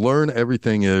while and learn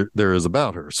everything there is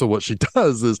about her. So what she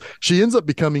does is she ends up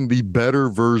becoming the better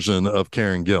version of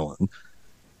Karen Gillan.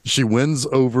 She wins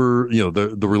over,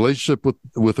 the relationship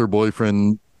with her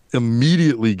boyfriend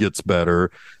immediately gets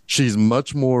better. She's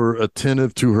much more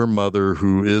attentive to her mother,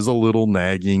 who is a little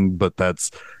nagging, but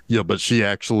but she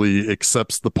actually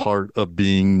accepts the part of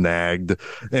being nagged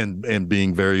and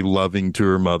being very loving to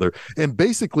her mother and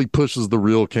basically pushes the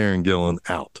real Karen Gillan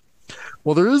out.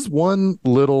 Well, there is one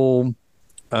little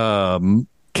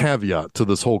caveat to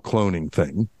this whole cloning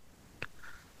thing.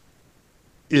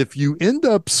 If you end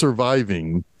up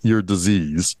surviving your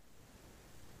disease,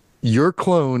 your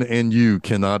clone and you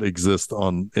cannot exist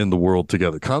in the world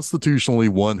together. Constitutionally,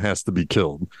 one has to be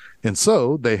killed. And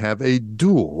so they have a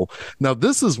duel. Now,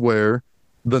 this is where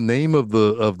the name of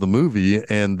the movie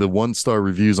and the 1-star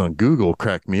reviews on Google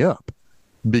crack me up,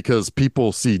 because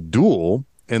people see duel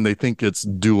and they think it's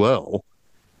duel,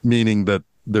 meaning that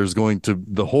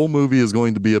the whole movie is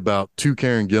going to be about two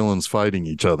Karen Gillans fighting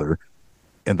each other.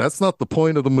 And that's not the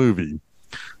point of the movie.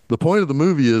 The point of the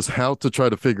movie is how to try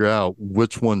to figure out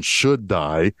which one should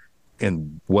die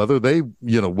and whether they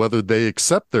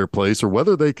accept their place or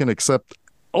whether they can accept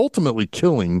ultimately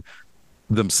killing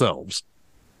themselves.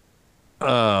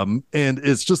 And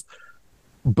it's just,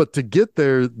 but to get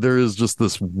there is just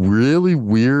this really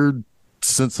weird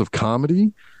sense of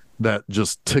comedy that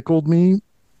just tickled me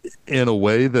in a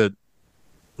way that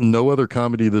no other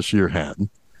comedy this year had.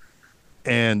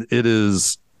 And it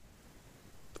is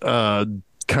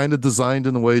kind of designed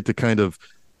in a way to kind of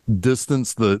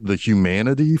distance the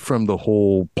humanity from the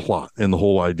whole plot and the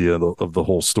whole idea of the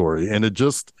whole story. And it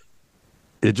just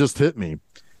hit me.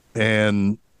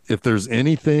 And if there's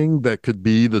anything that could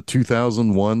be the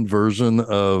 2001 version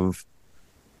of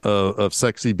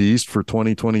Sexy Beast for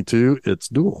 2022, it's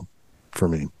Duel for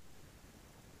me.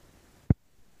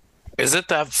 Is it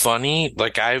that funny?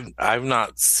 Like, I've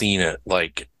not seen it.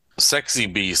 Like, Sexy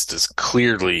Beast is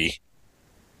clearly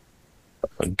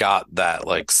got that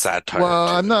like satire. Well,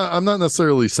 I'm not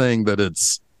necessarily saying that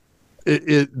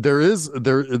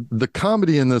the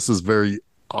comedy in this is very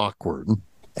awkward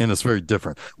and it's very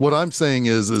different. What I'm saying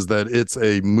is that it's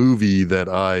a movie that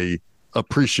I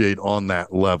appreciate on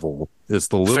that level. It's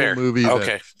the little movie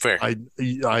fair.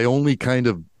 I only kind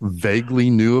of vaguely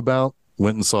knew about,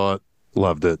 went and saw it,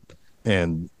 loved it,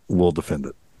 and will defend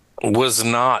it. Was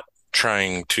not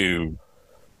trying to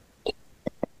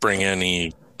bring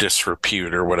any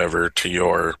disrepute or whatever to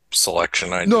your selection.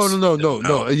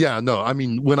 No. Yeah, no. I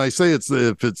mean, when I say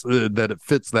that it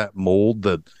fits that mold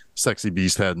that Sexy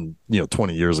Beast had,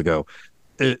 20 years ago,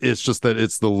 it's just that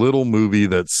it's the little movie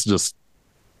that's just,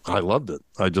 I loved it.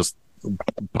 I just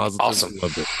positively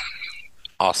loved it.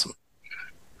 Awesome.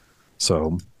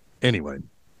 So anyway,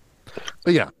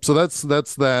 but yeah, so that's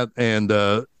that. And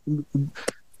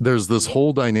there's this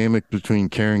whole dynamic between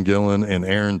Karen Gillan and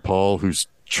Aaron Paul, who's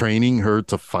training her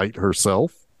to fight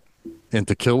herself and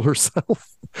to kill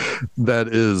herself. That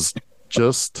is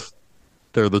just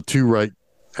they're the two right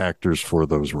actors for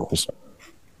those roles.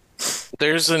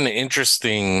 There's an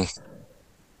interesting.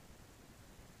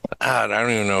 I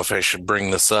don't even know if I should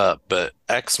bring this up, but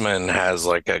X-Men has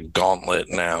like a gauntlet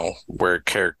now where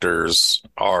characters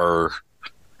are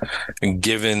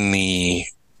given the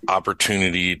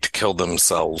opportunity to kill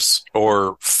themselves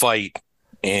or fight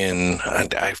in,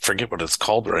 I forget what it's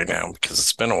called right now because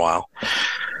it's been a while,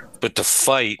 but to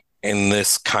fight in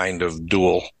this kind of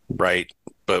duel, right?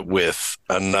 But with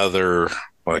another,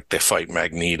 like they fight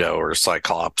Magneto or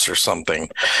Cyclops or something,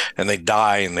 and they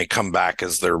die and they come back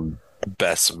as their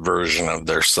best version of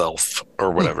their self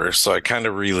or whatever. So I kind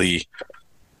of really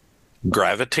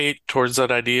gravitate towards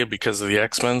that idea because of the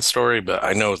X-Men story, but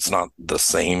I know it's not the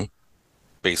same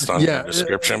based on your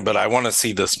description, but I want to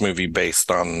see this movie based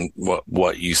on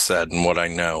what you said and what I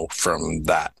know from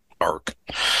that arc.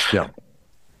 Yeah.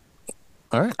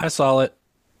 All right. I saw it.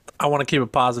 I want to keep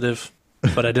it positive,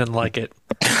 but I didn't like it.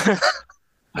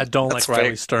 I don't like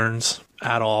Riley Stearns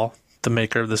at all, the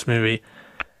maker of this movie.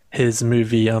 His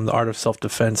movie, The Art of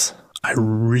Self-Defense, I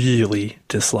really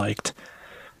disliked.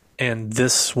 And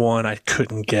this one, I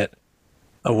couldn't get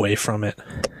away from it.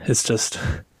 It's just...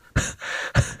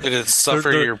 Did it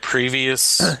suffer your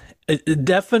previous? It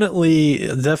definitely,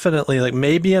 like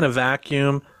maybe in a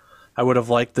vacuum, I would have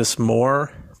liked this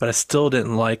more, but I still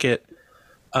didn't like it.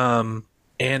 And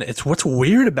it's what's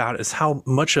weird about it is how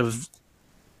much of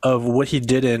what he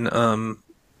did in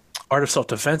Art of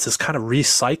Self-Defense is kind of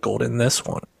recycled in this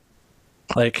one.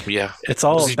 Like, yeah, it's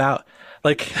all about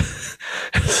like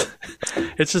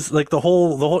it's just like the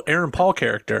whole Aaron Paul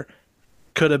character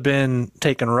could have been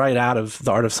taken right out of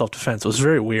The Art of Self-Defense. It was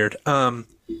very weird. But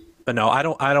no, I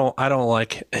don't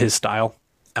like his style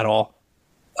at all.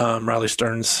 Riley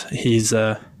Stearns, it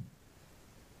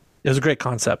was a great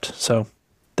concept. So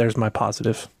there's my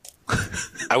positive.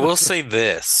 I will say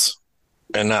this,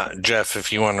 and Jeff,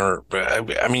 if you want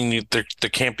to, I mean, there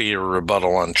can't be a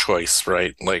rebuttal on choice,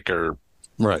 right? Like,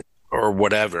 right, or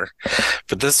whatever.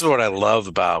 But this is what I love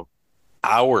about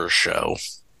our show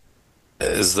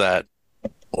is that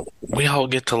we all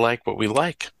get to like what we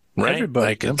like, right?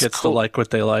 Everybody gets to like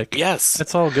what they like. Yes,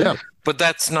 it's all good. Yeah. But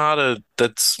that's not a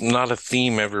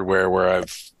theme everywhere where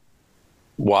I've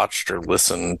watched or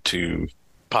listened to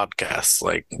podcasts.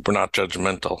 Like, we're not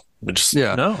judgmental. We just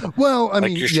no. Well, I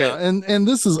like mean, yeah, and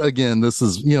this is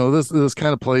this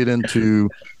kind of played into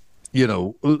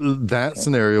that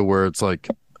scenario where it's like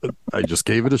I just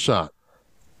gave it a shot,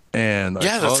 and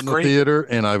I saw it in the theater,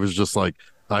 and I was just like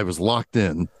I was locked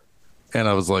in. And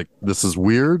I was like, "This is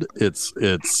weird. It's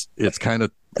kind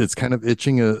of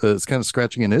itching. It's kind of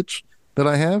scratching an itch that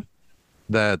I have.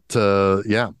 That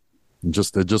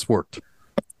it just worked."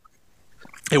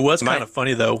 It was kind of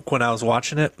funny though when I was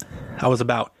watching it. I was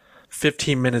about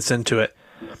 15 minutes into it.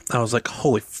 I was like,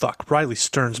 "Holy fuck! Riley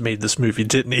Stearns made this movie,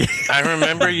 didn't he?" I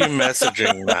remember you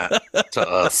messaging that to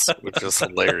us, which is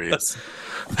hilarious.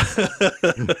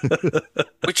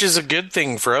 Which is a good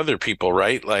thing for other people,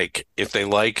 right? Like, if they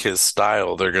like his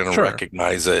style, they're going to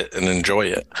recognize it and enjoy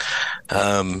it.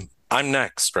 I'm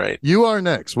next, right? You are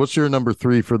next. What's your number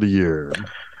 3 for the year?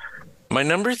 My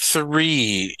number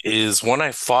 3 is one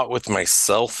I fought with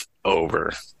myself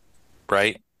over,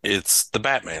 right? It's The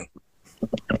Batman.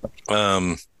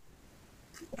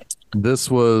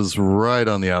 This was right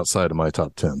on the outside of my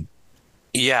top 10.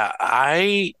 Yeah,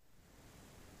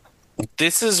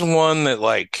 this is one that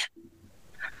like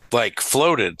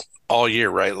floated all year,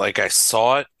 right? Like, I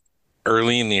saw it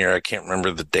early in the year. I can't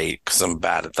remember the date because I'm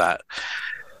bad at that.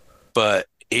 But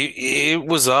it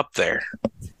was up there.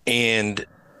 And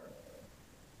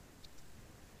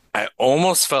I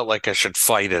almost felt like I should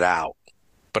fight it out.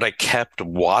 But I kept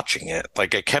watching it.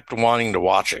 Like, I kept wanting to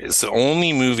watch it. It's the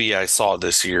only movie I saw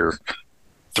this year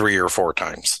 3 or 4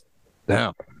 times.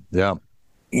 Yeah.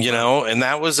 And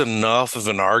that was enough of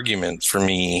an argument for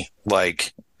me.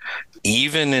 Like,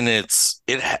 even in it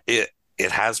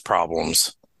has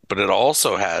problems, but it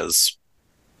also has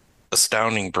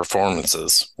astounding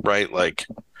performances, right? Like,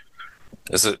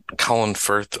 is it Colin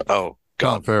Firth? Oh,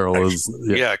 Colin Farrell is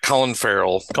Colin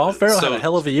Farrell. Colin Farrell had a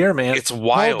hell of a year, man. It's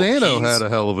wild. Paul Dano had a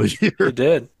hell of a year. He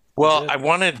did. Well, I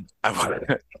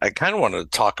kind of wanted to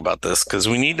talk about this because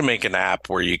we need to make an app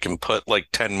where you can put like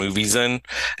 10 movies in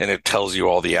and it tells you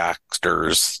all the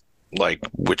actors, like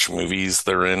which movies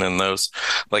they're in those.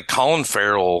 Like, Colin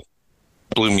Farrell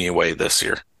blew me away this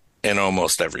year in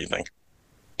almost everything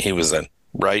he was in,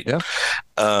 right? Yeah.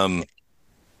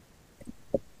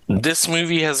 This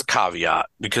movie has a caveat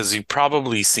because you've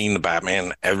probably seen The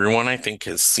Batman. Everyone, I think,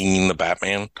 has seen The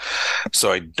Batman. So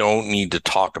I don't need to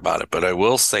talk about it, but I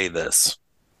will say this.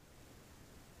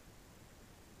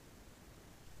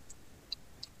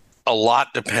 a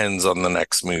lot depends on the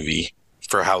next movie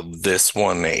for how this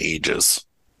one ages,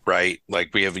 right?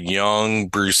 Like we have a young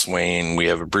Bruce Wayne. We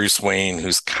have a Bruce Wayne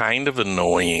who's kind of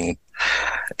annoying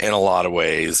in a lot of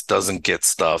ways, doesn't get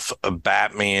stuff. A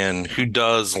Batman who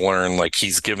does learn, like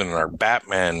he's given our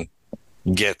Batman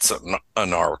gets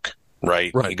an arc,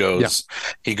 right? Right.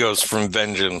 He goes from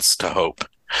vengeance to hope.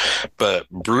 But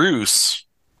Bruce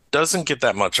doesn't get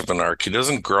that much of an arc. He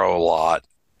doesn't grow a lot,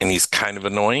 and he's kind of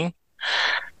annoying,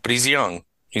 but he's young.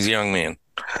 He's a young man.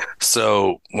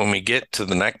 So when we get to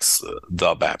the next,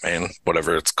 the Batman,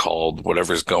 whatever it's called,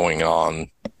 whatever's going on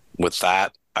with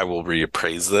that, I will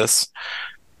reappraise this.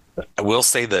 I will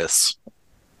say this.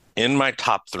 In my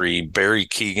top 3, Barry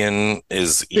Keoghan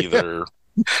is either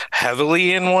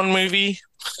heavily in one movie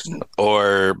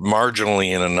or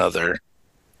marginally in another.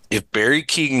 If Barry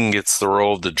Keoghan gets the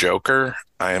role of the Joker,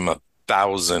 I am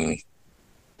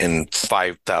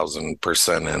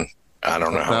 1,005,000% in. I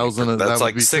don't know how many, that's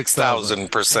like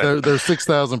 6,000%. There's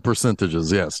 6,000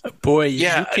 percentages. Yes. Boy,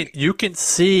 Yeah. you can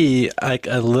see like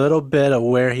a little bit of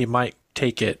where he might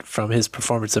take it from his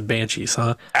performance of Banshees,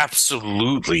 huh?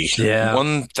 Absolutely. Yeah.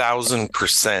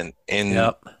 1,000%. And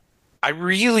Yep. I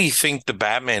really think the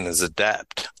Batman is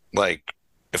adept. Like,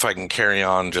 if I can carry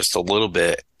on just a little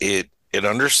bit, it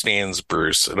understands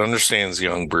Bruce. It understands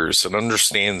young Bruce. It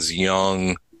understands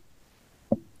young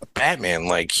Batman.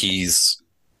 Like he has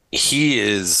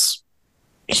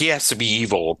to be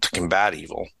evil to combat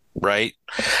evil, right?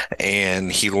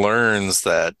 And he learns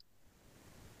that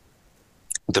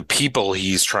the people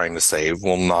he's trying to save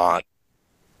will not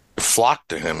flock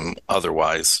to him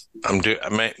otherwise.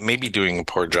 I may be doing a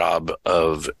poor job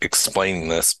of explaining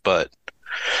this, but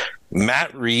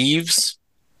Matt Reeves,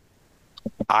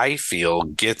 I feel,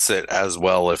 gets it as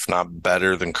well, if not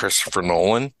better, than Christopher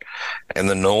Nolan. And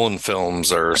the Nolan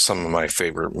films are some of my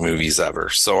favorite movies ever.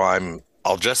 So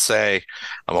I'll just say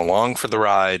I'm along for the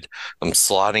ride. I'm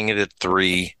slotting it at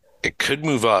 3. It could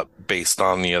move up based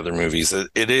on the other movies.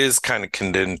 It is kind of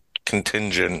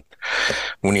contingent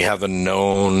when you have a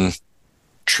known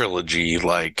trilogy,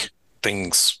 like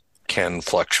things can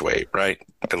fluctuate, right?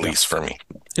 At least for me.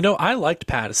 You know, I liked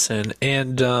Pattinson,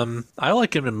 and I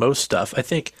like him in most stuff. I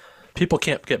think people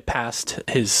can't get past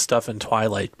his stuff in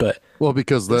Twilight, but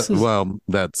because this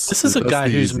is a guy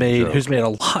who's made a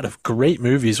lot of great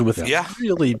movies with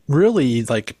really, really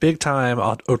like big time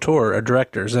auteur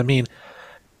directors. I mean,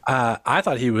 I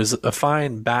thought he was a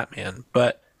fine Batman,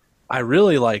 but I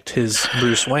really liked his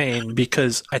Bruce Wayne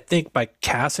because I think by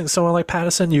casting someone like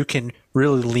Pattinson, you can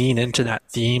really lean into that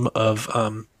theme of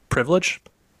privilege.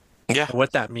 Yeah, and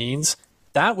what that means.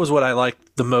 That was what I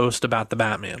liked the most about the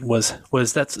Batman was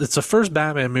it's the first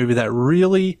Batman movie that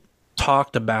really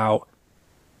talked about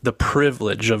the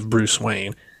privilege of Bruce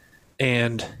Wayne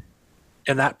and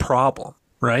that problem,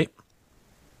 right?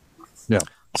 Yeah.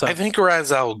 So I think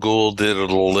Ra's al Ghul did it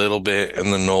a little bit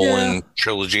in the Nolan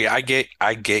trilogy. I get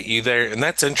you there, and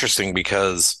that's interesting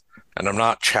because, and I'm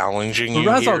not challenging you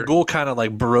Ra's al here. Ghul kind of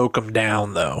like broke him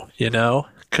down, though, you know,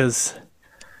 because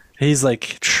he's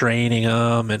like training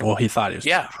him, and he thought he was.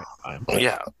 Yeah. Well,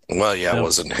 yeah, it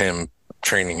wasn't him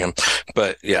training him,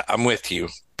 but yeah, I'm with you.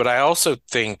 But I also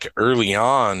think early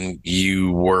on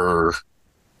you were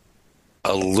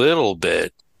a little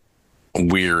bit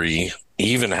weary,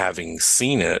 even having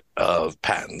seen it, of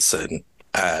Pattinson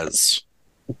as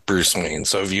Bruce Wayne.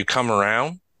 So have you come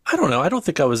around? I don't know. I don't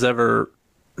think I was ever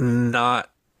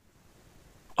not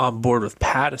on board with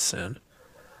Pattinson.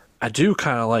 I do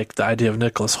kind of like the idea of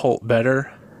Nicholas Hoult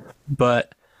better,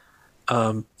 but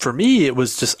for me, it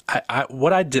was just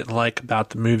what I didn't like about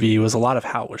the movie was a lot of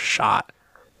how it was shot.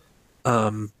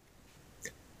 It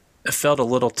felt a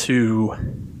little too.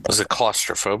 Was it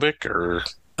claustrophobic or?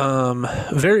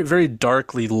 Very, very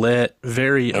darkly lit.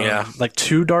 Very, like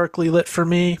too darkly lit for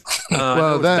me.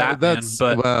 Well, that's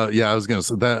I was gonna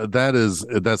say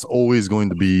that's always going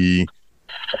to be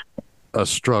a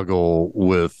struggle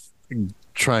with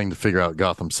trying to figure out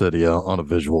Gotham City on a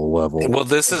visual level. Well,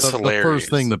 this is hilarious. The first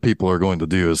thing that people are going to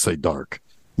do is say dark.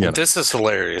 Yeah, this is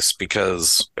hilarious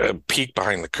because peek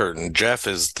behind the curtain. Jeff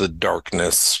is the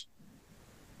darkness,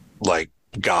 like,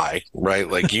 guy, right?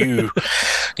 Like you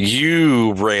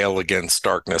rail against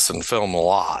darkness in film a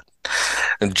lot,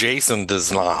 and Jason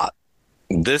does not.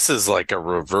 This is like a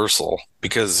reversal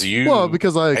because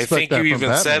I think you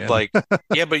even said like,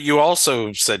 yeah, but you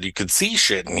also said you could see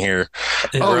shit in here.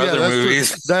 Other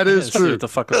movies. True. That is true. What the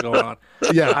fuck is going on?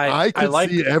 Yeah, I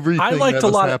see everything. I liked a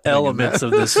lot of elements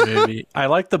of this movie. I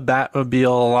liked the Batmobile a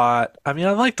lot. I mean,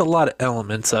 I liked a lot of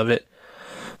elements of it.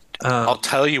 I'll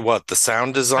tell you what, the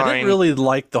sound design. I didn't really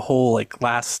like the whole like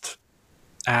last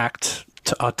act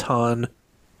a ton.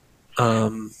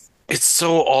 It's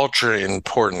so ultra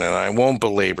important, and I won't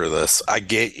belabor this. I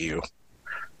get you.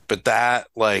 But that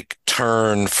like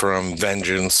turn from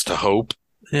vengeance to hope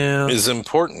Yeah. is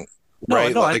important, No,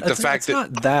 right? no, Like the it's fact that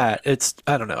not that. It's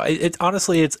I don't know. It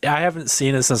honestly, it's I haven't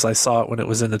seen it since I saw it when it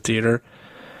was in the theater,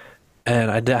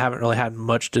 and haven't really had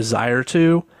much desire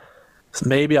to. So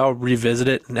maybe I'll revisit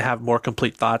it and have more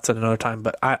complete thoughts at another time.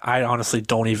 But I honestly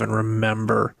don't even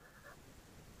remember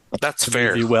that's the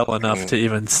fair. movie well enough to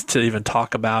even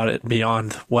talk about it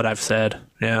beyond what I've said.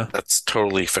 Yeah. That's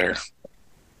totally fair.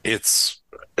 It's,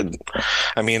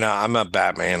 I mean, I'm a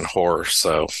Batman whore,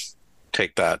 so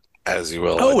take that as you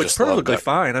will. Oh, I it's just love perfectly that.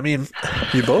 fine. I mean,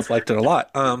 you both liked it a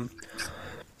lot.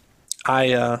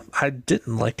 I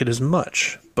didn't like it as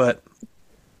much, but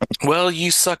Well,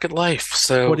 you suck at life,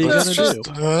 so what are you let's gonna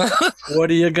just, what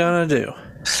are you gonna do?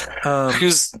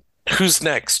 who's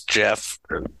next, Jeff?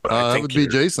 That would be you're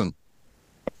Jason.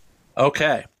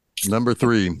 Okay. Number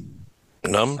 3.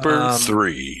 number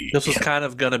 3. This was kind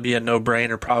of going to be a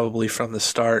no-brainer probably from the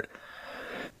start.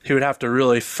 He would have to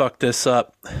really fuck this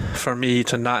up for me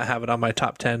to not have it on my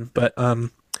top 10. But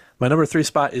my number 3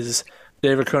 spot is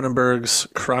David Cronenberg's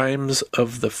Crimes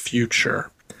of the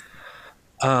Future.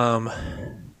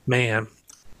 Man,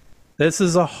 this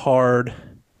is a hard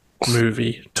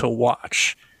movie to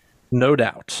watch. No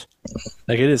doubt.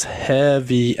 Like, it is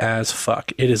heavy as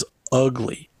fuck. It is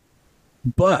ugly.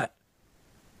 But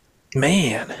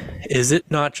man, is it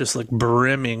not just like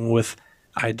brimming with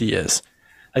ideas?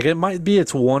 Like, it might be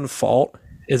its one fault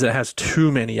is it has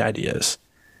too many ideas,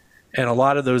 and a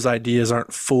lot of those ideas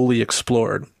aren't fully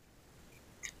explored.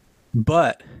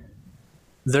 But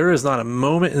there is not a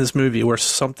moment in this movie where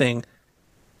something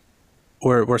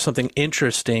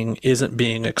interesting isn't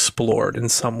being explored in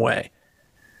some way.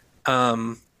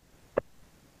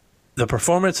 The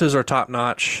performances are top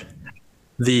notch.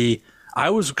 I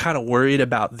was kind of worried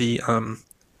about the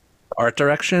art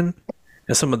direction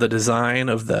and some of the design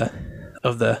of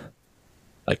the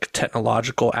like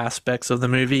technological aspects of the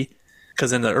movie,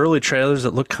 because in the early trailers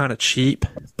it looked kind of cheap,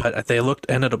 but they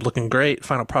ended up looking great.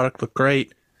 Final product looked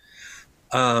great.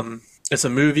 It's a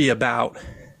movie about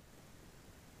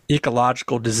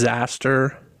ecological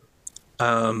disaster,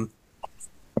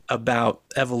 about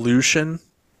evolution,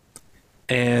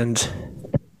 and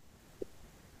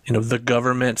the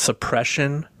government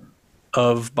suppression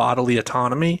of bodily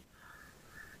autonomy.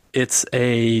 It's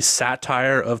a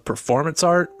satire of performance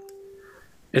art.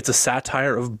 It's a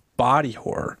satire of body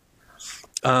horror,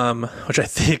 which I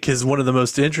think is one of the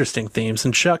most interesting themes.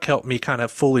 And Chuck helped me kind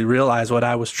of fully realize what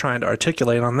I was trying to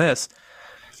articulate on this.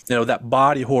 That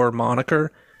body horror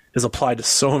moniker is applied to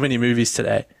so many movies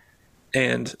today.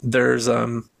 And there's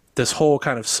this whole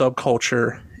kind of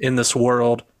subculture in this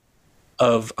world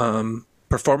of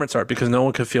performance art because no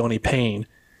one can feel any pain.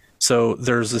 So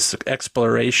there's this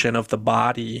exploration of the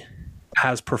body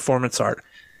as performance art.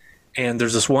 And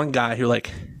there's this one guy who like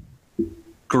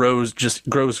grows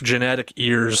genetic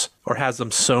ears or has them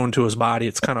sewn to his body.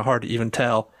 It's kind of hard to even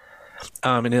tell.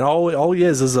 And all he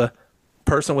is a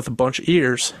person with a bunch of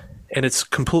ears, and it's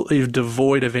completely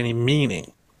devoid of any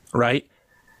meaning, right?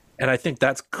 And I think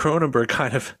that's Cronenberg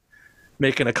kind of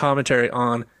making a commentary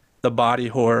on the body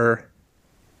horror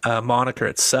moniker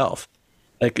itself.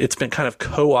 Like, it's been kind of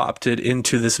co-opted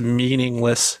into this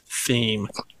meaningless theme,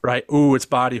 right? Ooh, it's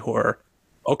body horror.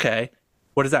 Okay,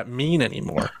 what does that mean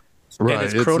anymore? Right. And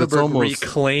it's Cronenberg it's almost,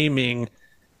 reclaiming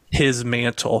his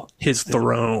mantle, his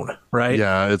throne, right?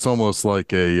 yeah, it's almost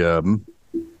like I'm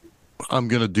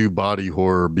going to do body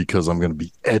horror because I'm going to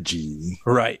be edgy.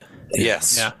 Right.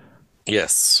 Yes. Yeah.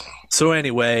 Yes. So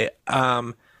anyway,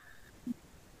 yeah,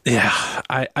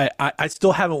 I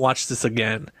still haven't watched this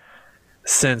again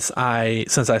since I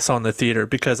saw it in the theater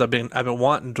because I've been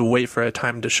wanting to wait for a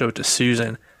time to show it to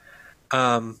Susan.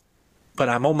 But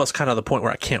I'm almost kind of the point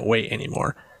where I can't wait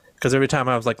anymore. Because every time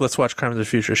I was like, let's watch Crimes of the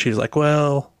Future, she's like,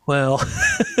 well.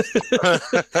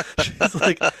 She's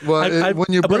like, When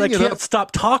you but I bring it can't up,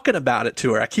 stop talking about it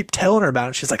to her. I keep telling her about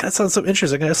it. She's like, that sounds so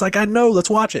interesting. And it's like, I know,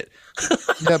 let's watch it.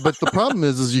 yeah, but the problem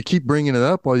is you keep bringing it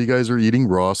up while you guys are eating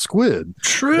raw squid.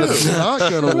 True. That's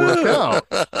not going to work out.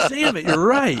 Damn it, you're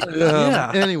right.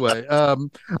 Yeah. Anyway,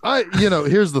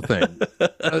 here's the thing,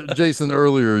 Jason.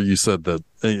 Earlier you said that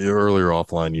earlier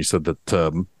offline you said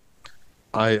that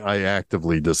I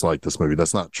actively dislike this movie.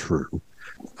 That's not true.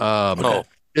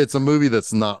 It's a movie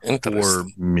that's not for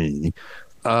me.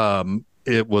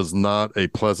 It was not a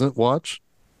pleasant watch.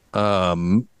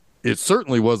 It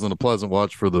certainly wasn't a pleasant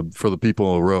watch for the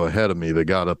people in a row ahead of me that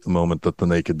got up the moment that the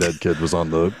Naked Dead kid was on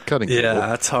the cutting table. Yeah,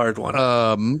 that's a hard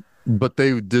one. but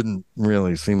they didn't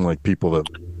really seem like people that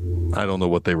I don't know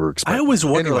what they were expecting. I always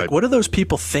wonder, Anyway, like, what do those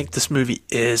people think this movie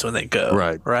is when they go?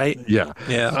 Right? Yeah.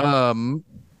 Yeah.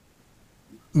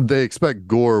 They expect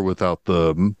gore without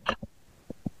the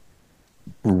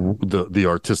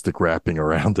artistic wrapping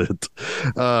around it,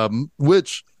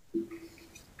 which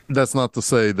that's not to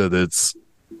say that it's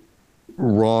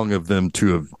wrong of them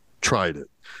to have tried it.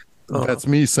 That's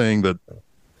me saying that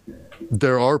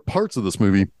there are parts of this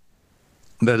movie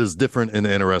that is different and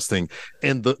interesting,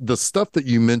 and the stuff that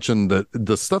you mentioned, that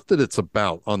the stuff that it's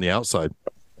about on the outside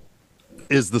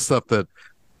is the stuff that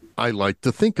I like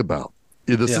to think about.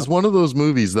 This is one of those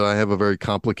movies that I have a very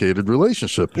complicated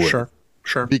relationship with.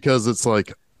 Sure. Because it's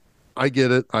like, I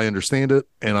get it, I understand it,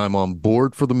 and I'm on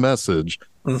board for the message.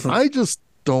 I just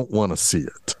don't want to see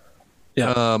it.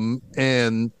 Yeah.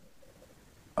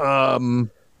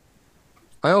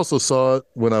 I also saw it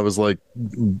when I was like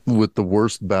with the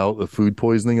worst bout of food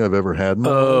poisoning I've ever had in my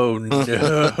life.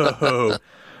 No.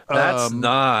 That's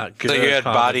not good. So you had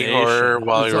body horror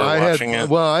while you were watching it?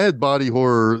 Well, I had body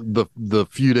horror the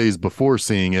few days before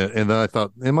seeing it, and then I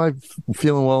thought, am I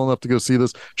feeling well enough to go see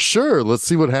this? Sure, let's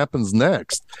see what happens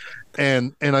next.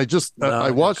 And I just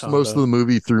I watched most of the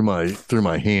movie through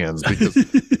my hands because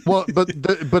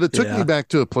but it took me back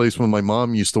to a place when my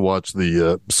mom used to watch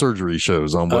the surgery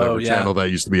shows on whatever channel that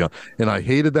used to be on, and I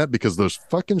hated that because those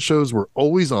fucking shows were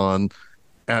always on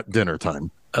at dinner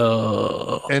time.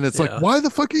 Oh, and it's like, why the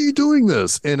fuck are you doing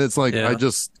this? And it's like, I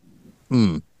just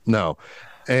no,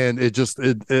 and it just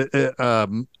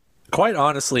quite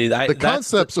honestly, the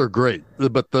concepts are great,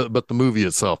 but the movie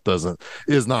itself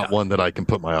is not one that I can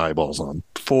put my eyeballs on.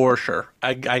 For sure.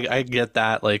 I get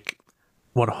that, like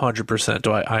 100%.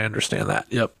 Do I understand that?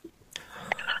 Yep.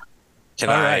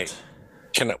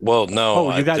 Well, no.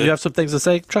 Oh, you have some things to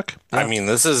say, Chuck? Yeah. I mean,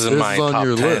 this is in my top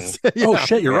 10. List. Oh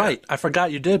shit, you're right. I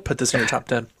forgot you did put this in your top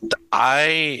 10.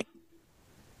 I've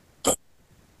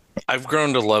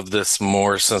grown to love this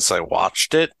more since I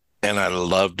watched it, and I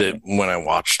loved it when I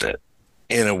watched it.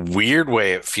 In a weird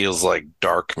way, it feels like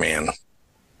Darkman.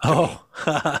 Oh,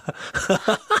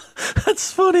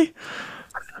 that's funny.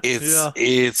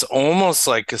 It's almost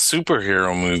like a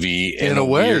superhero movie in a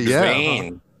way, weird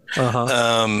vein.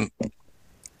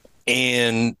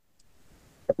 And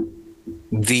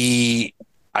the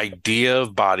idea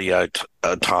of body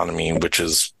autonomy, which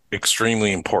is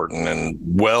extremely important and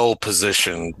well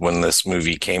positioned when this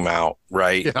movie came out,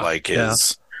 right?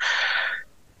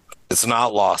 It's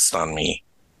not lost on me.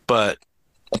 But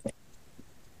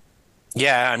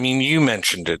yeah, I mean, you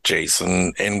mentioned it,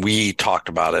 Jason, and we talked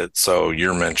about it. So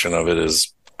your mention of it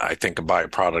is, I think, a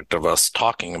byproduct of us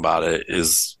talking about it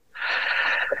is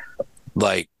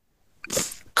like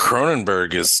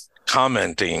Cronenberg is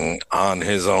commenting on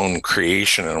his own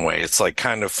creation in a way. It's like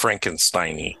kind of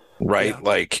Frankenstein-y, right?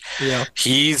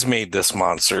 He's made this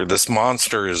monster. This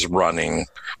monster is running.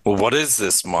 Well, what is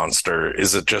this monster?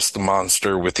 Is it just the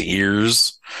monster with the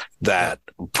ears that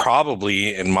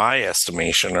probably, in my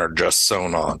estimation, are just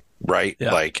sewn on, right?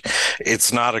 Like,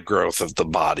 it's not a growth of the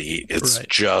body. It's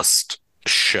just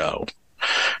show.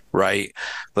 Right?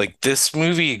 Like, this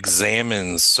movie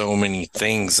examines so many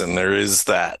things, and there is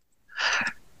that,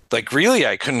 like, really,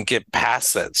 I couldn't get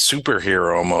past that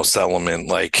superhero almost element.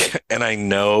 Like, and I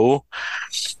know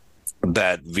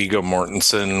that Viggo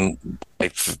Mortensen,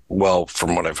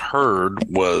 from what I've heard,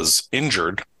 was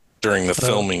injured during the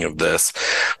filming of this,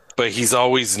 but he's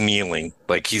always kneeling.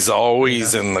 Like, he's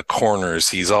always in the corners.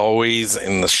 He's always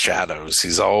in the shadows.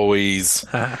 He's always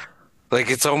like,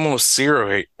 it's almost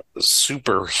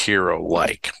superhero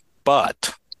like,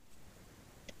 but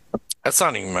that's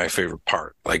not even my favorite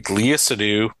part. Like, Léa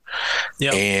Seydoux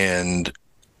and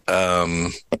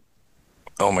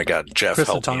oh my god, Jeff,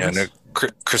 help me. I know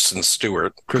Kristen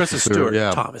Stewart. Kristen Stewart,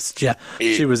 Thomas. Yeah,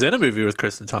 she was in a movie with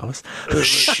Kristen Thomas.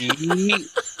 She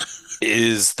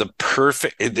is the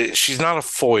perfect. She's not a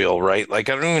foil, right? Like,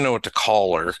 I don't even know what to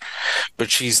call her, but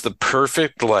she's the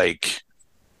perfect, like,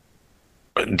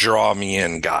 draw me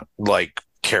in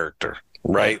character,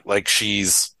 right? Like,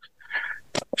 she's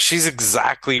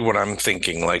exactly what I'm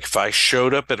thinking. Like, if I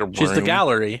showed up at a room, she's the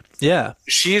gallery. Yeah,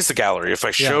 she is the gallery. If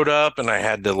I showed up and I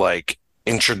had to, like,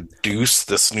 introduce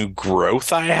this new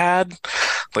growth I had,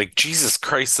 like, Jesus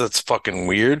Christ, that's fucking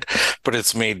weird, but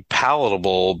it's made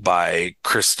palatable by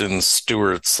Kristen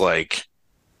Stewart's, like,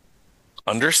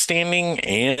 understanding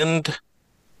and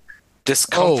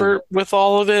discomfort with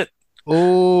all of it.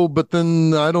 Oh, but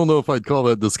then I don't know if I'd call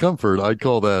that discomfort. I'd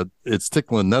call that it's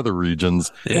tickling nether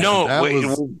regions. Yeah. No,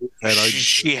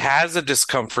 she has a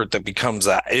discomfort that becomes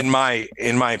that. In my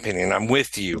opinion, I'm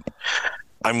with you.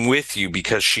 I'm with you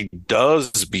because she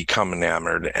does become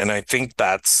enamored. And I think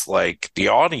that's like the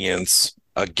audience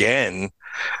again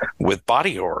with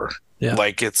body horror. Yeah.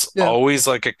 Like it's Yeah. always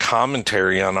like a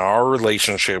commentary on our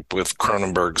relationship with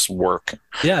Cronenberg's work.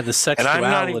 Yeah, the And I'm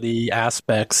not sexuality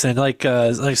aspects and like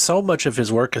so much of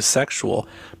his work is sexual,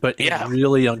 but in Yeah.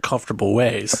 really uncomfortable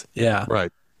ways. Yeah.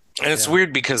 Right. And it's Yeah.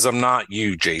 weird because I'm not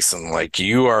you, Jason. Like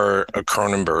you are a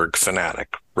Cronenberg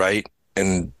fanatic, right?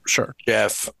 And Sure.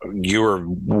 Jeff, you are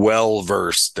well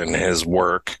versed in his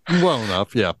work. Well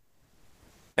enough. Yeah.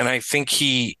 And I think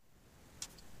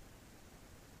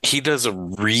he does a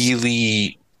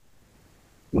really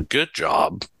good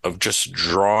job of just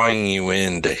drawing you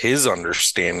into his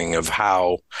understanding of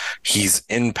how he's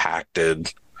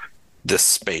impacted this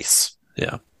space,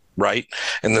 Yeah. right?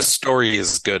 And the story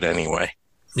is good anyway.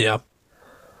 Yeah.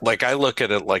 Like I look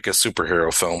at it like a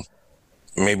superhero film.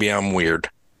 Maybe I'm weird,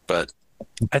 but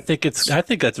I think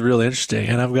that's really interesting,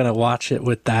 and I'm gonna watch it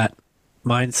with that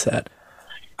mindset.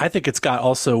 I think it's got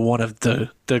also one of the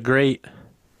great.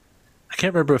 I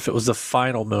can't remember if it was the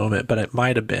final moment, but it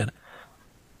might have been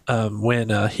when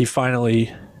he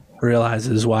finally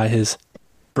realizes why his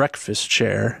breakfast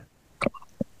chair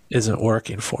isn't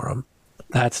working for him.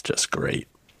 That's just great.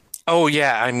 oh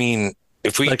yeah, I mean,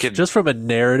 if we Like could just from a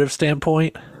narrative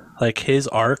standpoint, like his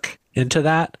arc into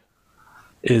that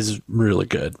is really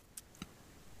good.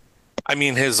 I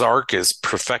mean, his arc is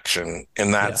perfection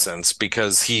in that Yeah. sense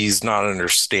because he's not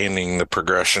understanding the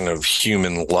progression of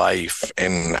human life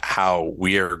and how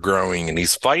we are growing, and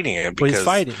he's fighting it Well, because he's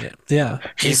fighting it. Yeah.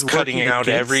 he's cutting working out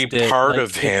every against it, part like,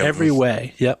 of in him. every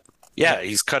way. Yep. Yeah,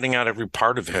 he's cutting out every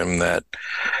part of him that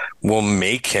will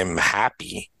make him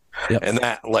happy. Yep. And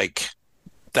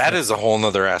that is a whole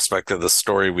nother aspect of the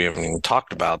story we haven't even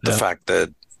talked about. The Yeah. fact that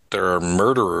there are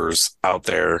murderers out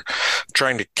there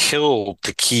trying to kill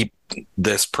to keep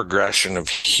this progression of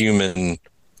human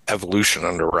evolution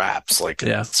under wraps. Like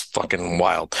Yeah. it's fucking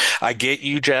wild. I get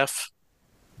you, Jeff,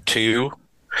 too,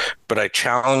 but I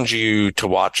challenge you to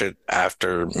watch it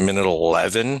after minute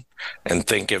 11 and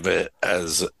think of it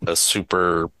as a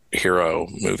superhero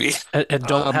movie. And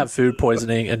don't have food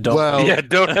poisoning and don't. well- Yeah,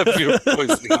 don't have food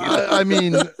poisoning. I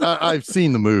mean, I've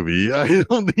seen the movie. I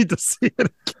don't need to see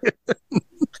it again.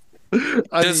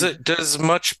 Does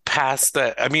much past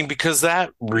that? I mean, because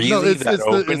that really No, it's- that it's the-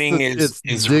 opening it's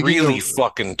is digging really a-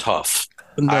 fucking tough.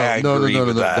 No, I no, agree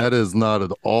with that. That is not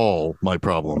at all my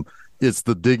problem. It's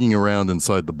the digging around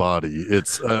inside the body.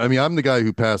 It's, I mean, I'm the guy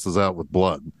who passes out with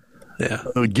blood, Yeah.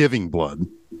 giving blood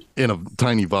in a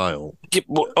tiny vial.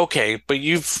 Okay, but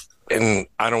and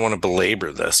I don't want to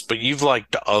belabor this, but you've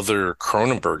liked other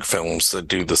Cronenberg films that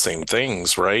do the same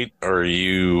things, right? Or are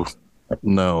you?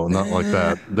 No, not like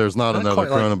that. There's not Not another quite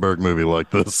like- Cronenberg movie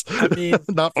like this. I mean,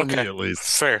 not for me Okay. at least.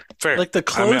 Fair. like the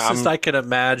I mean, closest I can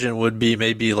imagine would be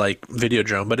maybe like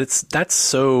Videodrome, but that's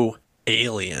so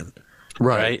alien,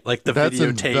 right? Like the That's videotape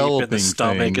and the enveloping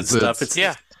stomach and things. stuff. It's- It's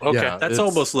Yeah. Okay. Yeah. that's it's-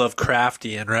 almost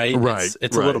Lovecraftian, right? Right,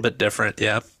 It's a right. little bit different.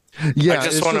 Yeah. Yeah, I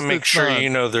just it's want to make it's sure not- you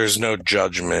know there's no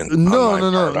judgment. No, on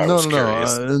my no, part. I was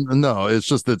curious. no. It's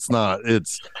just it's not.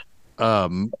 It's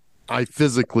I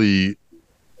physically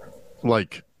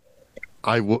like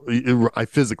I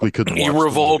physically couldn't. You watch the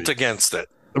revolt movie. against it.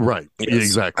 Right? Yes,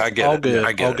 Exactly. I get All it. good.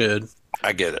 I get All it. good.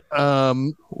 I get it. Where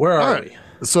all are right.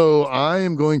 we? So I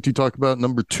am going to talk about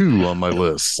number 2 on my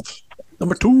list.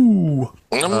 Number 2.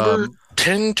 Number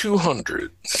 10 to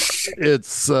 100.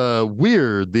 It's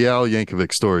Weird, the Al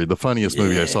Yankovic story, the funniest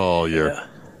movie I saw all year.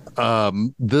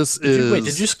 This is Wait,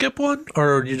 did you skip one,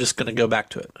 or are you just going to go back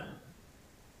to it?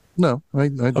 No, I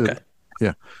did. Okay.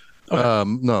 Yeah.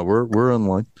 No, we're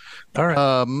online. All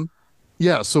right.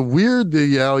 Yeah, so Weird,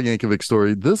 the Al Yankovic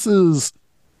story. This is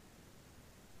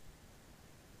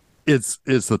it's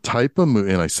the type of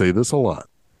movie, and I say this a lot,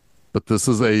 but this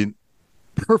is a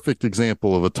perfect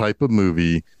example of a type of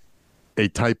movie, a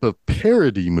type of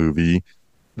parody movie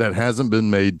that hasn't been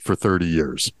made for 30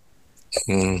 years.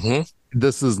 Mm-hmm.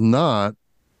 This is not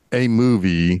a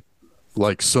movie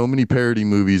like so many parody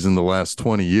movies in the last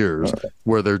 20 years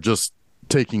where they're just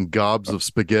taking gobs of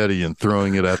spaghetti and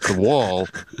throwing it at the wall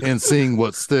and seeing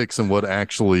what sticks and what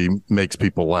actually makes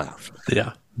people laugh.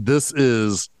 Yeah. This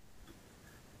is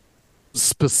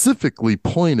specifically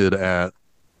pointed at,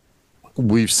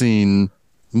 we've seen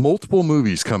multiple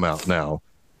movies come out now.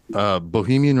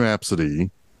 Bohemian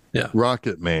Rhapsody, Yeah.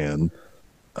 Rocket Man.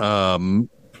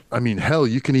 I mean, hell,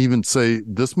 you can even say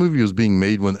this movie was being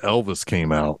made when Elvis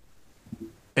came out,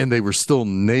 and they were still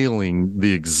nailing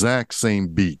the exact same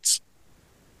beats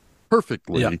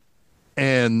perfectly. Yeah.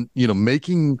 And,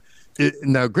 making it.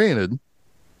 Now, granted,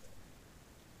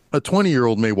 A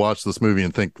 20-year-old may watch this movie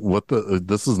and think, "What the?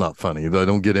 This is not funny. I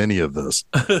don't get any of this."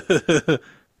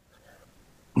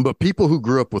 But people who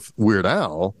grew up with Weird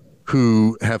Al,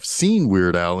 who have seen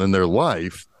Weird Al in their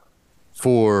life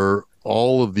for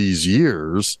all of these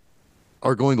years,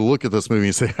 are going to look at this movie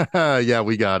and say, "Yeah,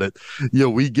 we got it.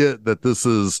 We get that this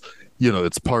is,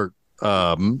 it's part.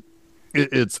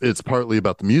 It's partly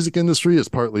about the music industry. It's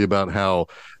partly about how,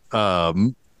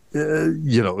 the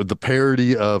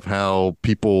parody of how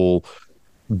people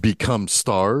become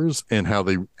stars and how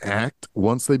they act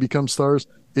once they become stars.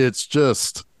 It's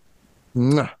just."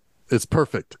 It's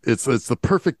perfect. It's the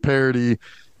perfect parody.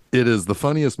 It is the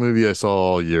funniest movie I saw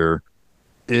all year.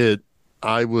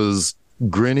 I was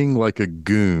grinning like a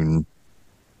goon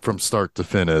from start to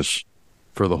finish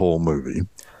for the whole movie.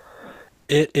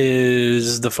 It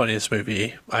is the funniest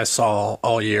movie I saw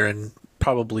all year and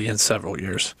probably in several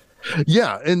years.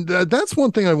 Yeah, and that's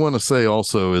one thing I want to say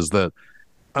also is that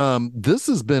this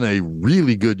has been a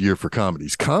really good year for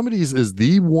comedies. Comedies is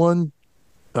the one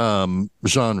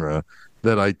genre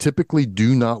that I typically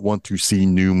do not want to see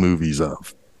new movies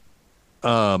of.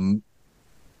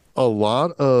 A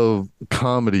lot of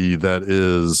comedy that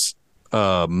is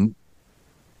not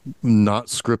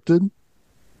scripted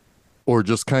or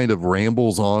just kind of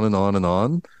rambles on and on and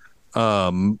on,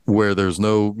 where there's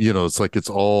no, it's like it's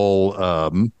all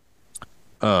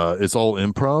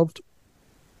improv,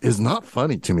 is not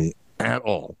funny to me at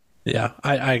all. Yeah,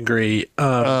 I agree.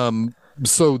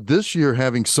 So this year,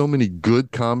 having so many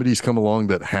good comedies come along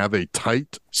that have a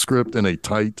tight script and a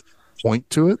tight point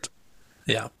to it,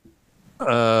 yeah,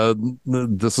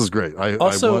 this is great. I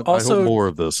hope more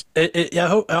of this. I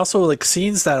hope also like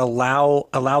scenes that allow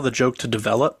the joke to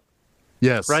develop.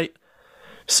 Yes, right.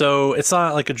 So it's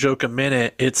not like a joke a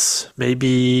minute. It's maybe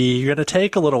you're going to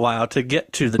take a little while to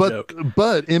get to the joke.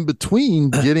 But in between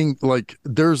getting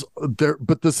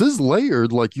but this is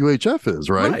layered like UHF is,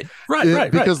 right?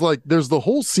 Right. Because like there's the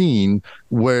whole scene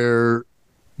where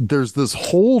there's this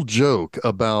whole joke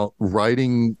about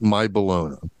writing My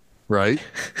Bologna, right?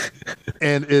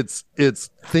 And it's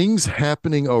things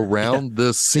happening around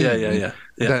this scene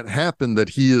that happen that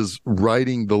he is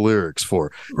writing the lyrics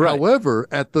for. Right. However,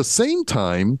 at the same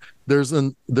time, there's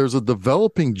a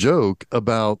developing joke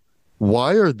about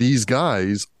why are these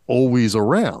guys always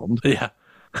around? Yeah.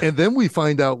 And then we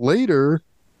find out later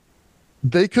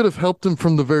they could have helped him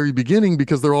from the very beginning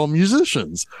because they're all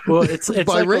musicians. Well, it's like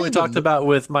what we talked about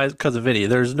with My Cousin Vinny.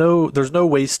 There's no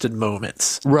wasted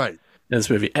moments. Right. In this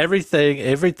movie.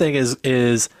 Everything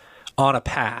is on a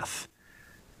path.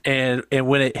 And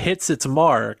when it hits its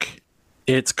mark,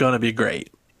 it's gonna be great.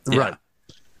 Yeah. Right.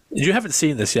 You haven't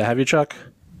seen this yet, have you, Chuck?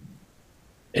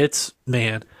 It's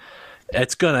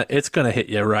gonna hit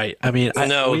you right. I mean,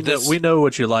 we know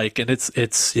what you like, and it's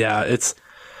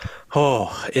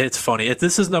funny.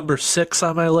 This is number 6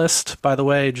 on my list, by the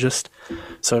way, just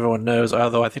so everyone knows.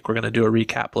 Although I think we're gonna do a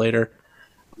recap later.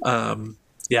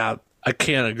 Yeah, I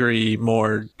can't agree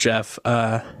more, Jeff.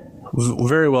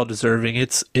 Very well deserving.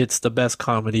 It's the best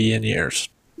comedy in years.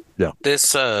 Yeah.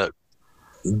 This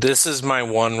is my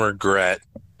one regret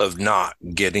of not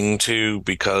getting to,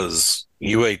 because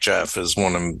UHF is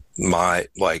one of my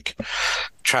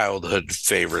childhood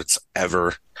favorites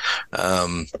ever.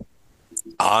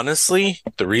 Honestly,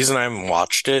 the reason I haven't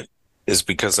watched it is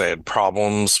because I had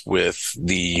problems with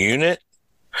the unit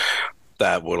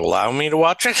that would allow me to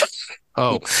watch it.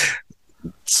 Oh.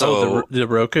 So the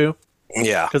Roku?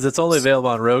 Yeah. Because it's only available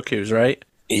on Roku's, right?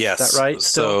 Yes. Is that right?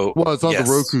 So, it's on the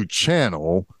Roku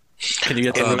channel. Can you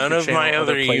get the Roku none of channel my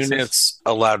other places? units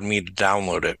allowed me to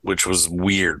download it, which was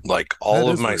weird. Like all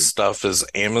of my stuff is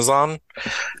Amazon,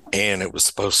 and it was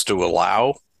supposed to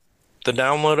allow the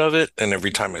download of it. And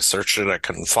every time I searched it, I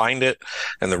couldn't find it.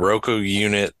 And the Roku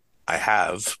unit I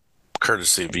have,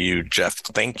 courtesy of you, Jeff,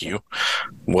 thank you,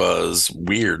 was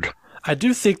weird. I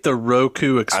do think the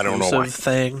Roku exclusive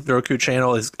thing, the Roku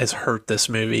channel, has hurt this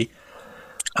movie.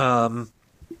 But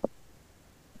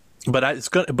it's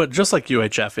good. But just like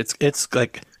UHF, it's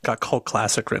like got cult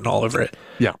classic written all over it.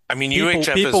 Yeah, I mean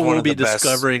UHF people is one will of the be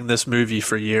discovering this movie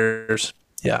for years.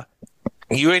 Yeah,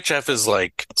 UHF is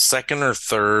like second or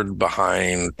third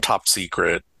behind Top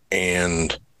Secret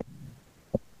and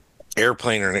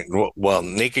Airplane, or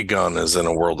Naked Gun is in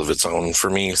a world of its own for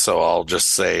me, so I'll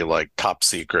just say like Top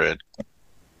Secret,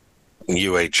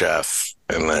 UHF,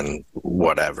 and then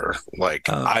whatever.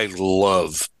 I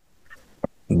love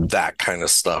that kind of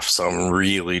stuff, so I'm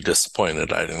really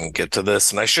disappointed I didn't get to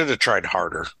this, and I should have tried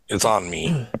harder. It's on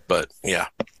me, but yeah.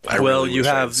 You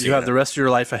have the rest of your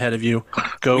life ahead of you.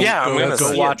 Go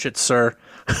watch it, sir.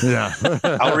 Yeah.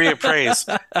 I'll reappraise.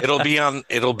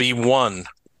 It'll be one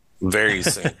very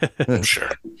soon. I'm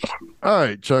sure. All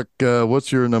right, Chuck,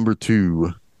 what's your number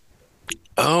two?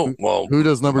 Oh, well, Who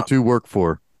does number two work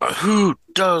for? who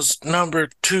does number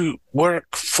two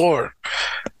work for?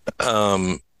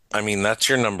 I mean, that's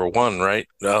your number one, right?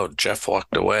 Oh, Jeff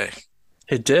walked away.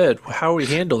 It did. How are we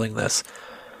handling this?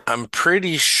 I'm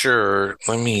pretty sure.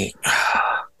 Let me.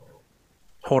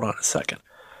 Hold on a second.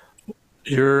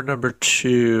 Your number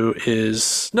two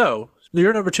is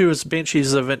Your number two is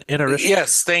Banshees of Inisherin.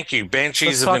 Yes, thank you.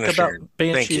 Banshees of Let's talk Inisherin. about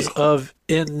Banshees of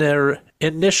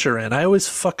Inisherin. I always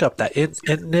fuck up that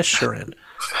Inisherin.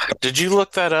 Did you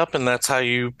look that up and that's how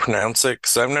you pronounce it?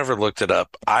 Because I've never looked it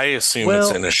up. I assume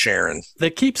it's Inisherin.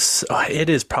 It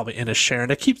is probably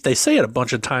Inisherin. They say it a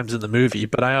bunch of times in the movie,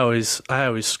 but I always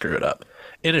screw it up.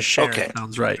 Inisherin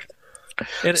sounds right.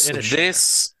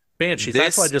 Banshees.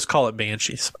 That's why I just call it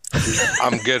Banshees.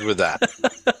 I'm good with that.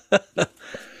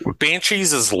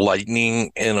 Banshees is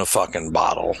lightning in a fucking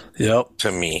bottle. Yep.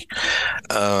 To me,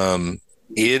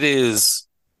 it is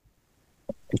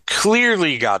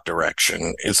clearly got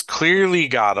direction. It's clearly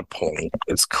got a point.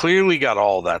 It's clearly got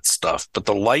all that stuff. But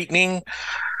the lightning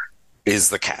is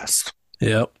the cast.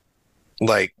 Yep.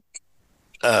 Like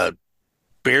Barry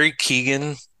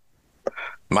Keoghan.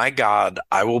 My God,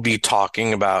 I will be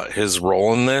talking about his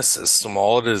role in this as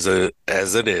small as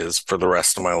it is for the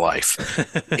rest of my life.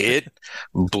 It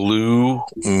blew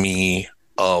me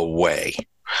away.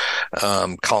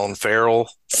 Colin Farrell,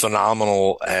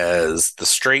 phenomenal as the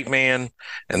straight man,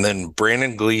 and then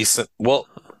Brandon Gleeson. Well,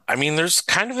 I mean, there's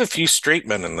kind of a few straight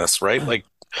men in this, right? Like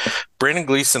Brandon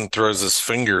Gleeson throws his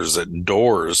fingers at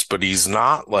doors, but he's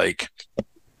not like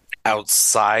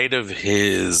outside of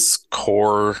his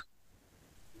core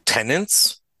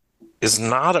tenants, is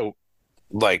not a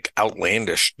like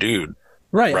outlandish dude.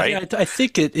 Right. Right. I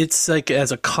think it's like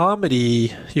as a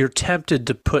comedy, you're tempted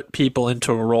to put people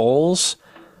into roles,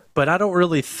 but I don't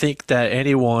really think that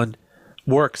anyone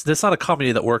works. There's not a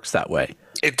comedy that works that way.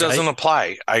 It doesn't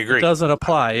apply. I agree. It doesn't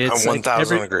apply. It's I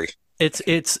 1000 agree. It's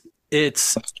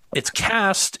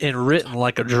cast and written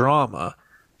like a drama,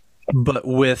 but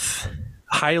with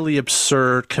highly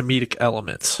absurd comedic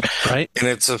elements, right? And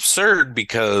it's absurd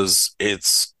because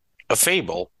it's a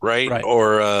fable, right? Right.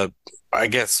 Or I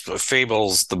guess a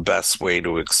fable's the best way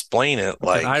to explain it.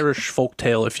 Like an Irish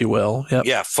folktale, if you will. Yep.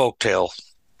 Yeah, folktale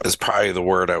is probably the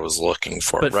word I was looking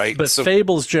for, right? But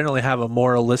fables generally have a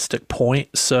moralistic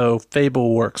point, so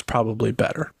fable works probably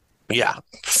better. Yeah,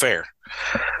 fair.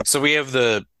 So we have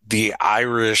the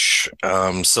Irish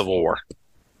Civil War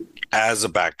as a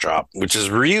backdrop, which is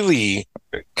really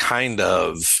kind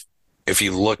of, if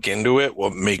you look into it,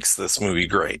 what makes this movie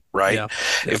great, right? Yeah.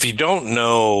 If you don't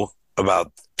know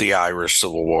about the Irish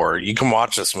Civil War, you can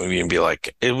watch this movie and be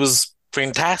like, it was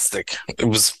fantastic. It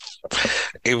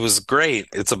was great.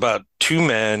 It's about two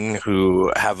men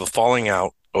who have a falling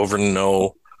out over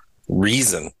no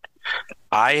reason.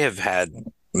 I have had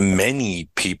many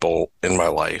people in my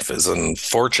life, as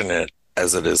unfortunate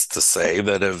as it is to say,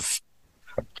 that have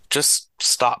just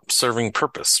stopped serving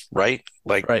purpose, right?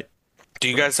 Like, right. Do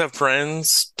you guys have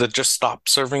friends that just stopped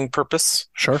serving purpose?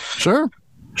 Sure.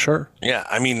 Yeah,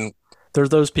 I mean, there's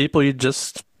those people you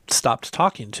just stopped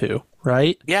talking to,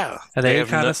 right? Yeah. And they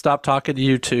kind of stopped talking to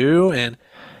you too, and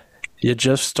you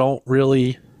just don't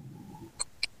really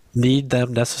need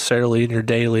them necessarily in your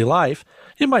daily life.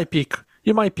 You might be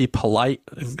polite.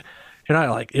 You're not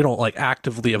like, you don't like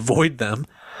actively avoid them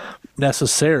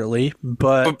necessarily,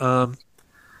 but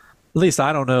at least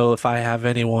I don't know if I have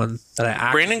anyone that I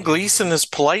actively... Brandon Gleeson is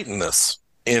polite in this.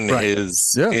 In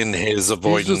his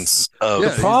avoidance of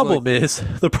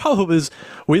the problem is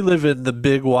we live in the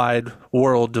big wide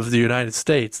world of the United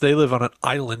States. They live on an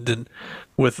island and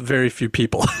with very few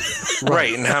people.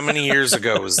 Right. And how many years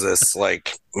ago was this?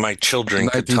 Like my children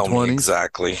could tell me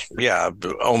exactly. Yeah,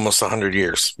 almost 100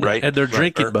 years, right? And they're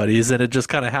drinking buddies, and it just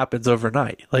kind of happens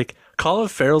overnight. Like Colin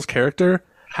Farrell's character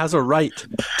has a right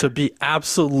to be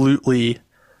absolutely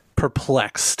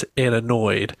perplexed and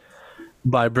annoyed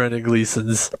by Brendan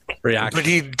Gleeson's reaction. But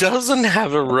he doesn't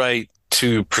have a right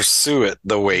to pursue it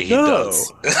the way he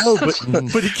does. No,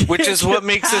 but he which is what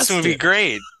makes this movie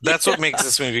great. That's what makes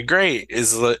this movie great,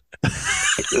 is that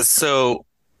so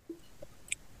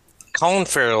Colin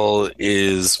Farrell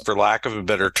is, for lack of a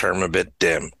better term, a bit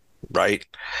dim, right?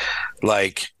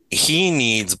 Like, he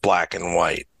needs black and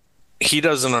white. He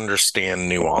doesn't understand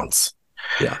nuance.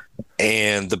 Yeah.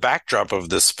 And the backdrop of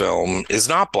this film is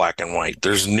not black and white.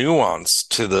 There's nuance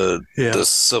to the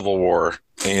Civil War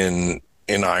in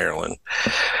Ireland.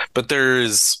 But there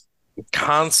is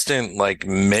constant like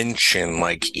mention,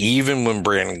 like even when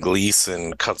Brandon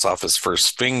Gleeson cuts off his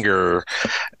first finger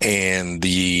and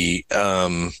the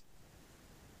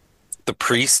the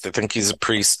priest. I think he's a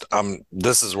priest.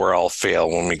 This is where I'll fail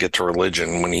when we get to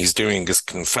religion. When he's doing his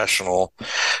confessional,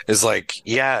 is like,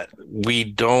 yeah, we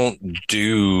don't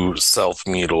do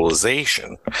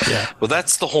self-mutilization. Yeah. Well,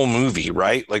 that's the whole movie,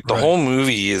 right? Like the Right. whole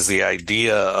movie is the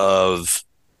idea of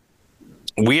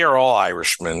we are all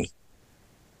Irishmen,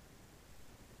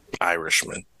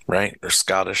 right? Or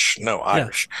Scottish? No,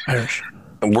 Irish. Irish.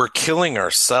 And we're killing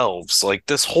ourselves. Like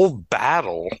this whole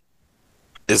battle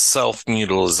is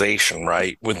self-mutilization,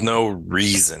 right? With no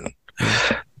reason.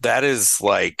 That is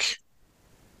like,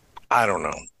 I don't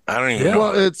know. I don't even Yeah. know.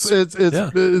 Well,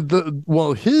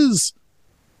 it's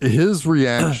his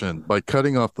reaction by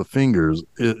cutting off the fingers,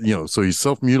 so he's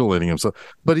self-mutilating himself,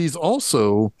 but he's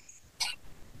also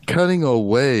cutting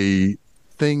away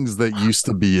things that used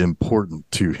to be important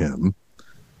to him.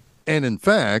 And in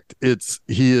fact,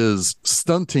 he is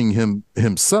stunting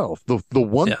himself. The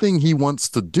one thing he wants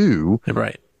to do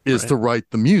is to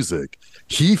write the music.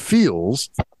 He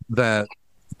feels that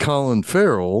Colin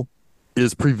Farrell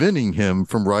is preventing him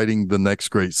from writing the next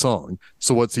great song.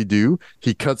 So what's he do?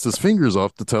 He cuts his fingers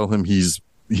off to tell him he's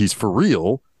for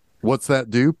real. What's that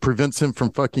do? Prevents him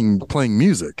from fucking playing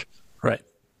music. Right.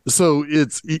 So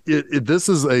this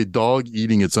is a dog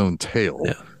eating its own tail.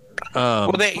 Yeah.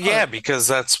 Because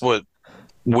that's what,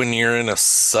 when you're in a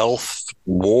self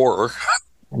war,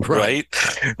 right?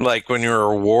 Like when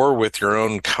you're at war with your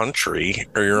own country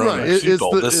or your own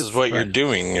people, this is what you're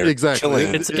doing. You're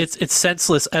killing. It's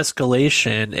senseless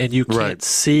escalation, and you can't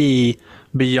see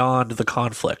beyond the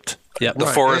conflict. Yeah, the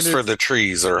forest for the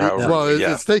trees, or however. Well,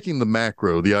 it's taking the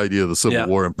macro, the idea of the Civil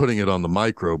War, and putting it on the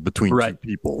micro between two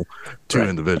people, two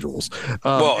individuals.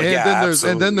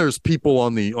 Then there's people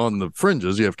on the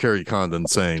fringes. You have Kerry Condon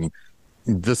saying,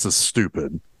 "This is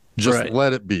stupid. Just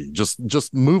let it be.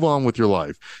 Just move on with your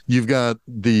life." You've got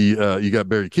you got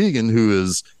Barry Keoghan, who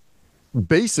is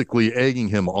basically egging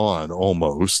him on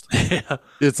almost. Yeah.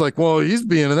 It's like, well, he's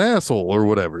being an asshole or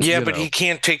whatever. Yeah, but he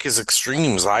can't take his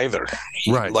extremes either.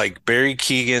 Like Barry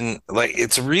Keoghan, like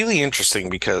it's really interesting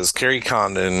because Kerry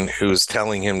Condon, who's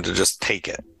telling him to just take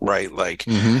it, right? Like,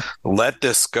 let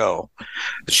this go.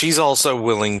 She's also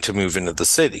willing to move into the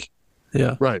city.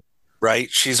 Yeah. Right.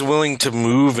 She's willing to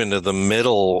move into the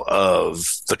middle of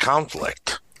the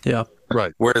conflict. Yeah.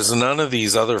 Right. Whereas none of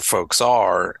these other folks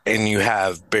are. And you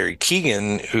have Barry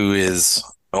Keoghan, who is,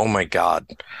 oh my God.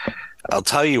 I'll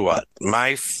tell you what,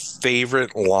 my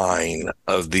favorite line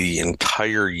of the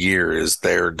entire year is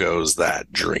 "There Goes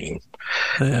That Dream."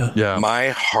 Yeah. My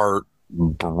heart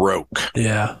broke.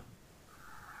 Yeah.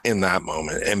 In that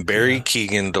moment. And Barry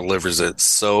Keoghan delivers it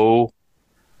so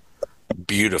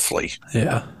beautifully.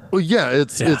 Yeah. Well, yeah,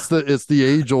 it's the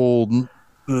age old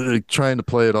trying to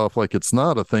play it off like it's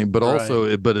not a thing, but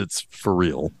also but it's for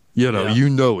real. You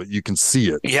know it, you can see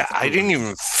it. Yeah, I didn't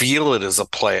even feel it as a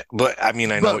play, but I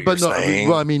mean, I know what you're saying.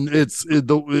 Well, I mean, it's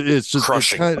just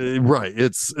crushing.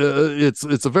 It's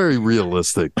a very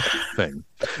realistic thing.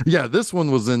 Yeah, this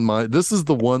one was this is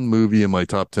the one movie in my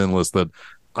top 10 list that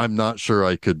I'm not sure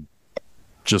I could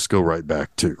just go right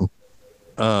back to.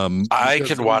 I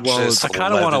could watch this. I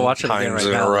kind of want to watch it again right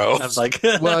now. I'm like,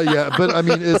 well, yeah, but I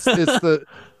mean,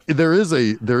 there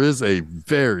is a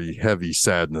very heavy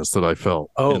sadness that I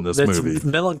felt in this movie.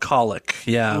 Melancholic,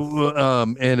 yeah.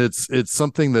 And it's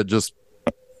something that just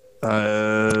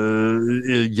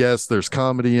yes, there's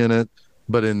comedy in it,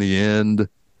 but in the end,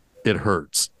 it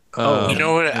hurts. You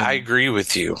know what? I agree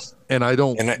with you. And I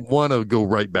don't want to go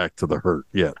right back to the hurt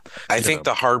yet. I think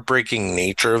the heartbreaking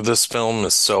nature of this film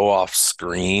is so off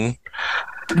screen,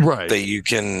 right? That you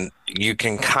can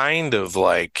kind of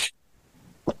like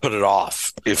put it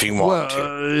off if you want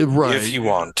to, right? If you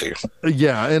want to,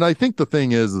 yeah. And I think the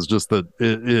thing is just that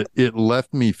it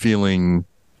left me feeling,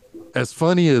 as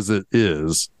funny as it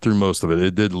is through most of it,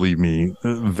 it did leave me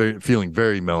feeling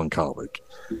very melancholic.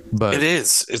 But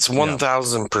it's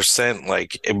 1000%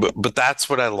 like, but that's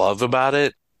what I love about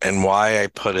it, and why I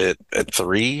put it at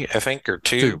 3, I think, or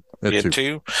 2.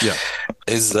 Two. Yeah,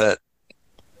 is that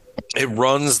it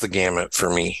runs the gamut for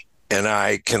me, and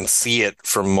I can see it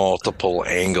from multiple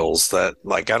angles. That,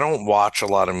 like, I don't watch a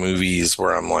lot of movies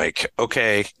where I'm like,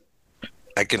 okay,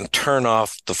 I can turn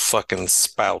off the fucking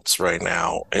spouts right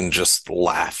now and just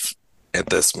laugh at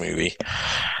this movie.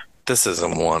 This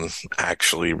isn't one,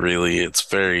 actually, really. It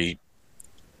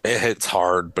hits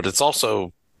hard, but it's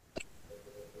also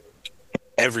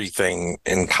everything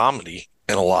in comedy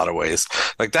in a lot of ways.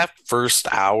 Like, that first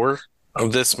hour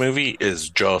of this movie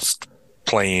is just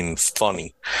plain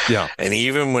funny. Yeah. And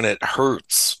even when it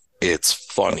hurts, it's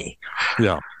funny.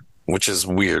 Yeah. Which is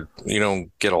weird. You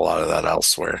don't get a lot of that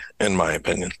elsewhere, in my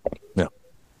opinion. Yeah.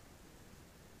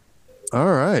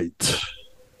 All right.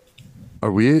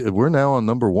 We're now on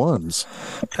number ones.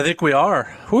 I think we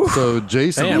are. Whew. So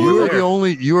Jason, Man, you we're are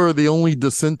there. the only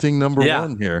dissenting number Yeah.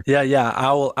 one here. Yeah.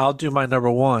 I'll do my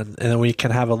number one, and then we can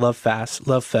have a love fest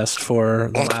for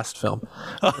the last film.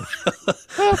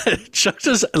 Chuck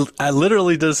I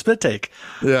literally did a spit take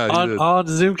Yeah, you did. on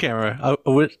the Zoom camera.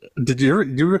 Did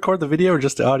you record the video or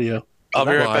just the audio? I'll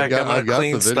be right Well, back. I'm I gonna got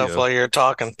clean the stuff video. while you're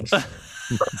talking.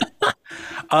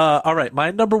 All right,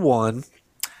 my number one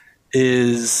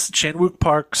is Chan-wook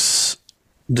Park's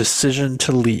decision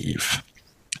to leave.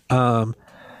 I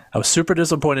was super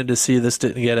disappointed to see this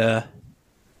didn't get a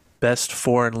Best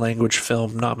Foreign Language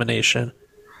Film nomination.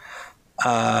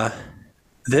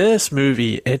 This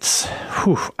movie,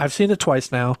 I've seen it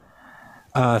twice now.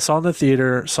 Saw it in the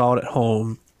theater, saw it at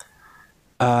home.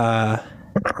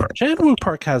 Chan-wook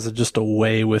Park has just a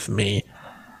way with me.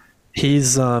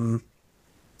 He's a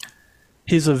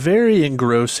very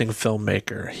engrossing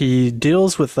filmmaker. He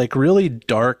deals with like really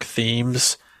dark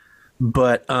themes,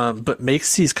 but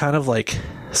makes these kind of like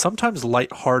sometimes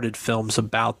lighthearted films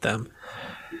about them.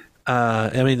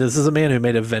 I mean, this is a man who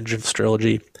made a Vengeance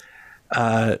trilogy.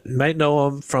 You might know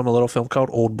him from a little film called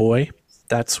Old Boy.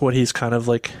 That's what he's kind of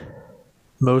like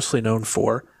mostly known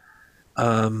for.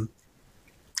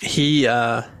 He's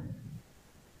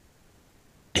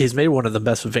made one of the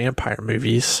best vampire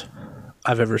movies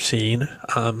I've ever seen.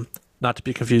 Not to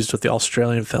be confused with the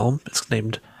Australian film. It's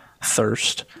named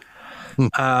Thirst.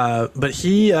 But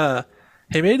he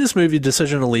made this movie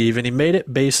Decision to Leave, and he made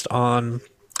it based on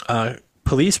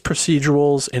police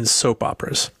procedurals and soap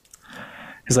operas.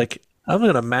 He's like, I'm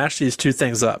going to mash these two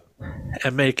things up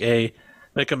and make a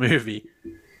movie.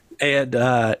 And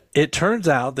it turns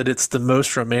out that it's the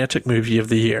most romantic movie of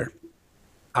the year.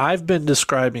 I've been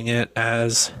describing it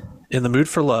as In the Mood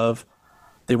for Love,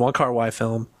 the Wong Kar-wai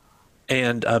film,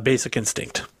 and Basic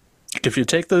Instinct. If you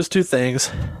take those two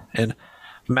things and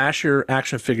mash your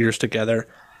action figures together,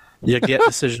 you get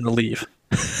Decision to Leave.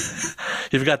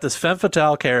 You've got this femme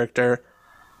fatale character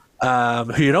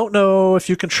who you don't know if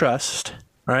you can trust,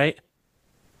 right?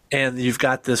 And you've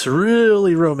got this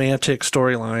really romantic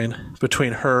storyline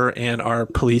between her and our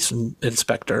police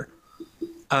inspector.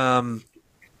 And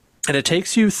it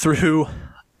takes you through...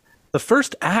 The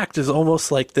first act is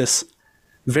almost like this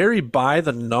very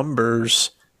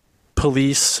by-the-numbers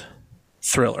police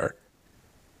thriller.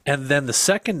 And then the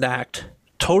second act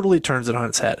totally turns it on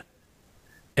its head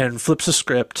and flips the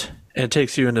script and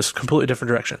takes you in this completely different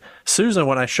direction. Susan,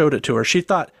 when I showed it to her, she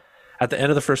thought at the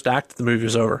end of the first act the movie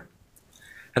was over.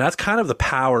 And that's kind of the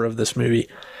power of this movie,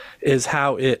 is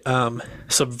how it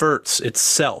subverts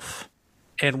itself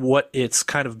and what it's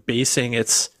kind of basing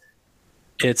its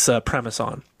premise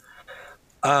on.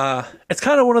 It's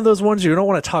kind of one of those ones you don't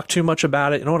want to talk too much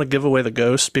about it. You don't want to give away the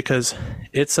ghost because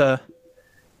it's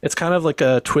kind of like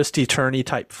a twisty turny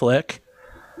type flick.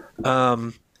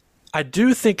 I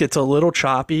do think it's a little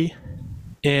choppy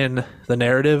in the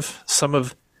narrative. Some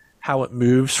of how it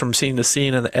moves from scene to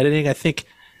scene, and the editing, I think,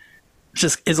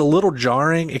 just is a little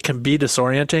jarring. It can be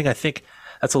disorienting. I think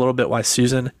that's a little bit why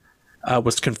Susan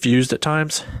was confused at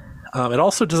times. It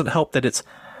also doesn't help that it's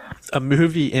a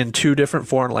movie in two different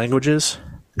foreign languages,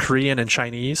 Korean and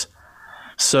Chinese.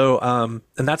 So,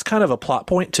 and that's kind of a plot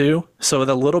point too. So a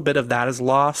little bit of that is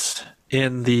lost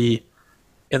in the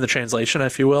translation,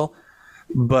 if you will.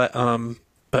 But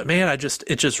man,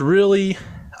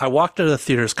 I walked out of the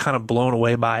theaters kind of blown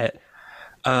away by it.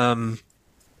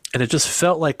 And it just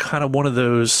felt like kind of one of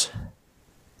those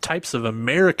types of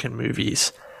American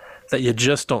movies that you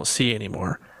just don't see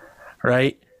anymore,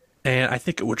 right? And I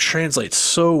think it would translate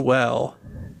so well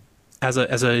as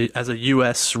a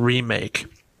U.S. remake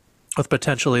with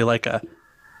potentially like a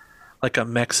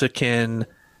Mexican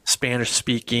Spanish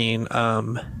speaking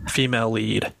female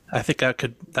lead. I think that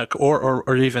could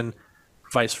or even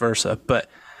vice versa. But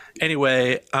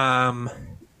anyway,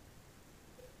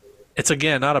 it's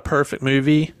again not a perfect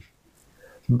movie,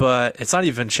 but it's not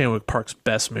even Chan-wook Park's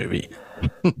best movie.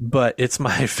 But it's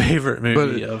my favorite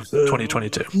movie of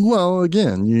 2022. Well,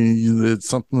 again, it's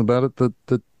something about it that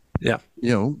Yeah,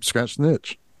 scratched the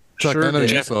itch. Chuck, Sure I know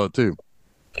did. you saw it too.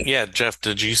 Yeah, Jeff,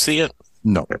 did you see it?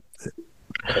 No.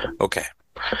 Okay.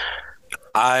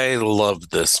 I love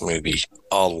this movie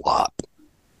a lot.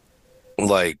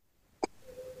 Like,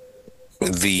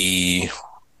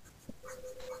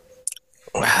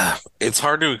 it's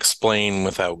hard to explain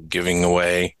without giving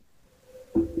away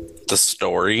the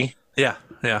story, yeah.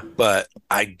 but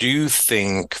I do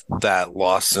think that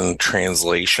lost in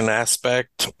translation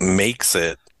aspect makes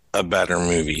it a better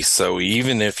movie. So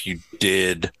even if you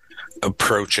did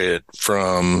approach it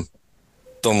from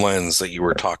the lens that you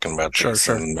were talking about, Sure,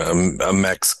 Jason, a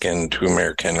Mexican to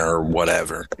American or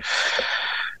whatever.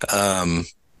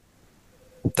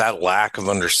 That lack of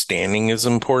understanding is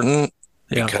important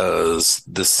because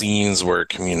the scenes where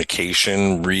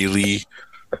communication really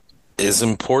is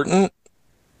important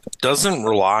doesn't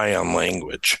rely on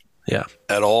language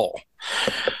at all.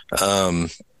 And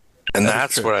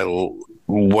that's what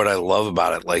I love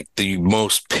about it. Like, the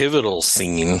most pivotal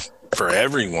scene for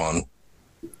everyone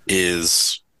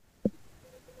is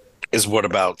what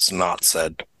about's not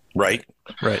said, right?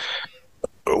 Right.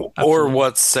 Or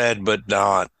what's said but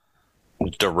not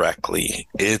directly.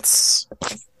 This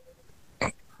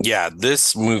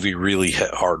movie really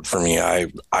hit hard for me.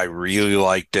 I really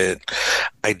liked it.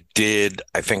 I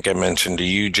think I mentioned to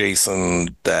you,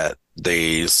 Jason, that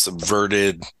they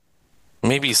subverted,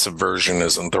 maybe subversion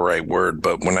isn't the right word,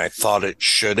 but when I thought it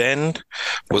should end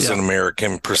was an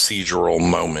American procedural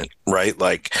moment, right?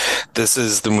 Like, this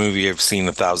is the movie I've seen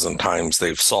 1,000 times.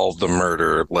 They've solved the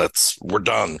murder. We're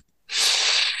done.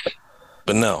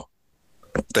 But no,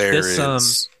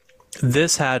 this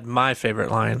had my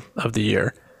favorite line of the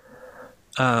year.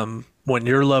 When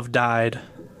your love died,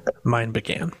 mine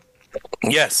began.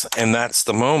 Yes, and that's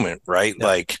the moment, right? Yeah.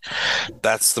 Like,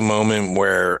 that's the moment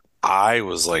where I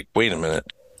was like, wait a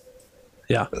minute.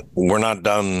 Yeah. We're not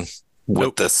done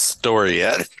with this story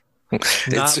yet.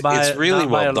 It's really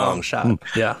well done. Long shot.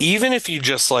 Yeah. Even if you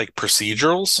just like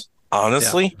procedurals,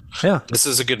 honestly, this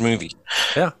is a good movie.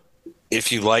 Yeah.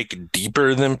 If you like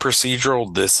deeper than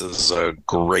procedural, this is a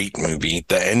great movie.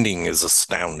 The ending is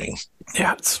astounding.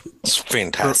 Yeah, it's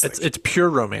fantastic. It's pure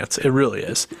romance. It really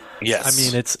is. Yes. I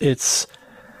mean,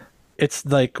 it's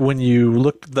like when you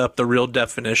look up the real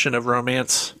definition of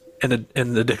romance in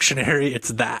the dictionary, it's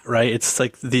that, right? It's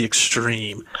like the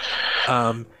extreme.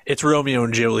 It's Romeo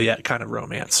and Juliet kind of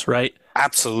romance, right?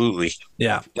 Absolutely.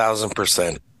 Yeah.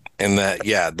 1,000%. And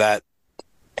that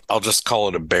I'll just call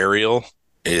it a burial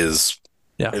it's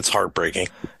heartbreaking.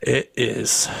 It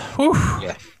is. Whew.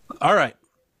 Yeah. All right.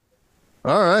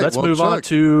 Let's move on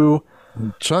to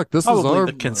Chuck. This is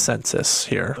the consensus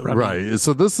here, right?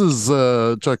 So this is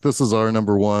Chuck. This is our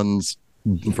number ones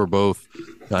for both.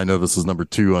 I know this is number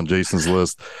 2 on Jason's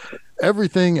list.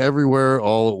 Everything, Everywhere,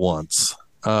 All at Once.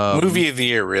 Movie of the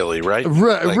year, really, right?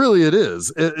 Really, it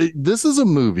is. This is a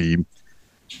movie.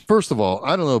 First of all,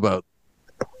 I don't know about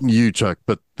you, Chuck,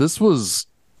 but this was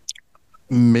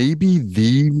maybe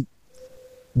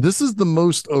this is the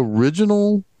most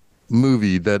original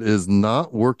movie that is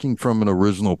not working from an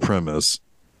original premise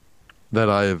that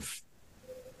I have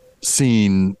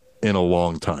seen in a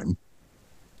long time.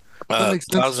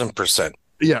 1,000%.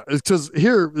 Yeah, because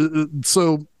here's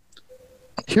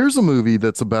a movie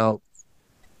that's about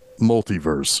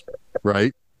multiverse,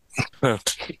 right?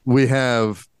 We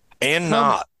have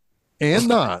but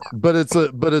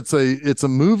it's a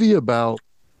movie about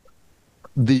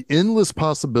the endless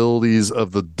possibilities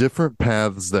of the different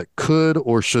paths that could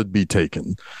or should be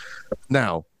taken.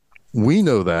 Now, we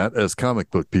know that as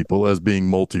comic book people as being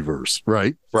multiverse,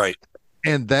 right? Right.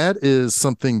 And that is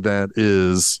something that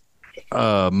is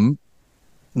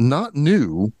not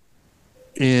new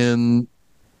in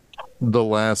the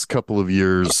last couple of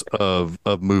years of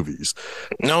movies.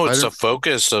 No, it's a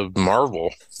focus of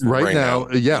Marvel right now.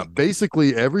 Yeah,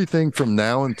 basically everything from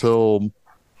now until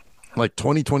like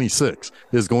 2026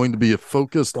 is going to be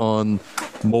focused on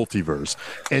multiverse.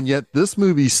 And yet this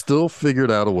movie still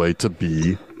figured out a way to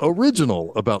be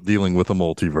original about dealing with a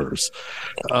multiverse.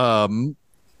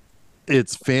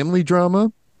 It's family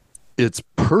drama, it's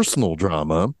personal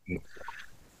drama,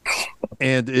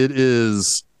 and it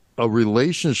is a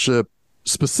relationship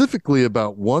specifically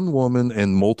about one woman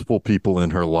and multiple people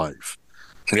in her life.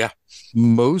 Yeah.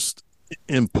 Most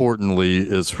importantly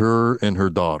is her and her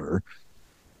daughter,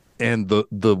 and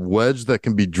the wedge that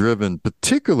can be driven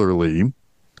particularly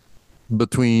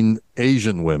between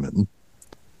Asian women.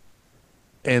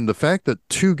 And the fact that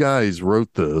 2 guys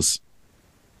wrote this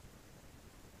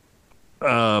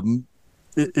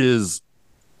is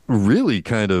really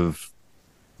kind of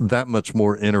that much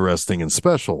more interesting and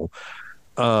special.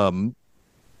 Did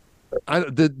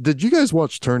you guys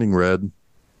watch Turning Red?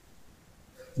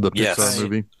 The Pixar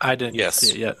movie? I didn't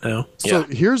see it yet, no. So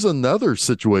here's another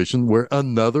situation where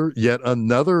yet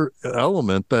another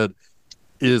element that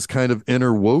is kind of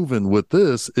interwoven with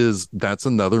this is that's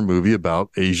another movie about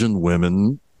Asian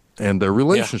women and their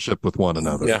relationship with one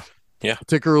another. Yeah. Yeah.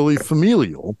 Particularly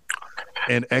familial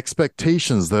and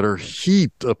expectations that are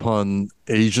heaped upon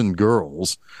Asian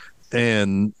girls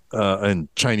and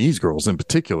Chinese girls in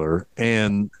particular.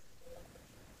 And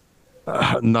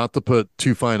not to put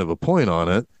too fine of a point on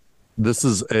it, this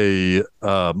is a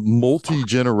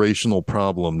multi-generational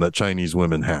problem that Chinese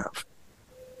women have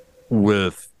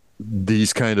with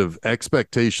these kind of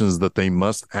expectations that they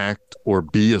must act or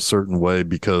be a certain way,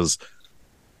 because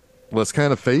let's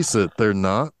kind of face it, they're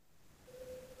not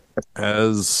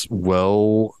as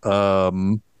well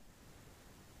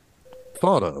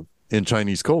thought of in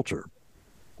Chinese culture.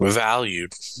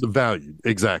 Valued.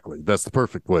 Exactly. That's the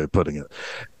perfect way of putting it.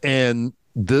 And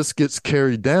this gets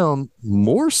carried down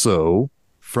more so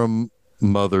from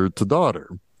mother to daughter.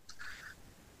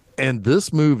 And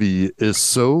this movie is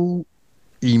so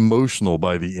emotional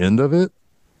by the end of it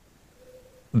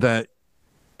that,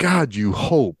 God, you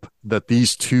hope that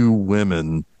these two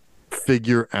women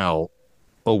figure out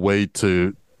a way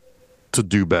to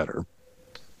do better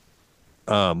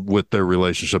with their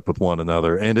relationship with one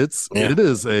another. And it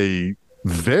is a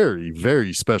very,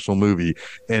 very special movie.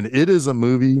 And it is a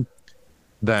movie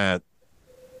that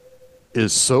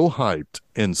is so hyped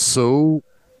and so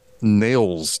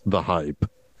nails the hype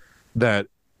that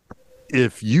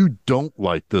if you don't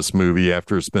like this movie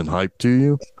after it's been hyped to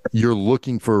you, you're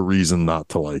looking for a reason not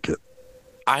to like it.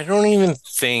 I don't even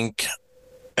think,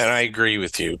 and I agree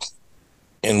with you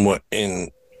in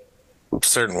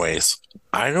certain ways,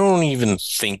 I don't even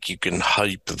think you can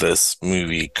hype this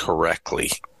movie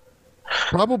correctly.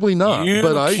 Probably not. You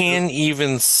but can't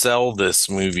even sell this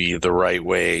movie the right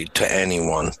way to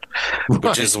anyone,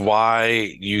 which is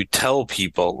why you tell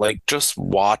people, like, just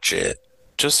watch it.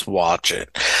 Just watch it.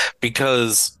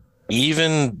 Because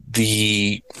even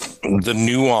the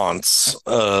nuance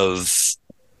of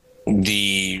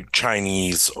the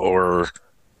Chinese, or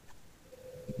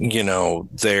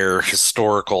their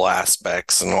historical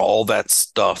aspects and all that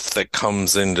stuff that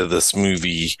comes into this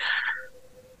movie,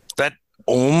 that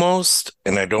almost,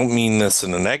 and I don't mean this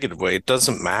in a negative way, it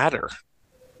doesn't matter.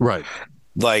 Right.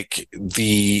 Like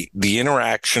the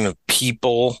interaction of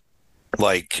people,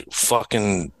 like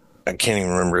fucking, I can't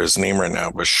even remember his name right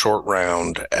now, but Short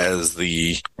Round as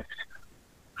the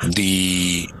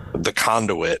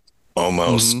conduit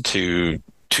almost to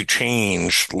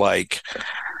change. Like,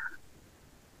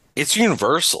 it's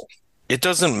universal. It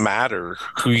doesn't matter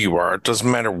who you are. It doesn't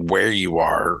matter where you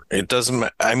are. It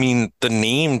doesn't. I mean, the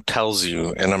name tells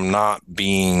you, and I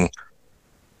didn't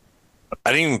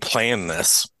even plan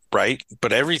this, right?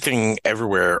 But Everything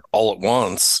Everywhere All at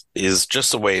Once is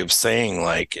just a way of saying,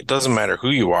 like, it doesn't matter who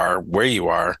you are, where you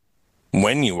are,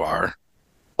 when you are.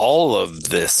 All of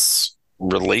this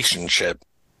relationship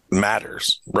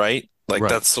matters, right? Like,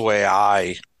 that's the way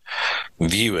I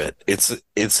view it.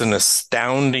 It's an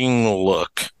astounding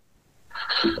look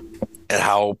at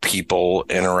how people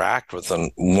interact with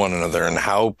one another and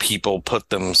how people put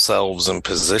themselves in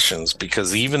positions,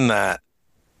 because even the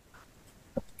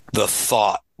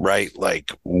thought, right?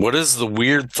 Like, what is the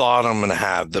weird thought I'm going to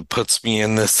have that puts me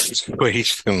in this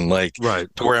situation? Like, right,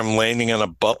 where I'm landing on a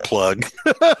butt plug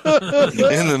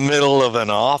in the middle of an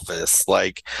office.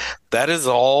 Like, that is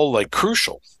all, like,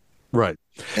 crucial. Right.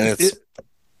 And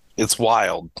it's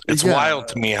wild. It's wild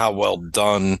to me how well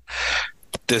done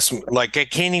this, like, I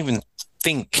can't even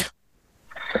think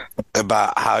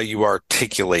about how you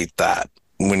articulate that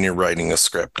when you're writing a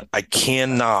script. I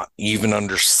cannot even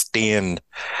understand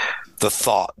the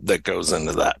thought that goes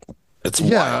into that. It's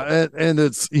wild. And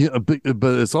it's,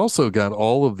 but it's also got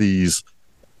all of these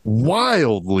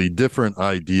wildly different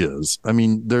ideas. I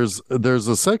mean, there's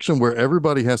a section where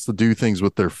everybody has to do things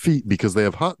with their feet because they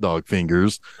have hot dog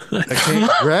fingers that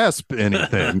can't grasp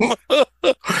anything.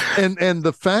 And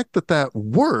the fact that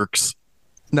works.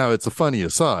 Now, it's a funny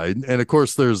aside, and of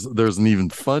course there's an even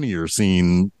funnier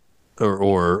scene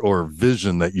or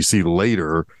vision that you see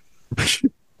later.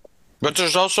 But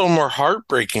there's also a more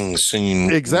heartbreaking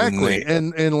scene. Exactly.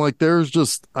 And like, there's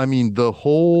just, I mean, the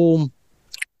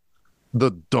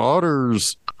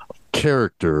daughter's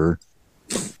character,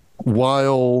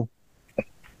 while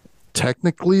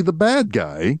technically the bad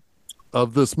guy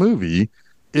of this movie,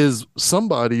 is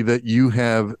somebody that you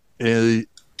have a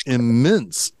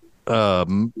immense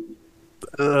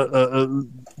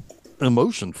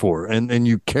emotion for and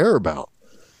you care about.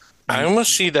 I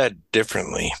almost see that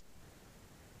differently.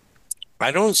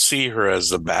 I don't see her as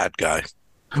the bad guy.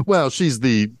 Well, she's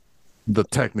the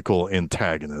technical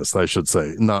antagonist, I should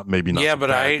say. Not the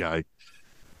bad guy.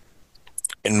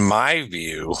 In my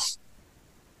view,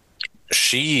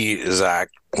 she is I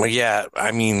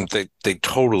mean, they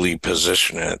totally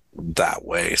position it that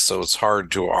way, so it's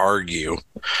hard to argue.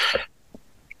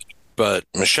 But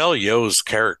Michelle Yeoh's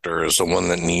character is the one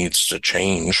that needs to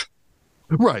change.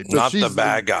 Right. Not the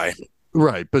bad guy.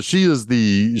 Right. But she's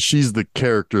the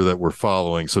character that we're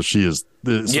following. So she is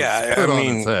It's Yeah, put I on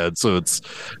mean, its head, so it's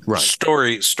right,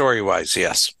 story wise,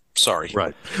 yes. Sorry,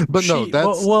 right. But no,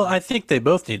 that's well, I think they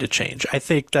both need to change. I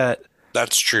think that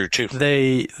that's true too.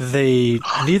 they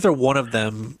neither one of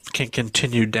them can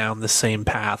continue down the same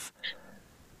path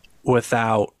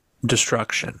without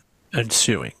destruction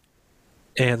ensuing.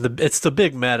 And it's the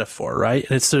big metaphor, right?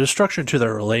 And it's the destruction to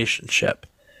their relationship.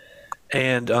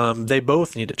 And they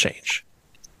both need to change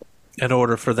in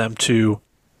order for them to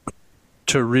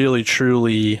really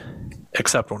truly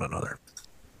accept one another.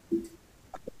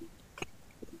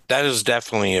 That is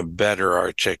definitely a better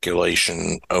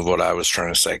articulation of what I was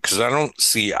trying to say, because I don't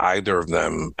see either of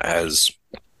them as,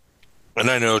 and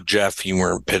I know, Jeff, you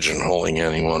weren't pigeonholing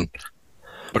anyone,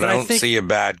 but I don't see a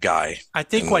bad guy. I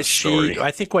think why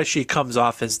she comes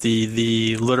off as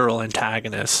the literal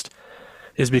antagonist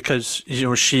is because, you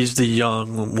know, she's the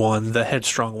young one, the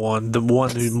headstrong one, the one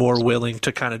who's more willing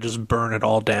to kind of just burn it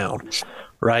all down,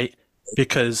 right?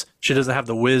 Because she doesn't have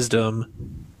the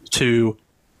wisdom to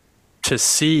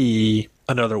see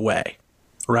another way,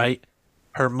 right?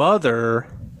 Her mother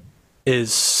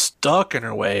is stuck in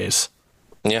her ways.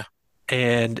 Yeah.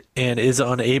 And is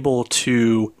unable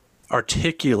to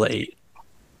articulate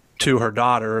to her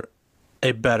daughter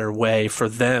a better way for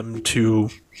them to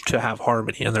have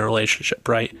harmony in their relationship,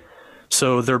 right?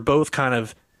 So they're both kind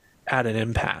of at an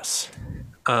impasse.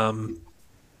 And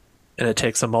it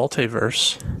takes a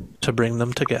multiverse to bring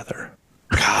them together.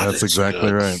 God, that's exactly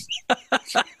good. Right.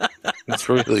 It's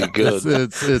really good.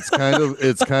 It's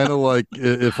kind of like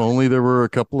if only there were a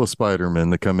couple of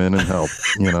Spider-Men to come in and help,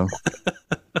 you know.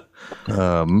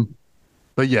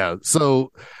 But yeah,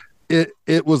 so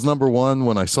it was number one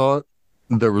when I saw it.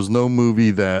 There was no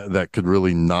movie that could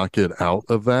really knock it out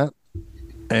of that.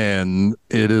 And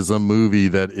it is a movie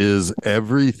that is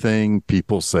everything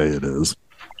people say it is.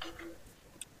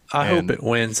 I hope it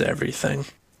wins everything.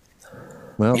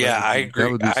 Well, yeah, I agree.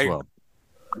 That would be swell.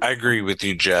 I agree with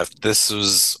you, Jeff. This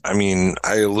was, I mean,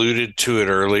 I alluded to it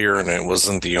earlier, and it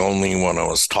wasn't the only one I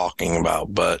was talking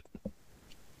about, but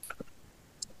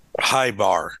high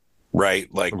bar,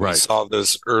 right? Like, we saw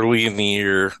this early in the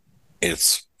year.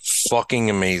 It's fucking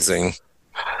amazing.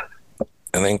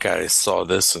 I think I saw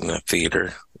this in the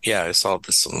theater. Yeah, I saw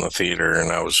this in the theater,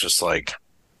 and I was just like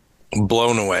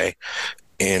blown away.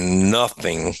 And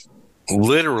nothing,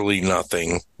 literally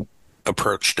nothing,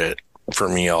 approached it for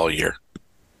me all year.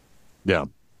 Yeah.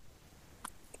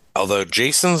 Although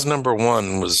Jason's number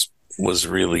one was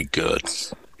really good.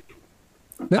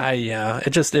 It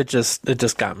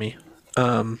just got me.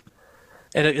 And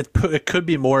it could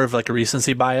be more of like a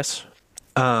recency bias.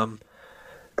 And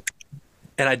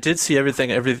I did see everything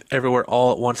everywhere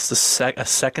all at once a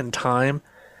second time,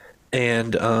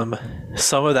 and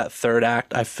some of that third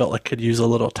act I felt like could use a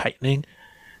little tightening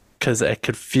because I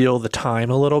could feel the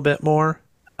time a little bit more.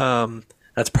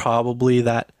 That's probably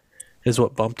that is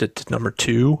what bumped it to number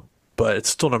 2, but it's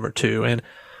still number 2. And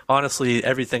honestly,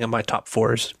 everything in my top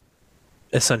 4 is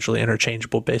essentially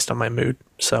interchangeable based on my mood.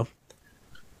 So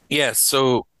yeah,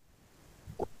 so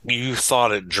you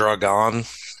thought it drug on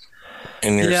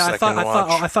in your second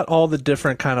watch? I thought all the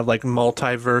different kind of like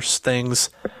multiverse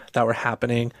things that were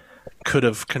happening could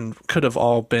have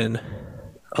all been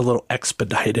a little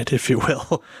expedited, if you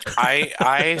will.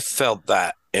 I felt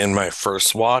that in my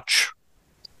first watch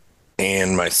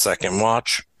and my second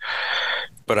watch,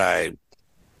 but I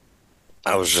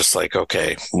was just like,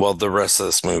 okay, well, the rest of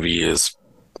this movie is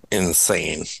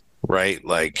insane, right?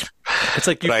 Like, it's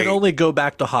like you can only go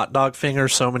back to Hot Dog Finger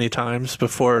so many times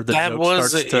before the joke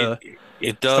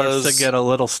starts to get a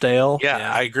little stale.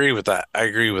 Yeah, I agree with that.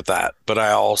 But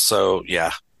I also,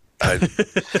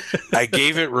 I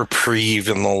gave it reprieve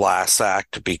in the last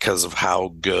act because of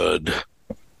how good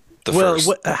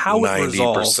how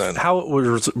it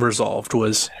was resolved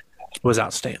was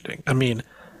outstanding. I mean,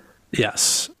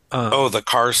 yes. The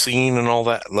car scene and all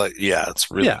that, like, yeah,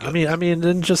 it's really good. I mean,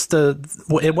 then just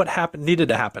what happened needed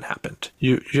to happened.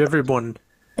 Everyone,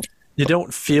 you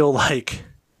don't feel like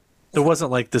there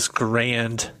wasn't like this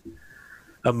grand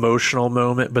emotional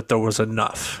moment, but there was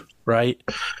enough, right?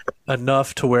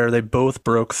 Enough to where they both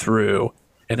broke through,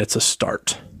 and it's a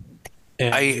start.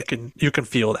 And you can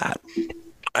feel that.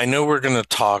 I know we're going to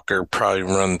talk or probably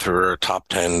run through our top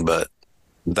 10, but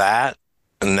that,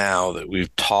 now that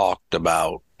we've talked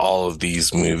about all of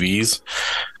these movies,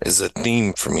 is a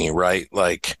theme for me, right?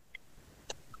 Like,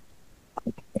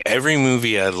 every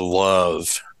movie I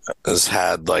love has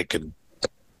had like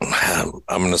I'm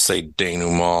going to say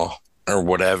denouement or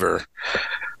whatever,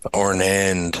 or an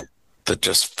end that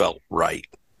just felt right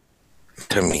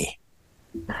to me.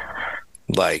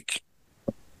 Like,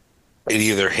 it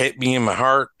either hit me in my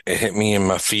heart, it hit me in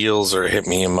my feels, or it hit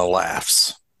me in my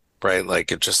laughs. Right?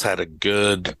 Like it just had a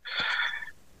good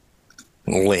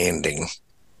landing,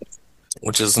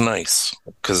 which is nice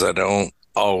because I don't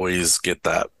always get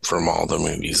that from all the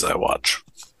movies I watch.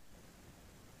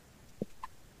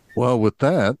 Well, with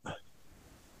that,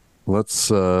 let's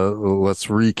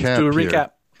recap. Do a here.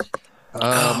 recap.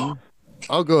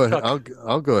 I'll go ahead.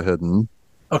 I'll go ahead and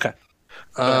Okay.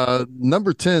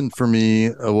 number 10 for me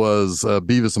was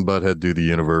Beavis and Butthead Do the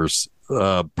Universe.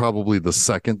 Probably the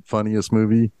second funniest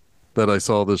movie that I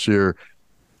saw this year.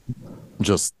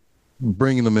 Just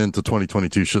bringing them into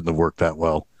 2022 shouldn't have worked that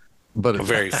well, but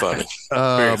Very funny.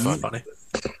 Very Funny.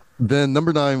 Then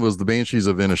number 9 was The Banshees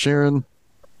of Inisherin.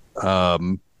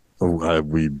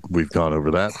 We've gone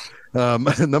over that.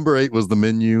 Number 8 was The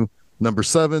Menu. Number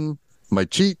 7, My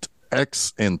Cheat,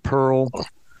 X and Pearl.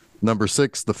 Number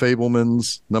 6, The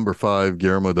Fablemans. Number 5,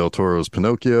 Guillermo del Toro's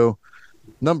Pinocchio.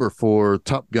 Number 4,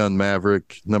 Top Gun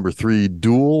Maverick. Number 3,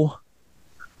 Duel.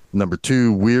 Number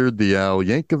 2, Weird, the Al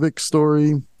Yankovic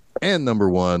Story. And number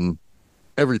 1,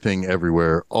 Everything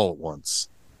Everywhere All at Once.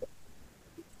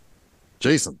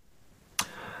 Jason.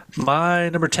 My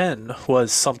number 10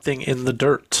 was Something in the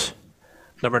Dirt.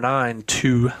 Number 9,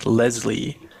 To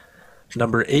Leslie.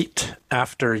 Number 8,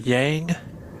 After Yang.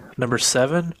 Number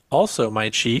 7, also My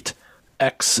Cheat,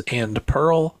 X and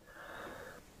Pearl.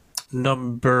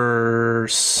 Number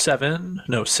 6,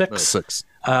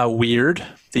 Weird,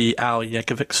 the Al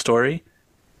Yankovic Story.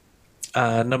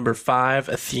 Number 5,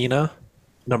 Athena.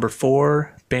 Number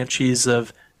 4, Banshees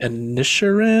of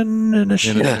Inisherin.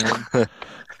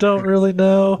 Don't really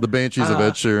know. The Banshees of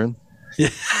Ed Sheeran.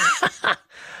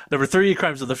 Number 3,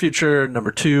 Crimes of the Future.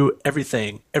 Number 2,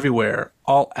 Everything, Everywhere,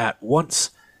 All at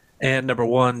Once. And number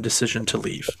 1, Decision to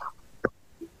Leave.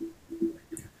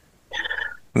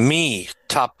 Me,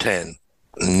 top 10.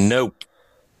 Nope.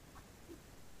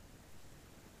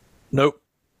 Nope.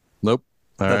 All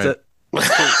That's right. it.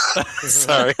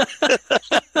 Sorry.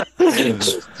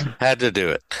 Had to do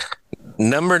it.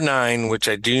 Number 9, which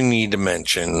I do need to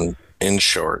mention in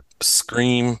short,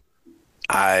 Scream.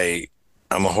 I'm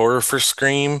a horror for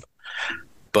Scream,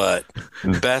 but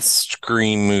best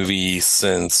Scream movie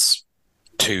since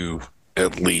 2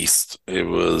 at least. It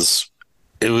was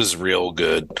real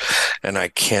good, and I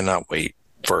cannot wait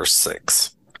for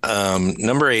 6.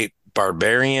 Number 8,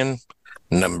 Barbarian.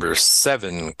 Number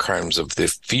 7, Crimes of the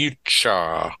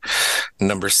Future.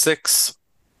 Number 6,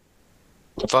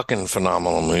 fucking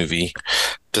phenomenal movie,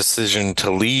 Decision to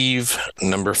Leave.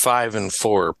 Number 5 and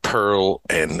 4, Pearl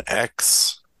and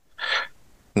X.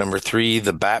 Number 3,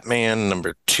 The Batman.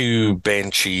 Number 2,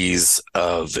 Banshees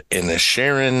of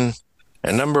Inisherin.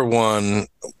 And number 1,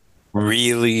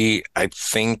 really, I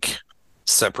think,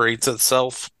 separates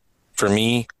itself for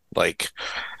me, like,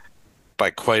 by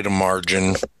quite a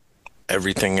margin.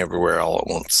 Everything Everywhere All at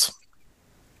Once.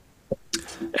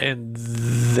 And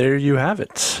there you have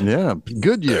it. Yeah,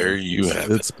 good year. There you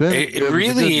have It's been. It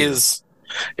really is.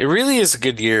 It really is a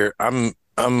good year. I'm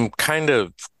kind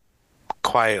of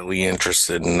quietly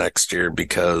interested in next year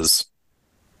because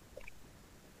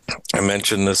I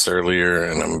mentioned this earlier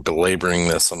and I'm belaboring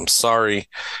this. I'm sorry,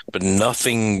 but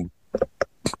nothing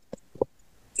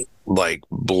like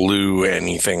blew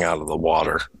anything out of the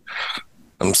water.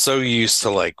 I'm so used to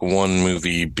like one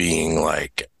movie being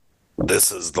like,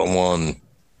 this is the one.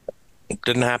 It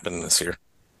didn't happen this year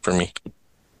for me.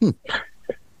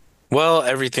 Well,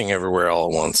 Everything Everywhere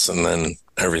All at Once, and then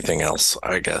everything else,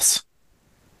 I guess.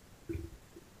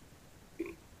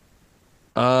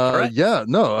 Right. Yeah,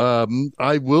 no.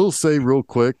 I will say real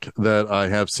quick that I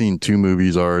have seen 2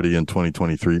 movies already in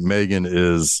 2023. Megan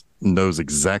knows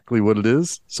exactly what it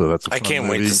is, so that's a fun I can't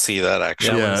movie. wait to see that,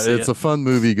 actually. Yeah, I wanna Yeah, see it's it. a fun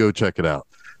movie. Go check it out.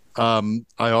 I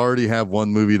already have one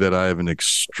movie that I have an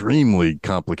extremely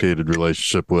complicated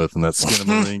relationship with, and that's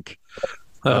Skinamarink.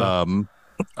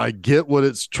 I get what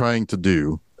it's trying to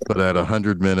do, but at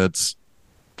 100 minutes,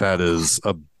 that is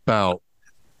about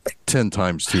 10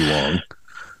 times too long.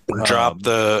 Drop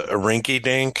the rinky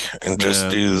dink and just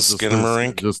do the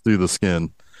Skinamarink. Just do the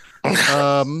skin.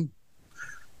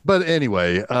 But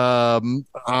anyway,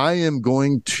 I am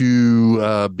going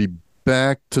to be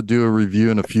back to do a review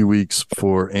in a few weeks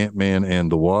for Ant-Man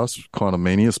and the Wasp,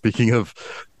 Quantumania. Speaking of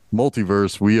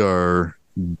multiverse, we are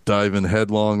diving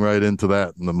headlong right into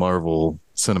that in the Marvel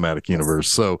Cinematic Universe.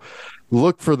 So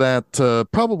look for that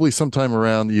probably sometime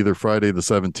around either Friday the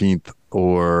 17th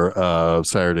or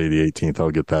Saturday the 18th.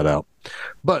 I'll get that out.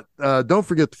 But don't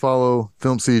forget to follow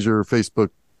Film Seizure,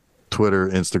 Facebook, Twitter,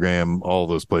 Instagram, all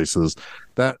those places.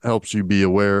 That helps you be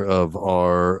aware of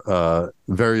our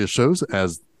various shows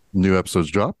as new episodes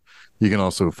drop. You can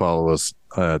also follow us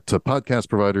to podcast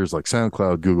providers like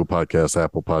SoundCloud, Google Podcasts,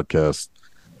 Apple Podcasts,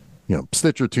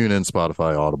 Stitcher, TuneIn,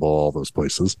 Spotify, Audible, all those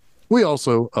places. We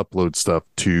also upload stuff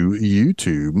to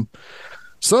YouTube.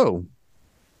 So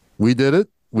we did it.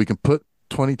 We can put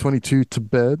 2022 to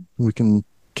bed. We can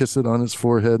kiss it on its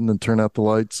forehead and then turn out the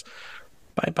lights.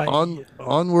 Bye-bye.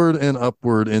 Onward and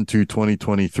upward into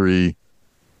 2023.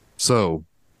 So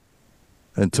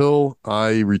until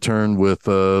I return with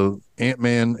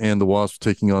Ant-Man and the Wasp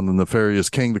taking on the nefarious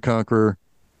Kang the Conqueror,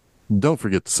 don't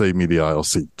forget to save me the aisle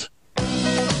seat.